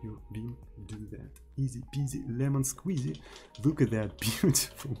 Can your beam do that? Easy peasy lemon squeezy. Look at that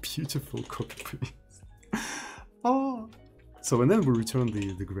beautiful, beautiful copy paste. Oh. So, and then we return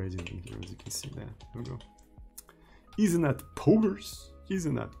the gradient in here, as you can see there. There we go. Isn't that poggers?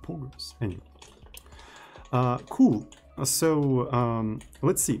 Isn't that poggers? Anyway. Cool. So,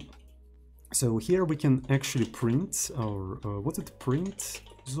 let's see. So here we can actually print, or was it print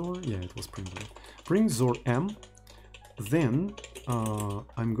XOR? Yeah, it was print XOR. Print XOR M. Then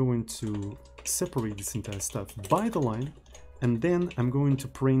I'm going to separate this entire stuff by the line, and then I'm going to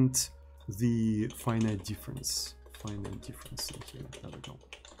print the finite difference. Finite difference in here. There we go.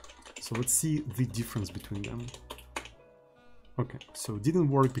 So let's see the difference between them. Okay, so it didn't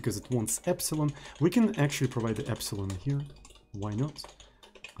work because it wants epsilon. We can actually provide the epsilon here. Why not?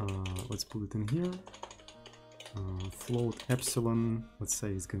 Let's put it in here. Float epsilon. Let's say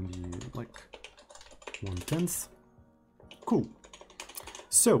it's going to be like 1/10. Cool.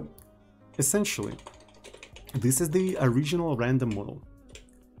 So, essentially, this is the original random model.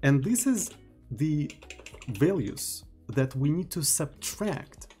 And this is the values that we need to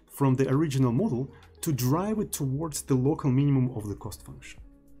subtract from the original model to drive it towards the local minimum of the cost function.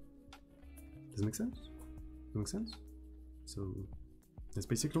 Does it make sense? Does it make sense? So, that's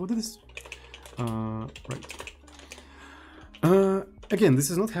basically what it is. Right. Again, this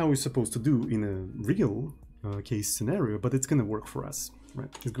is not how we're supposed to do in a real case scenario, but it's gonna work for us, right?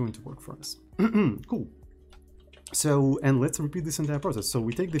 It's going to work for us. Cool. So, and let's repeat this entire process. So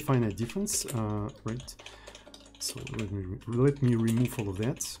we take the finite difference, right? So let me remove all of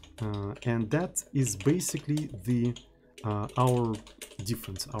that, and that is basically the our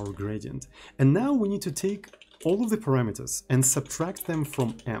difference, our gradient. And now we need to take all of the parameters and subtract them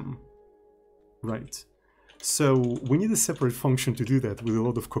from M, right? So we need a separate function to do that with a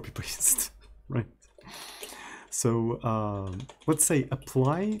lot of copy paste, right? So let's say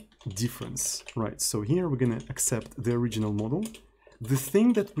apply difference, right? So here we're gonna accept the original model, the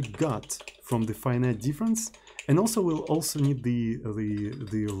thing that we got from the finite difference, And also we'll also need the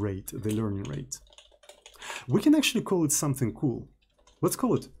rate, the learning rate. We can actually call it something cool. Let's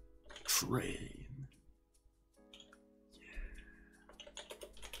call it train.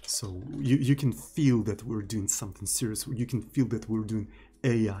 So you can feel that we're doing something serious. You can feel that we're doing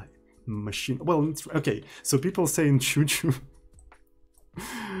AI, machine. Well, okay, so people saying choo-choo.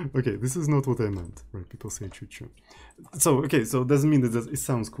 Okay, this is not what I meant, right? People say choo-choo. So, okay, so it doesn't mean that it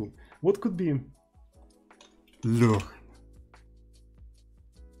sounds cool. What could be learn?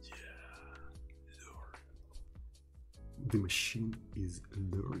 Yeah, learn. The machine is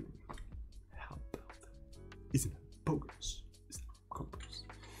learning. How about that? Isn't it bogus? Isn't it bogus?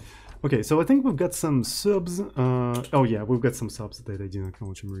 Okay, so I think we've got some subs. Oh yeah, we've got some subs that I didn't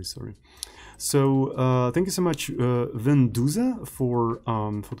acknowledge. I'm really sorry. So thank you so much, Venduza, for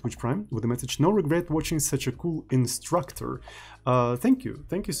Twitch Prime with the message. No regret watching such a cool instructor. Thank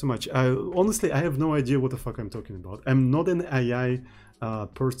you so much. Honestly, I have no idea what the fuck I'm talking about. I'm not an AI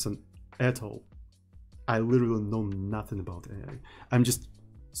person at all. I literally know nothing about AI. I'm just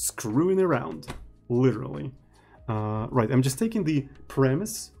screwing around, literally. Right, I'm just taking the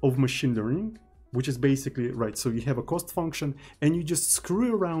premise of machine learning, which is basically, right, so you have a cost function and you just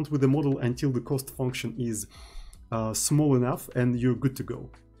screw around with the model until the cost function is small enough and you're good to go.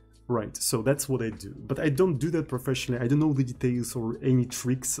 Right, so that's what I do. But I don't do that professionally. I don't know the details or any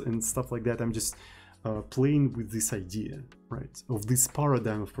tricks and stuff like that. I'm just playing with this idea, right, of this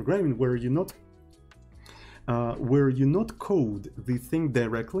paradigm of programming where you not code the thing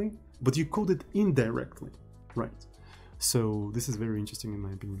directly, but you code it indirectly. Right, so this is very interesting in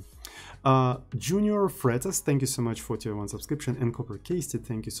my opinion. Junior Fretas, thank you so much for tier 1 subscription, and Copper Casted,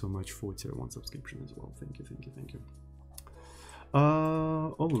 thank you so much for tier 1 subscription as well. Thank you.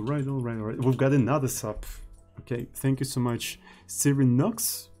 All right. We've got another sub. Okay, thank you so much,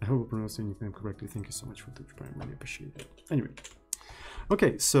 Sirinox. I hope I'm pronouncing your name correctly. Thank you so much for Twitch Prime. Really appreciate it. Anyway,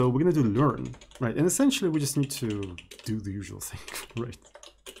 okay, so we're gonna do learn, right? And essentially, we just need to do the usual thing, right?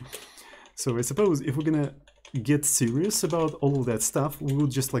 So I suppose if we're gonna get serious about all of that stuff, we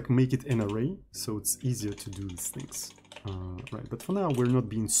will just like make it an array, so it's easier to do these things. Right, but for now we're not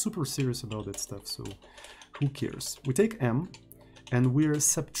being super serious about that stuff, so who cares? We take m and we're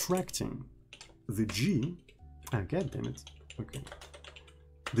subtracting the g. God damn it. Okay,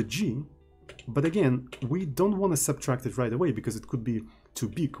 the g, but again we don't want to subtract it right away because it could be too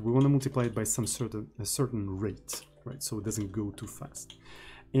big. We want to multiply it by some certain rate, right, so it doesn't go too fast.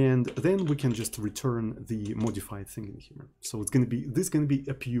 And then we can just return the modified thing in here. So it's going to be, this is going to be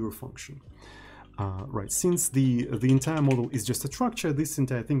a pure function, right? Since the entire model is just a structure, this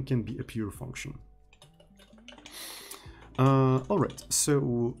entire thing can be a pure function. All right.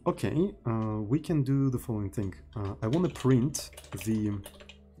 So okay, we can do the following thing. I want to print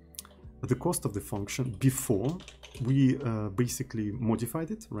the cost of the function before we basically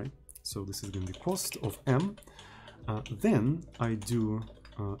modified it, right? So this is going to be cost of m. Then I do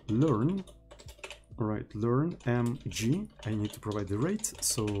learn, right, learn mg. I need to provide the rate,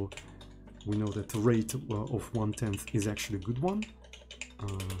 so we know that the rate of 1/10 is actually a good one.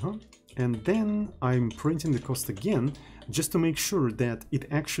 And then I'm printing the cost again, just to make sure that it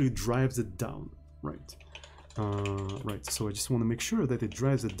actually drives it down, right? Right, so I just want to make sure that it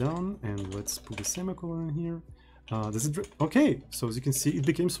drives it down, and let's put a semicolon in here. Does it? Okay, so as you can see, it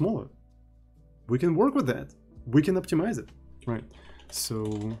became smaller. We can work with that. We can optimize it, right? So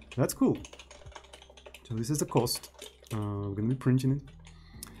that's cool. So this is the cost. We're gonna be printing it.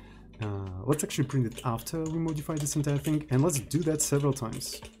 Let's actually print it after we modify this entire thing, and let's do that several times.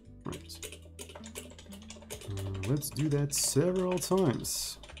 Right. Let's do that several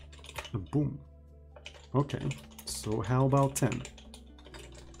times. Boom. Okay. So how about 10?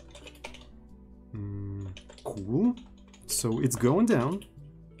 Cool. So it's going down.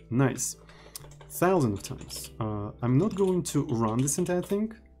 Nice. Thousands of times. I'm not going to run this entire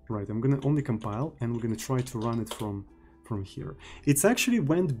thing. Right, I'm gonna only compile, and we're gonna try to run it from here. It's actually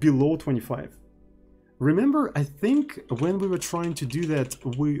went below 25. Remember, I think when we were trying to do that,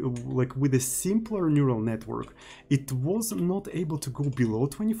 like with a simpler neural network, it was not able to go below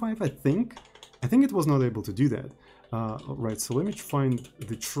 25. I think it was not able to do that. Right, so let me find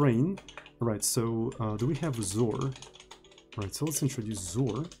the train. Right, so do we have XOR? Right, so let's introduce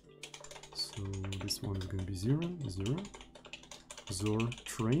XOR. So this one is going to be 0, 0. XOR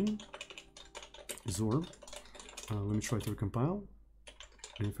train. XOR. Let me try to recompile.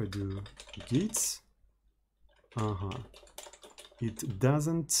 And if I do gates, it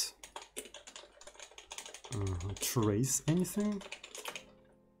doesn't trace anything.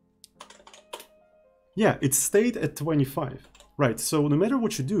 Yeah, it stayed at 25. right? So no matter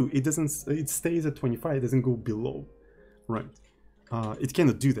what you do, it stays at 25, it doesn't go below, right? It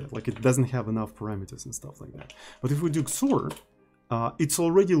cannot do that, like it doesn't have enough parameters and stuff like that. But if we do XOR, it's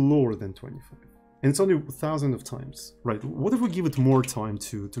already lower than 25. And it's only thousands of times, right? What if we give it more time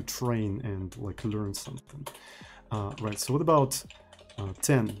to train and like learn something? Right, so what about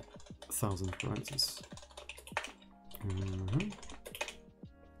 10,000 parameters?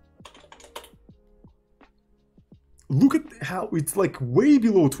 Look at how it's like way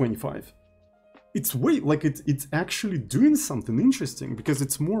below 25. It's way, like it's actually doing something interesting because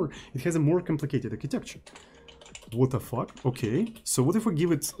it has a more complicated architecture. What the fuck? Okay, so what if we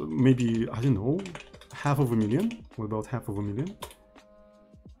give it maybe, I don't know, 500,000? What about 500,000?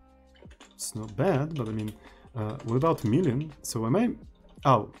 It's not bad, but I mean, what about 1,000,000? So am I...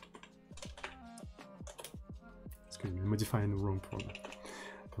 Oh. Excuse me, I'm modifying the wrong program.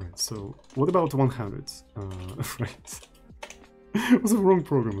 Right, so what about 100? Right. It was a wrong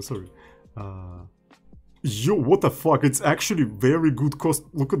program, sorry. Yo, what the fuck? It's actually very good cost.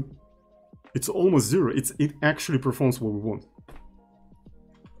 Look at... It's almost zero. It actually performs what we want.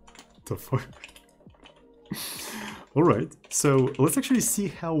 The fuck? Alright, so let's actually see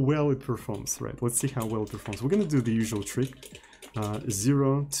how well it performs, right? Let's see how well it performs. We're gonna do the usual trick.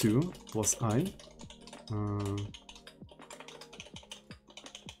 0, 2 plus I.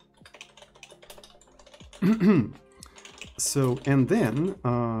 So, and then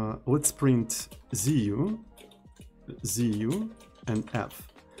let's print ZU, and F.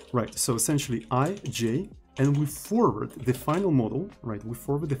 Right, so essentially I, J, and we forward the final model, right? We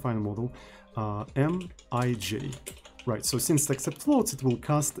forward the final model, M, I, J. Right, so since it accepts floats, it will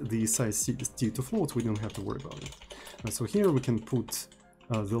cast the size T to floats. We don't have to worry about it. Right, so here we can put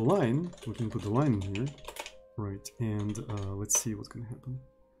the line, in here, right? And let's see what's gonna happen.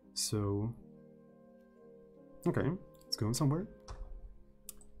 So, okay, it's going somewhere.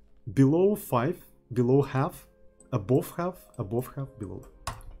 Below 5, below half, above half, below.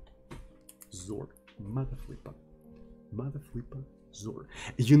 XOR, mother flipper, XOR.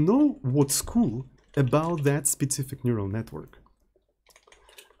 You know what's cool about that specific neural network?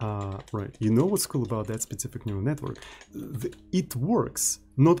 Right, you know what's cool about that specific neural network? It works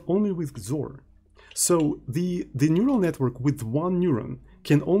not only with XOR. So the neural network with one neuron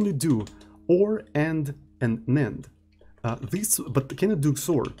can only do OR, AND, and NAND. But cannot do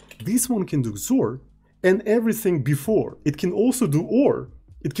XOR. This one can do XOR and everything before. It can also do OR.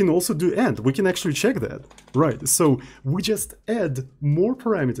 It can also do AND. We can actually check that. Right, so we just add more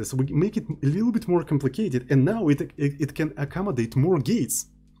parameters. We make it a little bit more complicated, and now it can accommodate more gates.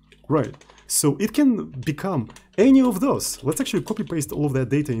 Right, so it can become any of those. Let's actually copy paste all of that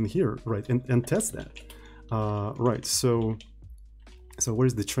data in here, right, and test that. Right, so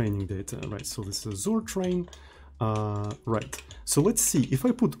where's the training data? Right, so this is XOR train. Right, so let's see if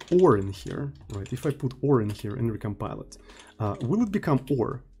I put OR in here, right? If I put OR in here and recompile it, will it become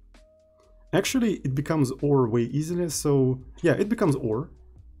OR? Actually, it becomes OR way easier. So yeah, it becomes OR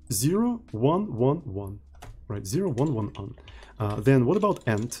 0, 1, 1, 1, right? 0, 1, 1, 1. Then what about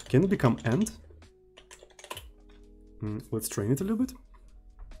AND? Can it become AND? Let's train it a little bit.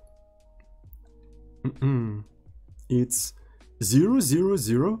 It's 0, 0,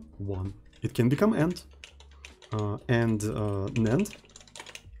 0, 1. It can become AND. And NAND.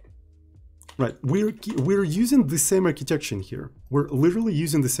 Right, we're using the same architecture in here. We're literally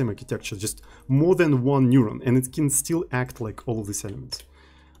using the same architecture, just more than one neuron, and it can still act like all of these elements.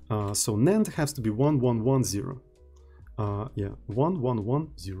 So NAND has to be 1, 1, 1, 0. Yeah, 1, 1,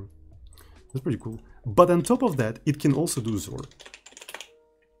 1, 0. That's pretty cool. But on top of that, it can also do XOR.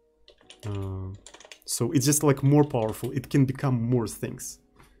 So it's just like more powerful. It can become more things.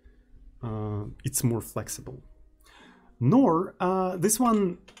 It's more flexible. NOR, this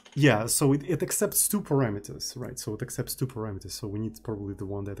one, yeah, so it accepts 2 parameters, right? So it accepts 2 parameters, so we need probably the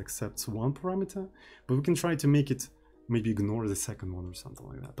one that accepts 1 parameter, but we can try to make it, maybe ignore the second one or something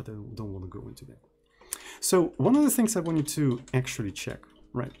like that, but I don't want to go into that. So one of the things I wanted to actually check,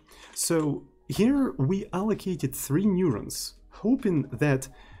 right? So here we allocated 3 neurons, hoping that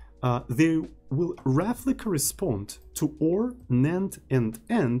they will roughly correspond to OR, NAND, and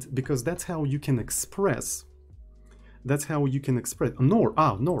AND, because that's how you can express. That's how you can express NOR.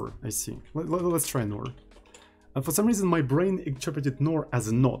 NOR. I see. Let's try NOR. For some reason, my brain interpreted NOR as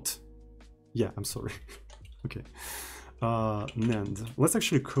a NOT. Yeah, I'm sorry. Okay. NAND. Let's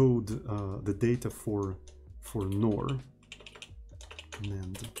actually code the data for NOR.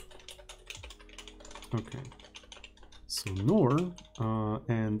 NAND. Okay. So NOR,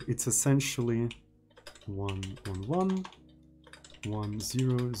 and it's essentially 1, 1, 1, 1,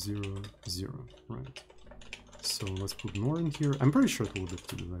 0, 0, 0. Right. So let's put NOR in here. I'm pretty sure it will do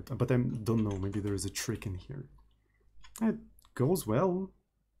that, but I don't know. Maybe there is a trick in here. It goes well.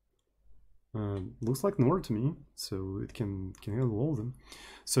 Looks like NOR to me, so it can handle all of them.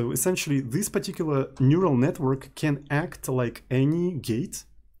 So essentially, this particular neural network can act like any gate,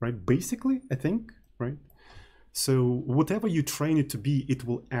 right? Basically, I think, right? So whatever you train it to be, it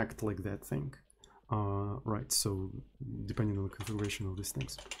will act like that thing, right? So depending on the configuration of these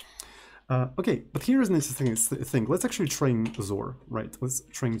things. Okay, but here's an interesting thing. Let's actually train XOR, right? Let's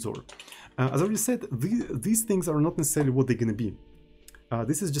train XOR. As I already said, these things are not necessarily what they're going to be.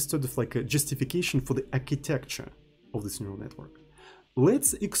 This is just sort of like a justification for the architecture of this neural network.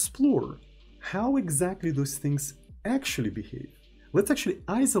 Let's explore how exactly those things actually behave. Let's actually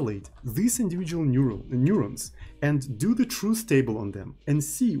isolate these individual neurons and do the truth table on them and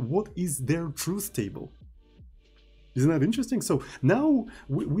see what is their truth table. Isn't that interesting? So now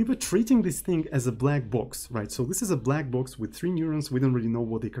we were treating this thing as a black box, right? So this is a black box with 3 neurons. We don't really know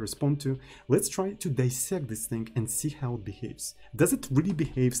what they correspond to. Let's try to dissect this thing and see how it behaves. Does it really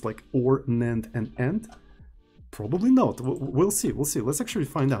behave like OR, NAND, and AND? Probably not. We'll see. We'll see. Let's actually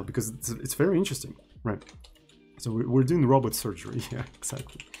find out because it's very interesting, right? So we're doing robot surgery. Yeah,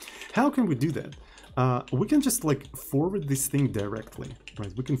 exactly. How can we do that? We can just like forward this thing directly,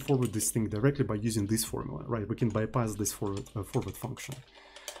 right? We can forward this thing directly by using this formula, right? We can bypass this forward function.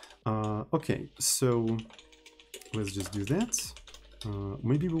 Okay, so let's just do that.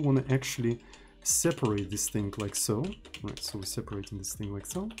 Maybe we want to actually separate this thing like so, right? So we're separating this thing like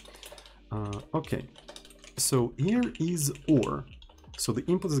so. Okay, so here is OR. So the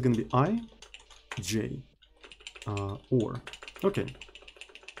input is going to be I, J, OR. Okay.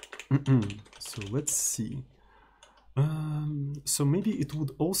 So let's see. So maybe it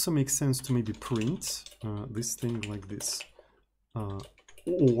would also make sense to maybe print this thing like this,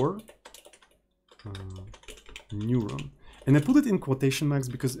 or neuron, and I put it in quotation marks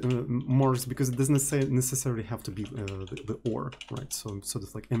because because it doesn't necessarily have to be the or, right? So I'm sort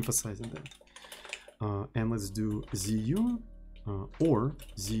of like emphasizing that. And let's do ZU or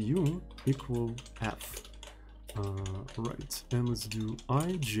ZU equal F. Right, and let's do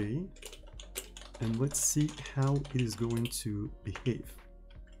IJ, and let's see how it is going to behave.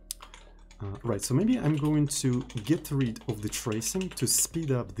 Right, so maybe I'm going to get rid of the tracing to speed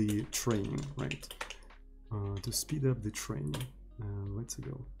up the training, right? To speed up the training. Let's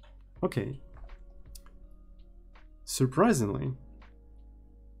go. Okay. Surprisingly,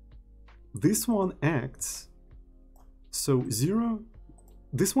 this one acts, so 0,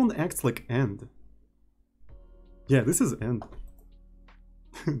 this one acts like AND. Yeah, this is AND.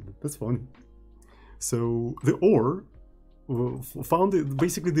 That's funny. So the OR found it,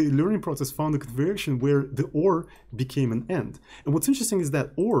 basically the learning process found a configuration where the OR became an AND. And what's interesting is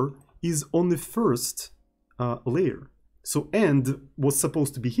that OR is on the first layer. So AND was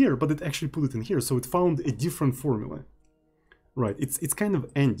supposed to be here, but it actually put it in here. So it found a different formula. Right, it's kind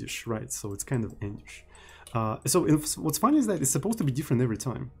of ANDish, right? So it's kind of ANDish. So what's funny is that it's supposed to be different every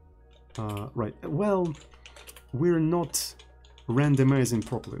time. Right, well, we're not randomizing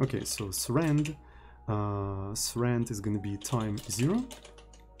properly. Okay, so srand is going to be time 0,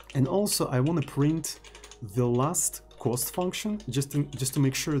 and also I want to print the last cost function just to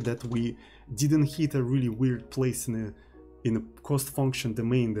make sure that we didn't hit a really weird place in a cost function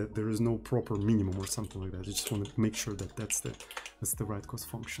domain, that there is no proper minimum or something like that. I just want to make sure that that's the right cost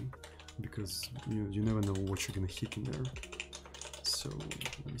function, because you never know what you're going to hit in there. So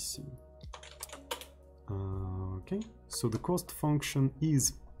let me see. Okay, so the cost function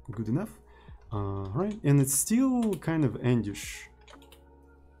is good enough, right? And it's still kind of ANDish.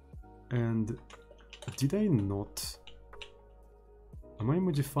 And did I not? Am I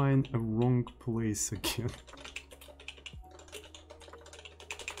modifying a wrong place again?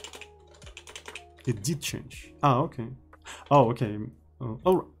 It did change. Ah, okay. Oh, okay.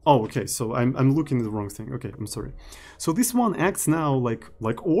 Oh, okay. So I'm looking at the wrong thing. Okay, I'm sorry. So this one acts now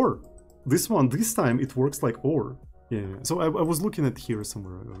like OR. This time it works like OR. Yeah. So I was looking at here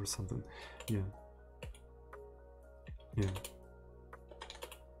somewhere or something. Yeah. Yeah.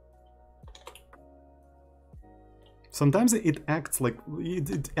 Sometimes it acts like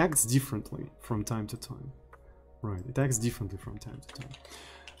it acts differently from time to time. Right. It acts differently from time to time.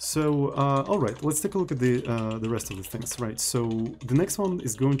 So all right, let's take a look at the rest of the things. Right. So the next one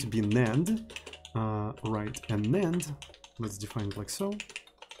is going to be NAND. Right. And NAND. Let's define it like so.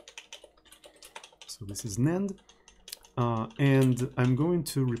 So this is NAND, and I'm going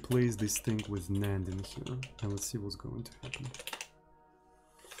to replace this thing with NAND in here, and let's see what's going to happen.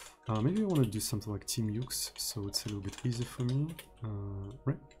 Maybe I want to do something like TeamUX, so it's a little bit easier for me.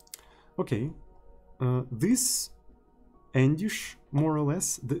 Right? Okay. this ANDish, more or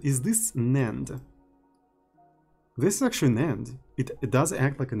less, is this NAND. This is actually an AND. It does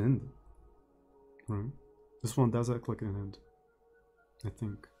act like an AND. Right? This one does act like an AND, I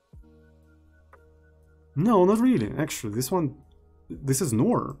think. No, not really, actually. This is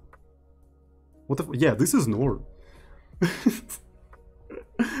NOR. What the yeah, this is NOR.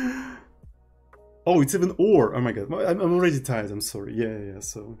 Oh, it's even OR. Oh my god, I'm already tired, I'm sorry. Yeah,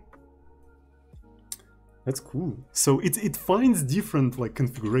 so... That's cool. So it finds different like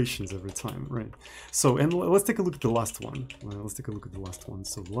configurations every time, right? So, and let's take a look at the last one. Let's take a look at the last one.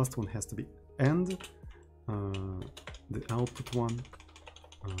 So the last one has to be AND, the output one.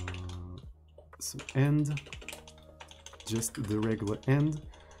 So AND, just the regular AND,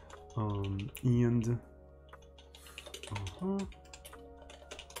 and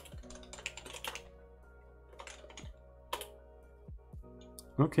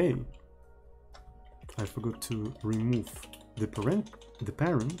okay. I forgot to remove the parent,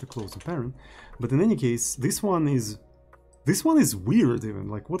 the closing parent. But in any case, this one is weird even.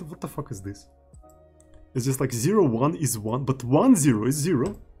 Like what the fuck is this? It's just like 0, 1 is 1, but 1, 0 is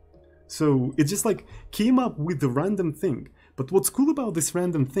 0. So it just like came up with the random thing. But what's cool about this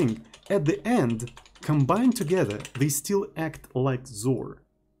random thing, at the end, combined together, they still act like XOR.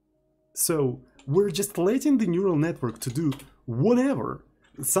 So we're just letting the neural network to do whatever.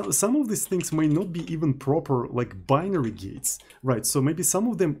 Some of these things may not be even proper like binary gates, right? So maybe some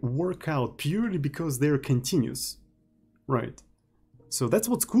of them work out purely because they're continuous, right? So that's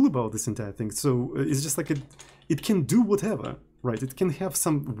what's cool about this entire thing. So it's just like it can do whatever, right? It can have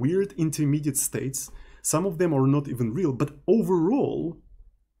some weird intermediate states. Some of them are not even real, but overall,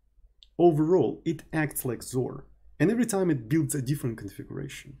 it acts like XOR. And every time it builds a different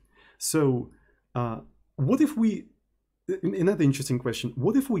configuration. So what if we... Another interesting question,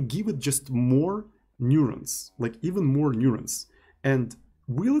 what if we give it just more neurons, like even more neurons, and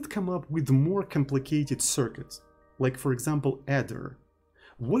will it come up with more complicated circuits, like for example adder?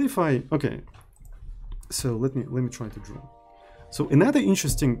 What if okay, so let me try to draw. So another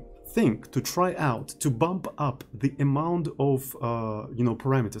interesting thing to try out to bump up the amount of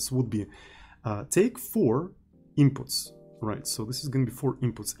parameters would be take 4 inputs, right? So this is going to be 4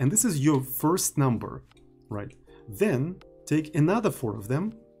 inputs, and this is your first number, right? Then take another 4 of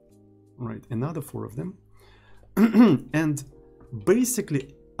them, right? Another 4 of them, and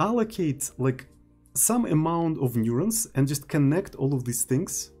basically allocate like some amount of neurons and just connect all of these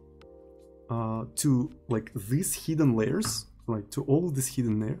things to like these hidden layers, right? To all of these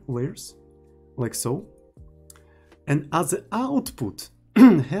hidden layers, like so. And as an output,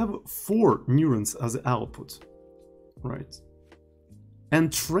 have 4 neurons as an output, right?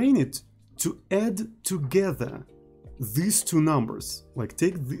 And train it to add together these 2 numbers, like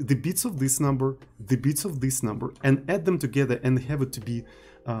take the bits of this number, the bits of this number, and add them together and have it to be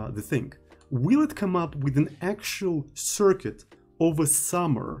the thing. Will it come up with an actual circuit of a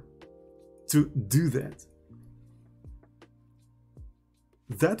summer to do that?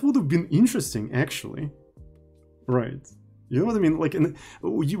 That would have been interesting, actually, right? You know what I mean? Like,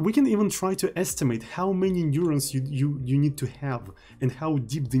 we can even try to estimate how many neurons you need to have and how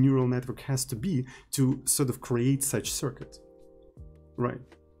deep the neural network has to be to sort of create such circuit, right?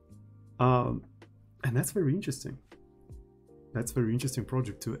 And that's very interesting. That's a very interesting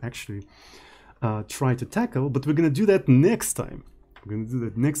project to actually try to tackle, but we're gonna do that next time. We're gonna do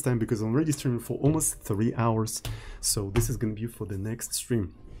that next time because I'm already streaming for almost 3 hours, so this is gonna be for the next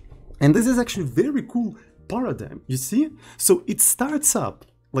stream. And this is actually very cool paradigm, you see? So it starts up,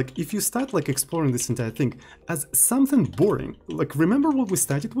 like if you start like exploring this entire thing as something boring, like remember what we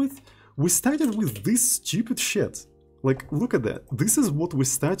started with? We started with this stupid shit. Like look at that, this is what we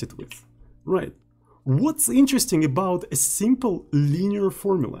started with, right? What's interesting about a simple linear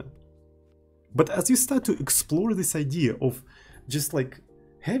formula? But as you start to explore this idea of just like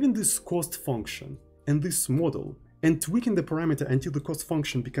having this cost function and this model and tweaking the parameter until the cost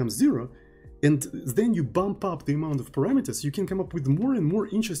function becomes 0, and then you bump up the amount of parameters, you can come up with more and more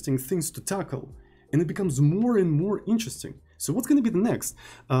interesting things to tackle. And it becomes more and more interesting. So what's going to be the next?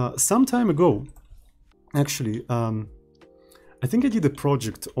 Some time ago, actually, I think I did a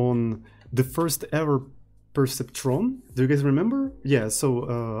project on the first ever perceptron. Do you guys remember? Yeah,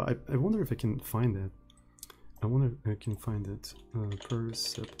 so I wonder if I can find that. I wonder if I can find it.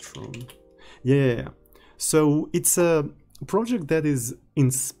 Perceptron. Yeah. So it's a project that is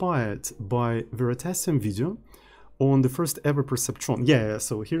inspired by Veritasium video on the first ever perceptron. Yeah,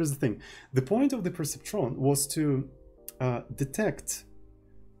 so here's the thing. The point of the perceptron was to detect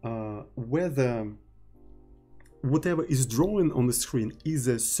whether whatever is drawn on the screen is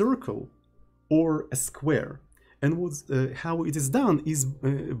a circle or a square. And how it is done is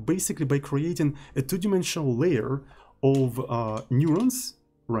basically by creating a two-dimensional layer of neurons,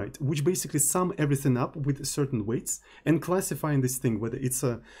 right, which basically sum everything up with certain weights and classifying this thing, whether it's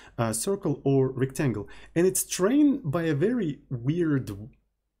a circle or rectangle. And it's trained by a very weird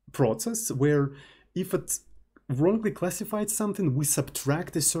process where if it wrongly classified something, we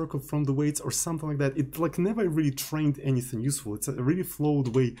subtract a circle from the weights or something like that. It like never really trained anything useful. It's a really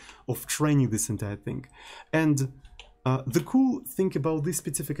flawed way of training this entire thing. And the cool thing about this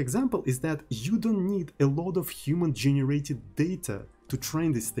specific example is that you don't need a lot of human-generated data to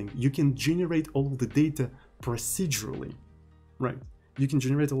train this thing. You can generate all of the data procedurally, right? You can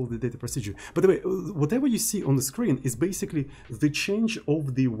generate all of the data procedurally. By the way, whatever you see on the screen is basically the change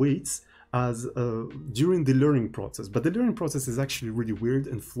of the weights as during the learning process. But the learning process is actually really weird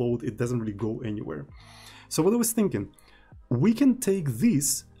and flawed. It doesn't really go anywhere. So what I was thinking, we can take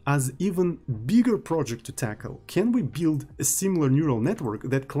this as even bigger project to tackle. Can we build a similar neural network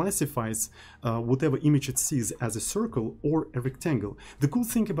that classifies whatever image it sees as a circle or a rectangle? The cool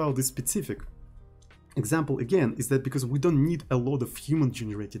thing about this specific example, again, is that because we don't need a lot of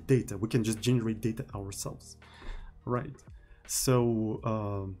human-generated data, we can just generate data ourselves, right?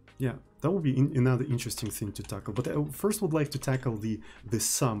 So yeah, that would be another interesting thing to tackle. But I first would like to tackle the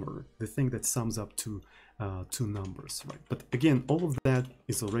summer, the thing that sums up to two numbers, right? But again, all of that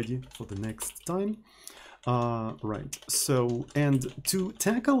is already for the next time, right? So, and to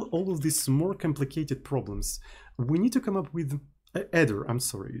tackle all of these more complicated problems, we need to come up with adder. I'm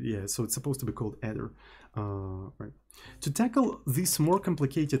sorry, yeah. So it's supposed to be called adder, right? To tackle these more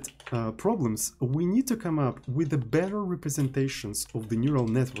complicated problems, we need to come up with the better representations of the neural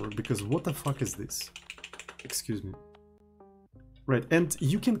network, because what the fuck is this? Excuse me. Right, and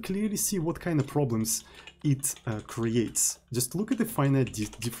you can clearly see what kind of problems it creates. Just look at the finite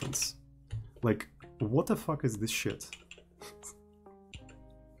difference. Like, what the fuck is this shit?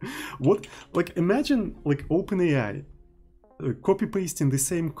 What, like, imagine like OpenAI copy-pasting the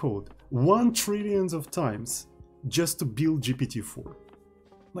same code 1 trillion of times just to build GPT-4.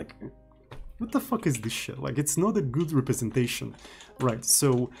 Like, what the fuck is this shit? Like, it's not a good representation, right?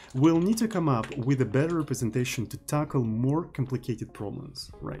 So we'll need to come up with a better representation to tackle more complicated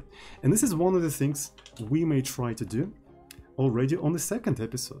problems, right? And this is one of the things we may try to do already on the second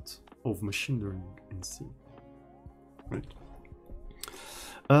episode of Machine Learning in C, right?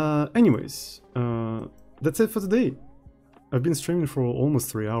 Anyways, that's it for today. I've been streaming for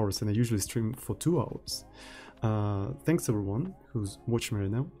almost 3 hours, and I usually stream for 2 hours. Thanks everyone who's watching me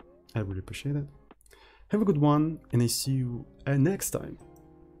right now. I really appreciate it. Have a good one, and I see you next time.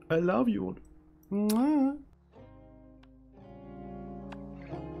 I love you all. Mwah.